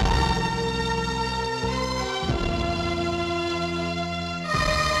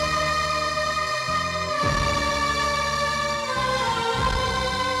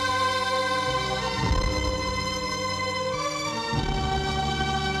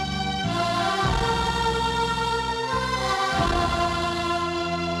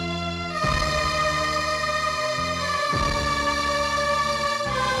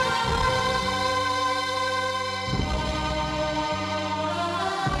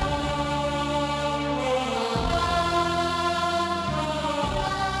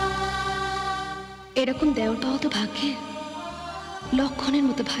 এরকম দেওর পাওয়া তো ভাগ্যে। লক্ষণের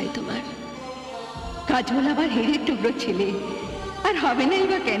মতো ভাই তোমার। কাজল আবার হেড়ের টুকরো ছেলে, আর হবে নাই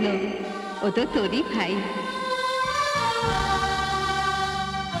বা কেন? ও তো তোরই ভাই।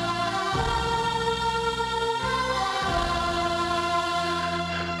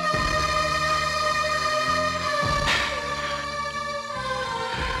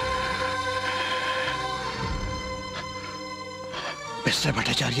 মিস্টার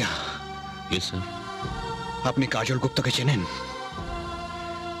ভট্টাচার্য। Yes sir. আপনি কাজল গুপ্তকে চেনেন?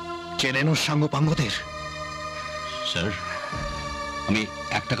 চেনেন ওর সাঙ্গপাঙ্গদের? স্যার, আমি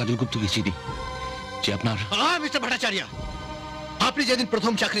একটা কাজল গুপ্তকে চিনি, যে আপনার। মিস্টার ভট্টাচার্য, আপনি যেদিন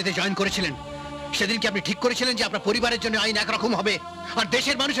প্রথম চাকরিতে জয়েন করেছিলেন, সেদিন কি আপনি ঠিক করেছিলেন যে আপনার পরিবারের জন্য আইন একরকম হবে আর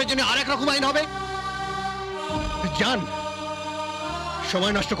দেশের মানুষের জন্য আরেক রকম আইন হবে? যান,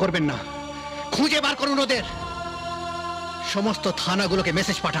 সময় নষ্ট করবেন না, খুঁজে বার করুন ওদের। সমস্ত থানাগুলোকে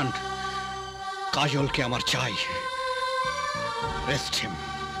মেসেজ পাঠান, কাজলকে আমার চাই। Arrest him.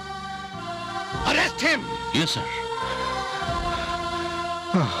 Arrest him. Yes, sir.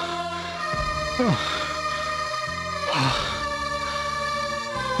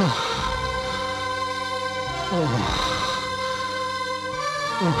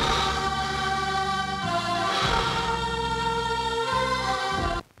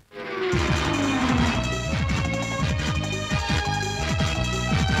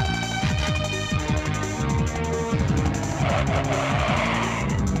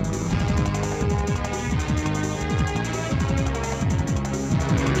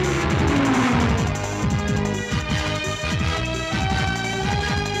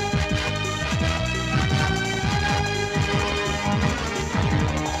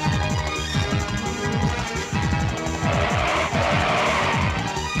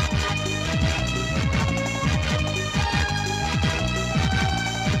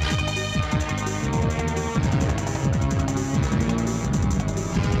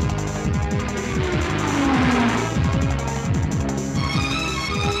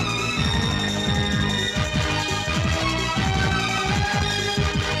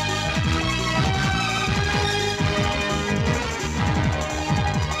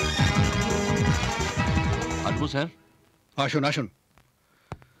 Sir, আসুন আসুন,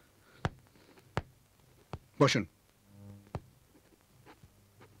 বসুন।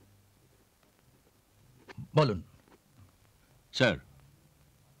 বলুন। স্যার,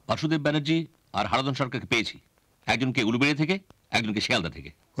 বাসুদেব ব্যানার্জি আর হারাধন সরকারকে পেয়েছি। একজনকে উলুবেড়ি থেকে, একজনকে শিয়ালদা থেকে।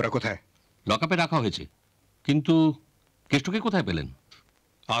 ওরা কোথায়? লকআপে রাখা হয়েছে। কিন্তু কেষ্টকে কোথায় পেলেন?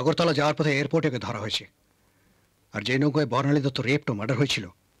 আগরতলা যাওয়ার পথে এয়ারপোর্টে ধরা হয়েছে। আর যে নৌকায় বর্ণালী দত্ত রেপ ও মার্ডার হয়েছিল,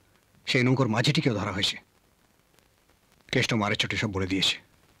 সেই নৌকার মাঝিটিকেও ধরা হয়েছে। কেষ্ট মারের চোটে সব বলে দিয়েছে।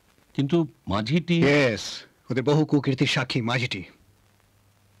 কিন্তু মাঝিটি? ইয়েস, ওদের বহু কুকীর্তির সাক্ষী মাঝিটি।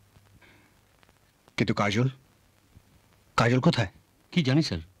 কিন্তু কাজল, কাজল কোথায়? কি জানি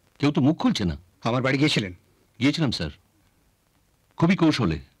স্যার, কেউ তো মুখ খুলছে না। আমার বাড়ি গিয়েছিলেন? গিয়েছিলাম স্যার, খুবই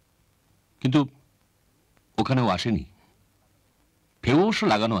কৌশলে, কিন্তু ওখানেও আসেনি। ফেউ অবশ্য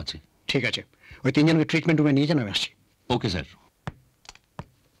লাগানো আছে। ঠিক আছে, ওই তিনজনকে ট্রিটমেন্ট রুমে নিয়ে যান, আমি আসছি। Okay sir.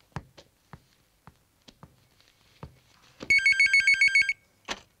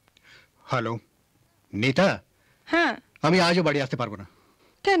 হ্যালো, নীতা। হ্যাঁ। আমি আজও বাড়ি আসতে পারবো না।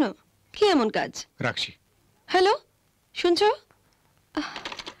 কেন? কি এমন কাজ? রাখছি। হ্যালো, শুনছো?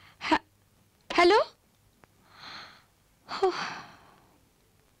 হ্যালো।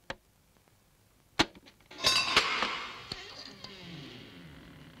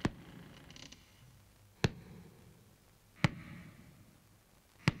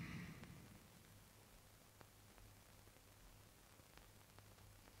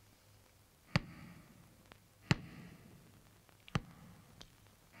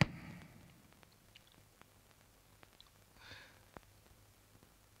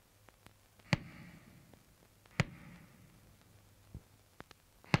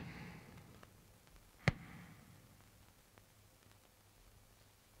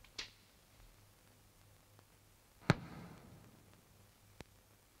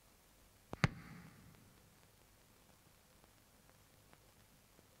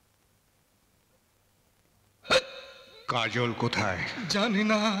 কাজল কোথায়? জানি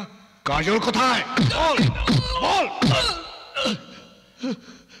না। কাজল কোথায়? বল বল।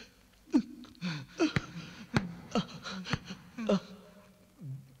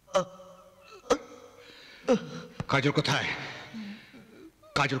 কাজল কোথায়?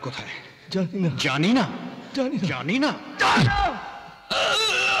 কাজল কোথায়? জানি না। জানি না? জানি না। জানি না?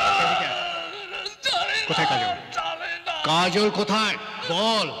 কোথায় কাজল? কাজল কোথায়?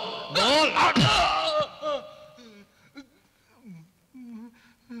 বল বল।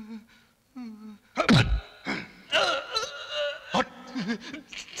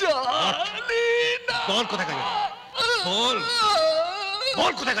 বল কোথায় কাজল? বল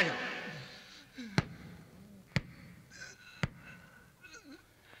বল কোথায় কাজল?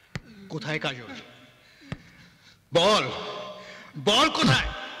 কোথায় কাজল? বল বল কোথায়?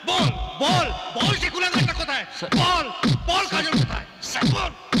 বল বল বল সে কুলাঙ্গারটা কোথায়? বল বল কাজল কোথায়?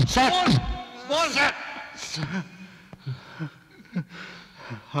 বল sir ball sir.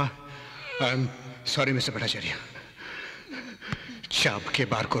 I am sorry mister Bhattacharya. চাপকে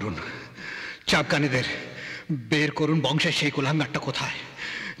বার করুন, চাপকানেদের বের করুন। বংশের সেই কুলাঙ্গারটা কোথায়?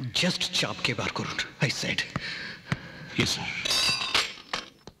 জাস্ট চাপকে বার করুন। I said yes sir.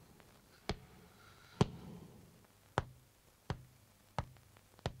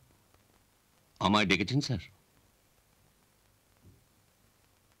 আমায় ডেকেছেন স্যার?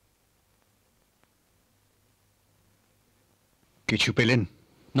 কিছু পেলেন?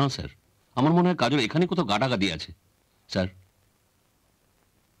 না স্যার, আমার মনে হয় কাজল এখানে কোথাও গাডাগাদি আছে। স্যার,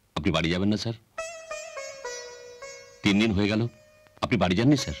 আপনি বাড়ি যাবেন না স্যার? 3 দিন হয়ে গেল আপনি বাড়ি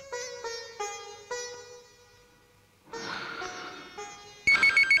যাননি স্যার?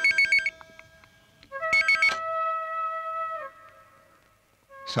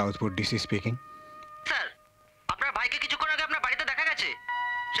 সাউথপুর DC speaking. স্যার, আপনার ভাইকে কিছুক্ষণ আগে আপনার বাড়িতে দেখা গেছে।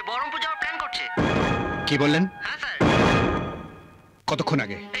 সে বহরমপুর যাওয়ার প্ল্যান করছে। কি বললেন? হ্যাঁ স্যার। কতক্ষণ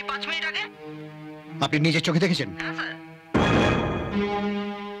আগে? এই 5 মিনিট আগে। আপনি নিজের চোখে দেখেছেন? হ্যাঁ স্যার।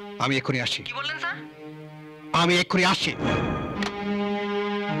 আমি এক্ষুনি আসছি। কি বললেন স্যার? আমি এক্ষুনি আসছি।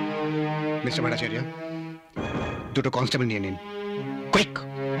 মিস্টার ভট্টাচার্য, 2টো কনস্টেবল নিয়ে নিন, কুইক।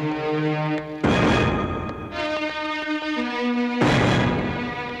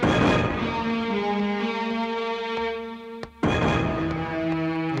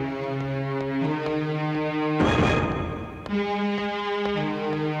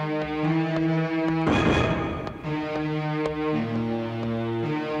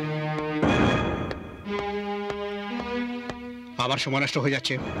 আমার সময় নষ্ট হয়ে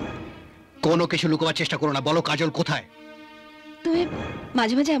যাচ্ছে। কোনো কিছু লুকোবার চেষ্টা করো না। বলো কাজল কোথায়? তুমি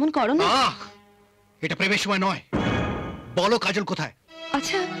মাঝে মাঝে এমন করো না। এটা প্রেমের সময় নয়। বলো কাজল কোথায়?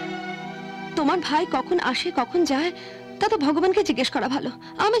 আচ্ছা, তোমার ভাই কখন আসে কখন যায় তা তো ভগবানকে জিজ্ঞেস করা ভালো।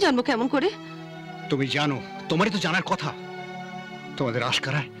 আমি জানবো কেমন করে? তুমি জানো, তোমারই তো জানার কথা। তোমাদের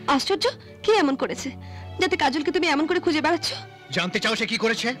আশকারায়। আশ্চর্য, কি এমন করেছে যাতে কাজলকে তুমি এমন করে খুঁজে বেড়াচ্ছ? জানতে চাও সে কি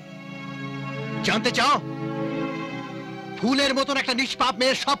করেছে? জানতে চাও? ফুলের মতন একটা নিষ্পাপ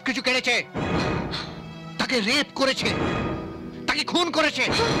মেয়ের সবকিছু কেড়েছে। তাকে রেপ করেছে, তাকে খুন করেছে।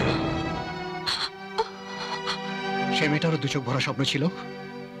 সে মেয়েটারও 2 চোখ ভরা স্বপ্ন ছিল,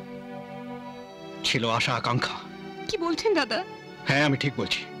 ছিল আশা আকাঙ্ক্ষা। কি বলছেন দাদা? হ্যাঁ, আমি ঠিক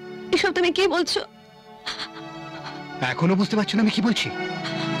বলছি। এসব তুমি কি বলছো? এখনো বুঝতে পারছো না আমি কি বলছি?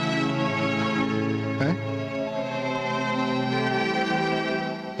 হ্যাঁ,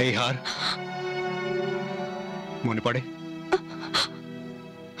 এই হার মনে পড়ে?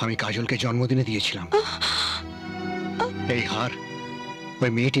 আমি কাজলকে জন্মদিনে দিয়েছিলাম। এই হার ওই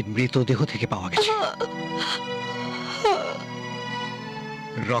মেয়েটির মৃতদেহ থেকে পাওয়া গেছে।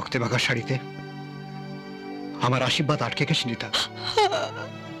 রক্তে মাখা শাড়িতে আমার আশীর্বাদ আটকে গেছে নিতা।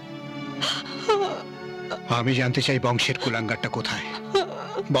 আমি জানতে চাই বংশের কুলাঙ্গারটা কোথায়?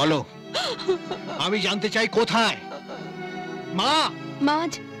 বলো। আমি জানতে চাই কোথায় মা? মা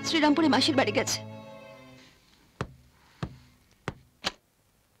আজ শ্রীরামপুরে মাসির বাড়ি গেছে।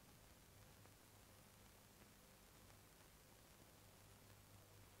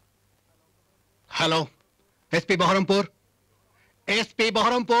 Hello, SP Baharampur. SP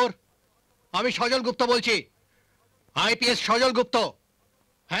Baharampur, আমি সজল গুপ্ত বলছি, আইপিএস সজল গুপ্ত।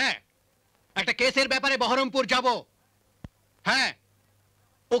 হ্যাঁ, একটা কেসের ব্যাপারে বহরমপুর যাব। হ্যাঁ,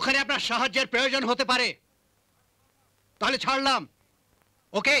 ওখানে আপনার সাহায্যের প্রয়োজন হতে পারে। তাহলে ছাড়লাম।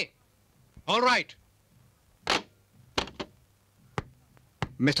 ওকে, অলরাইট।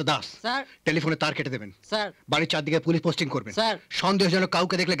 মিস্টার দাস স্যার, টেলিফোনে তার কেটে দেবেন। স্যার, বাড়ির চারদিকে পুলিশ পোস্টিং করবেন। স্যার, সন্দেহজনক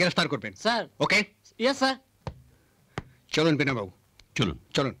কাউকে দেখলে গ্রেফতার করবেন। স্যার। ওকে? Yes sir. চলুন বিনয়বাবু, চলুন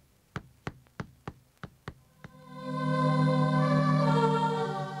চলুন।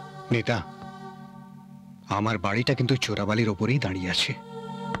 নেতা, আমার বাড়িটা কিন্তু চোরাবালির ওপরেই দাঁড়িয়ে আছে।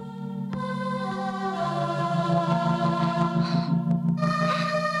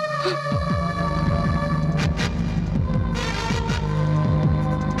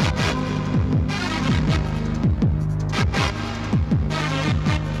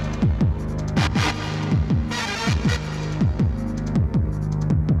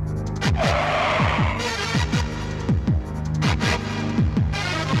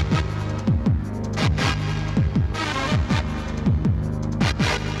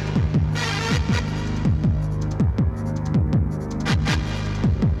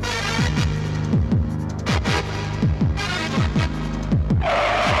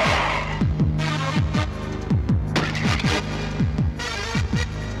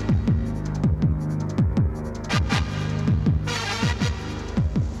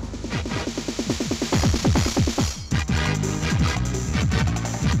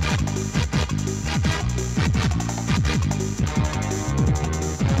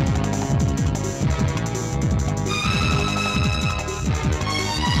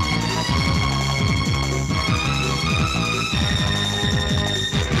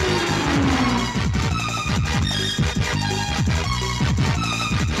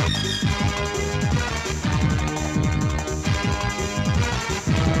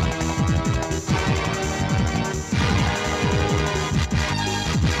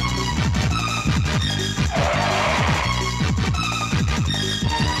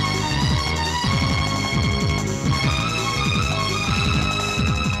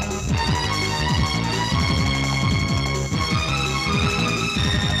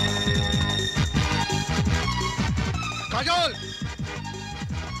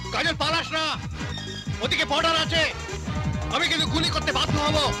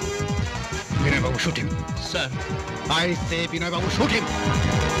 Shoot him. Sir. I say, Binoy Babu, shoot him.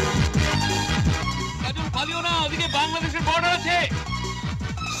 কাজল পালিও না, ওদিকে বাংলাদেশের বর্ডার আছে।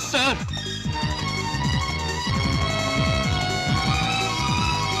 স্যার।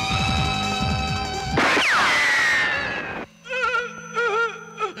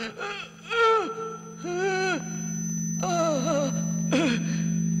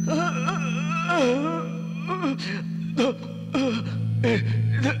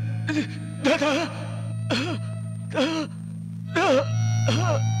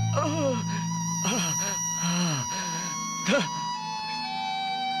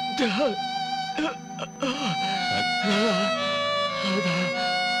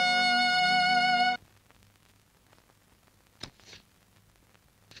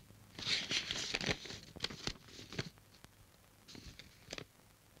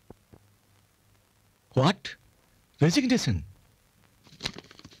 হোয়াট? রেজিগনেশন?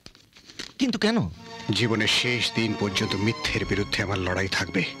 কিন্তু কেন? জীবনের শেষ দিন পর্যন্ত মিথ্যের বিরুদ্ধে আমার লড়াই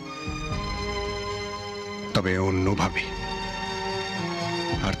থাকবে, তবে অন্যভাবে।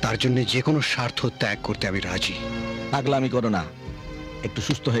 আর তার জন্য যে কোনো স্বার্থ ত্যাগ করতে আমি রাজি। পাগলামি করো না, একটু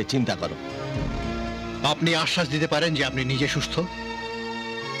সুস্থ হয়ে চিন্তা করো। আপনি আশ্বাস দিতে পারেন যে আপনি নিজে সুস্থ?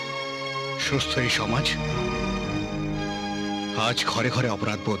 সুস্থ এই সমাজ? আজ ঘরে ঘরে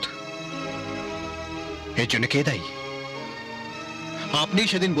অপরাধবোধ, এর জন্য কে দায়ী? আপনি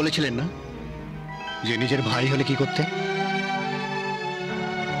সেদিন বলেছিলেন না যে নিজের ভাই হলে কি করতে?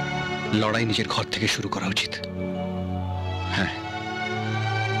 লড়াই নিজের ঘর থেকে শুরু করা উচিত। হ্যাঁ,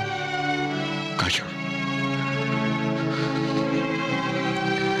 কাজল,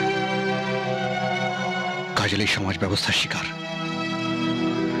 কাজল এই সমাজ ব্যবস্থার শিকার,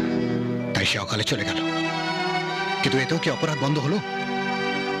 তাই সে অকালে চলে গেল। কিন্তু এতেও কি অপরাধ বন্ধ হলো?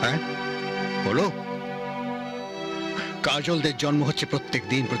 হ্যাঁ, হলো। কাজলদের জন্ম হচ্ছে প্রত্যেক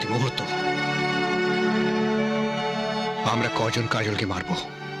দিন, প্রতি মুহূর্ত। আমরা কজন কাজলকে মারব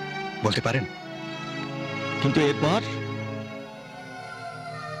বলতে পারেন? কিন্তু এরপর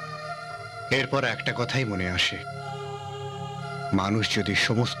এরপর একটা কথাই মনে আসে, মানুষ যদি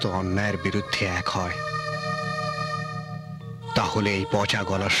সমস্ত অন্যায়ের বিরুদ্ধে এক হয় তাহলে এই পচা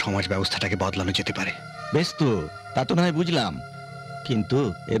গলার সমাজ ব্যবস্থাটাকে বদলানো যেতে পারে। বেশ তো, তা তো নয় বুঝলাম, কিন্তু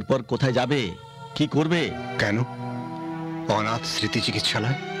এরপর কোথায় যাবে, কি করবে? কেন? অনাথ স্মৃতি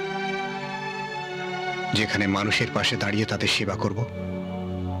চিকিৎসালয়, যেখানে মানুষের পাশে দাঁড়িয়ে তাদের সেবা করব,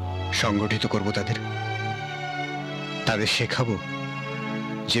 সংগঠিত করব তাদের শেখাবো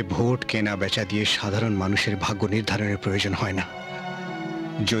যে ভোট কেনা বেচা দিয়ে সাধারণ মানুষের ভাগ্য নির্ধারণের প্রয়োজন হয় না।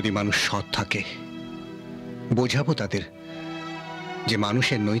 যদি মানুষ সৎ থাকে, বোঝাবো তাদের যে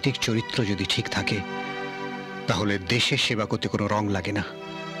মানুষের নৈতিক চরিত্র যদি ঠিক থাকে তাহলে দেশের সেবা করতে কোনো রং লাগে না,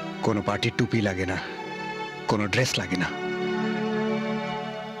 কোনো পার্টির টুপি লাগে না, কোনো ড্রেস লাগে না।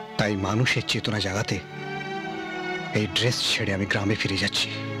 তাই মানুষের চেতনা জাগাতে এই ড্রেস ছেড়ে আমি গ্রামে ফিরে যাচ্ছি।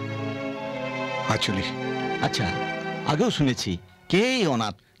 আচ্ছা, আগেও শুনেছি কে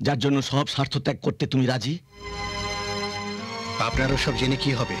অনাথ যার জন্য সব স্বার্থ ত্যাগ করতে তুমি রাজি? আপনারও সব জেনে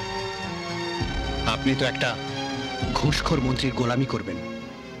কি হবে? আপনি তো একটা ঘুষখোর মন্ত্রীর গোলামি করবেন।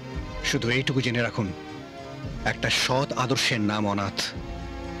 শুধু এইটুকু জেনে রাখুন, একটা সৎ আদর্শের নাম অনাথ।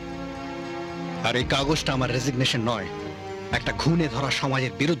 আর এই কাগজটা আমার রেজিগনেশন নয়, একটা ঘুণে ধরা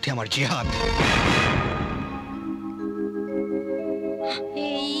সমাজের বিরুদ্ধে আমার জিহাদ।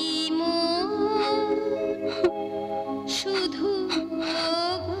 শুধু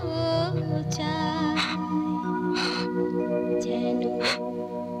যেন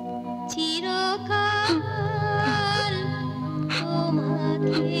চিরকাল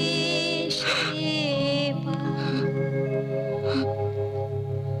তোমাকে সেবা,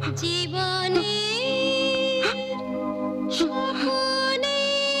 জীবনে স্বপনে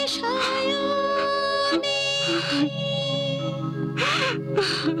সায়নে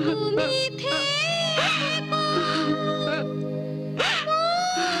তুমি থেকো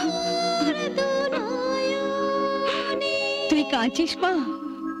তুই কাঁদছিস মা?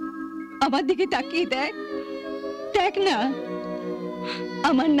 আমার দিকে তাকিয়ে দেখ, দেখ না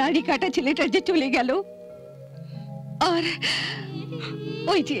আমার নারী কাটা ছেলেটা যে চলে গেল, আর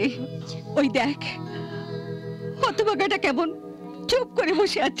ওই দেখ হতভাগাটা কেমন চুপ করে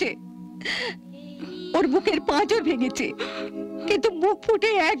বসে আছে। ওর বুকের পাঁজর ভেঙেছে, কিন্তু মুখ ফুটে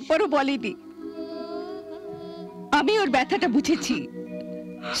একবারও বলেনি। আমি ওর ব্যথাটা বুঝেছি,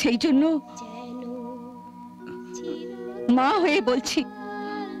 সেই জন্য মা হয়ে বলছি,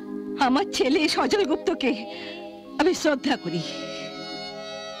 আমার ছেলে সজল গুপ্তকে আমি শ্রদ্ধা করি।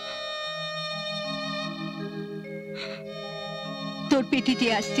 তোর পেটে যে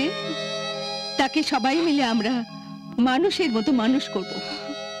আসছে তাকে সবাই মিলে আমরা মানুষের মতো মানুষ করব।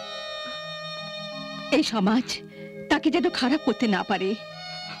 এই সমাজ তাকে যেন খারাপ করতে না পারে।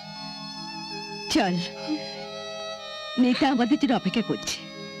 চল, মেয়েটা আমাদের জন্য অপেক্ষা করছে।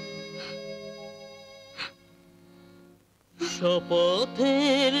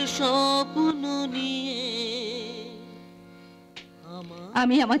 শপথের স্বপ্ন নিয়ে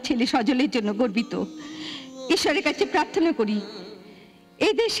আমি আমার ছেলে সজলের জন্য গর্বিত। ঈশ্বরের কাছে প্রার্থনা করি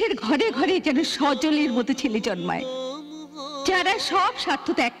এই দেশের ঘরে ঘরে যেন সজলের মতো ছেলে জন্মায়, যারা সব স্বার্থ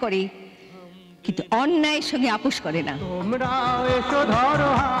ত্যাগ করে কিন্তু অন্যায়ের সঙ্গে আপোষ করে না। তোমরা এসো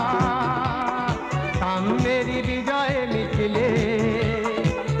ধরো সামনেরই বিজয় মিছিলে,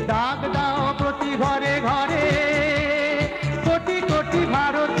 ডাক দাও প্রতি ঘরে ঘরে কোটি কোটি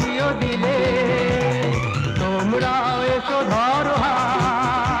ভারতীয় দিলে। তোমরা এসো ধরো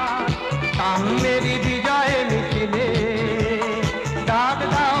সামনেরই বিজয় মিছিলে, ডাক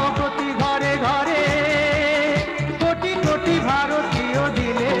দাও প্রতি ঘরে ঘরে কোটি কোটি ভারতীয়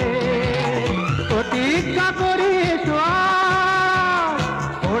দিলে। প্রতিজ্ঞা করি এসো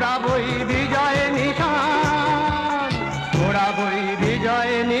ওরা বই বিজয় নিশান,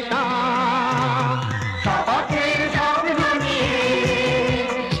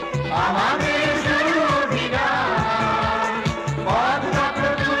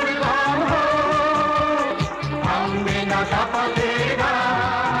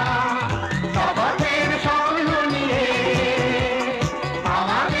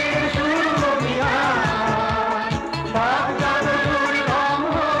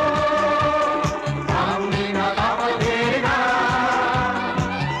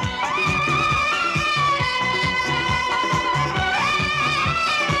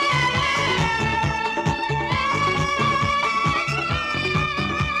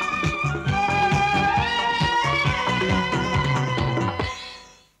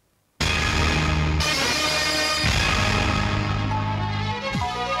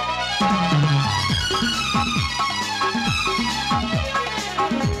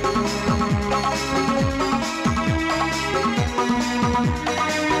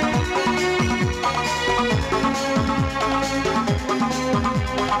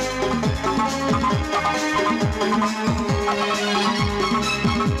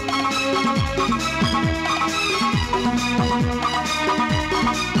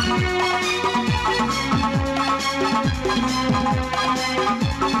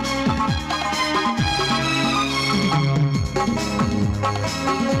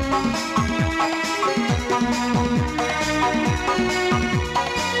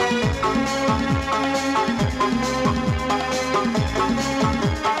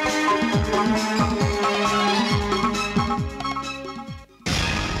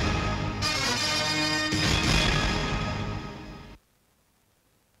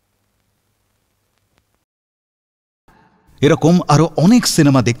 এরকম আরো অনেক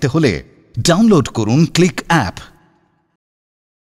সিনেমা দেখতে হলে ডাউনলোড করুন ক্লিক অ্যাপ।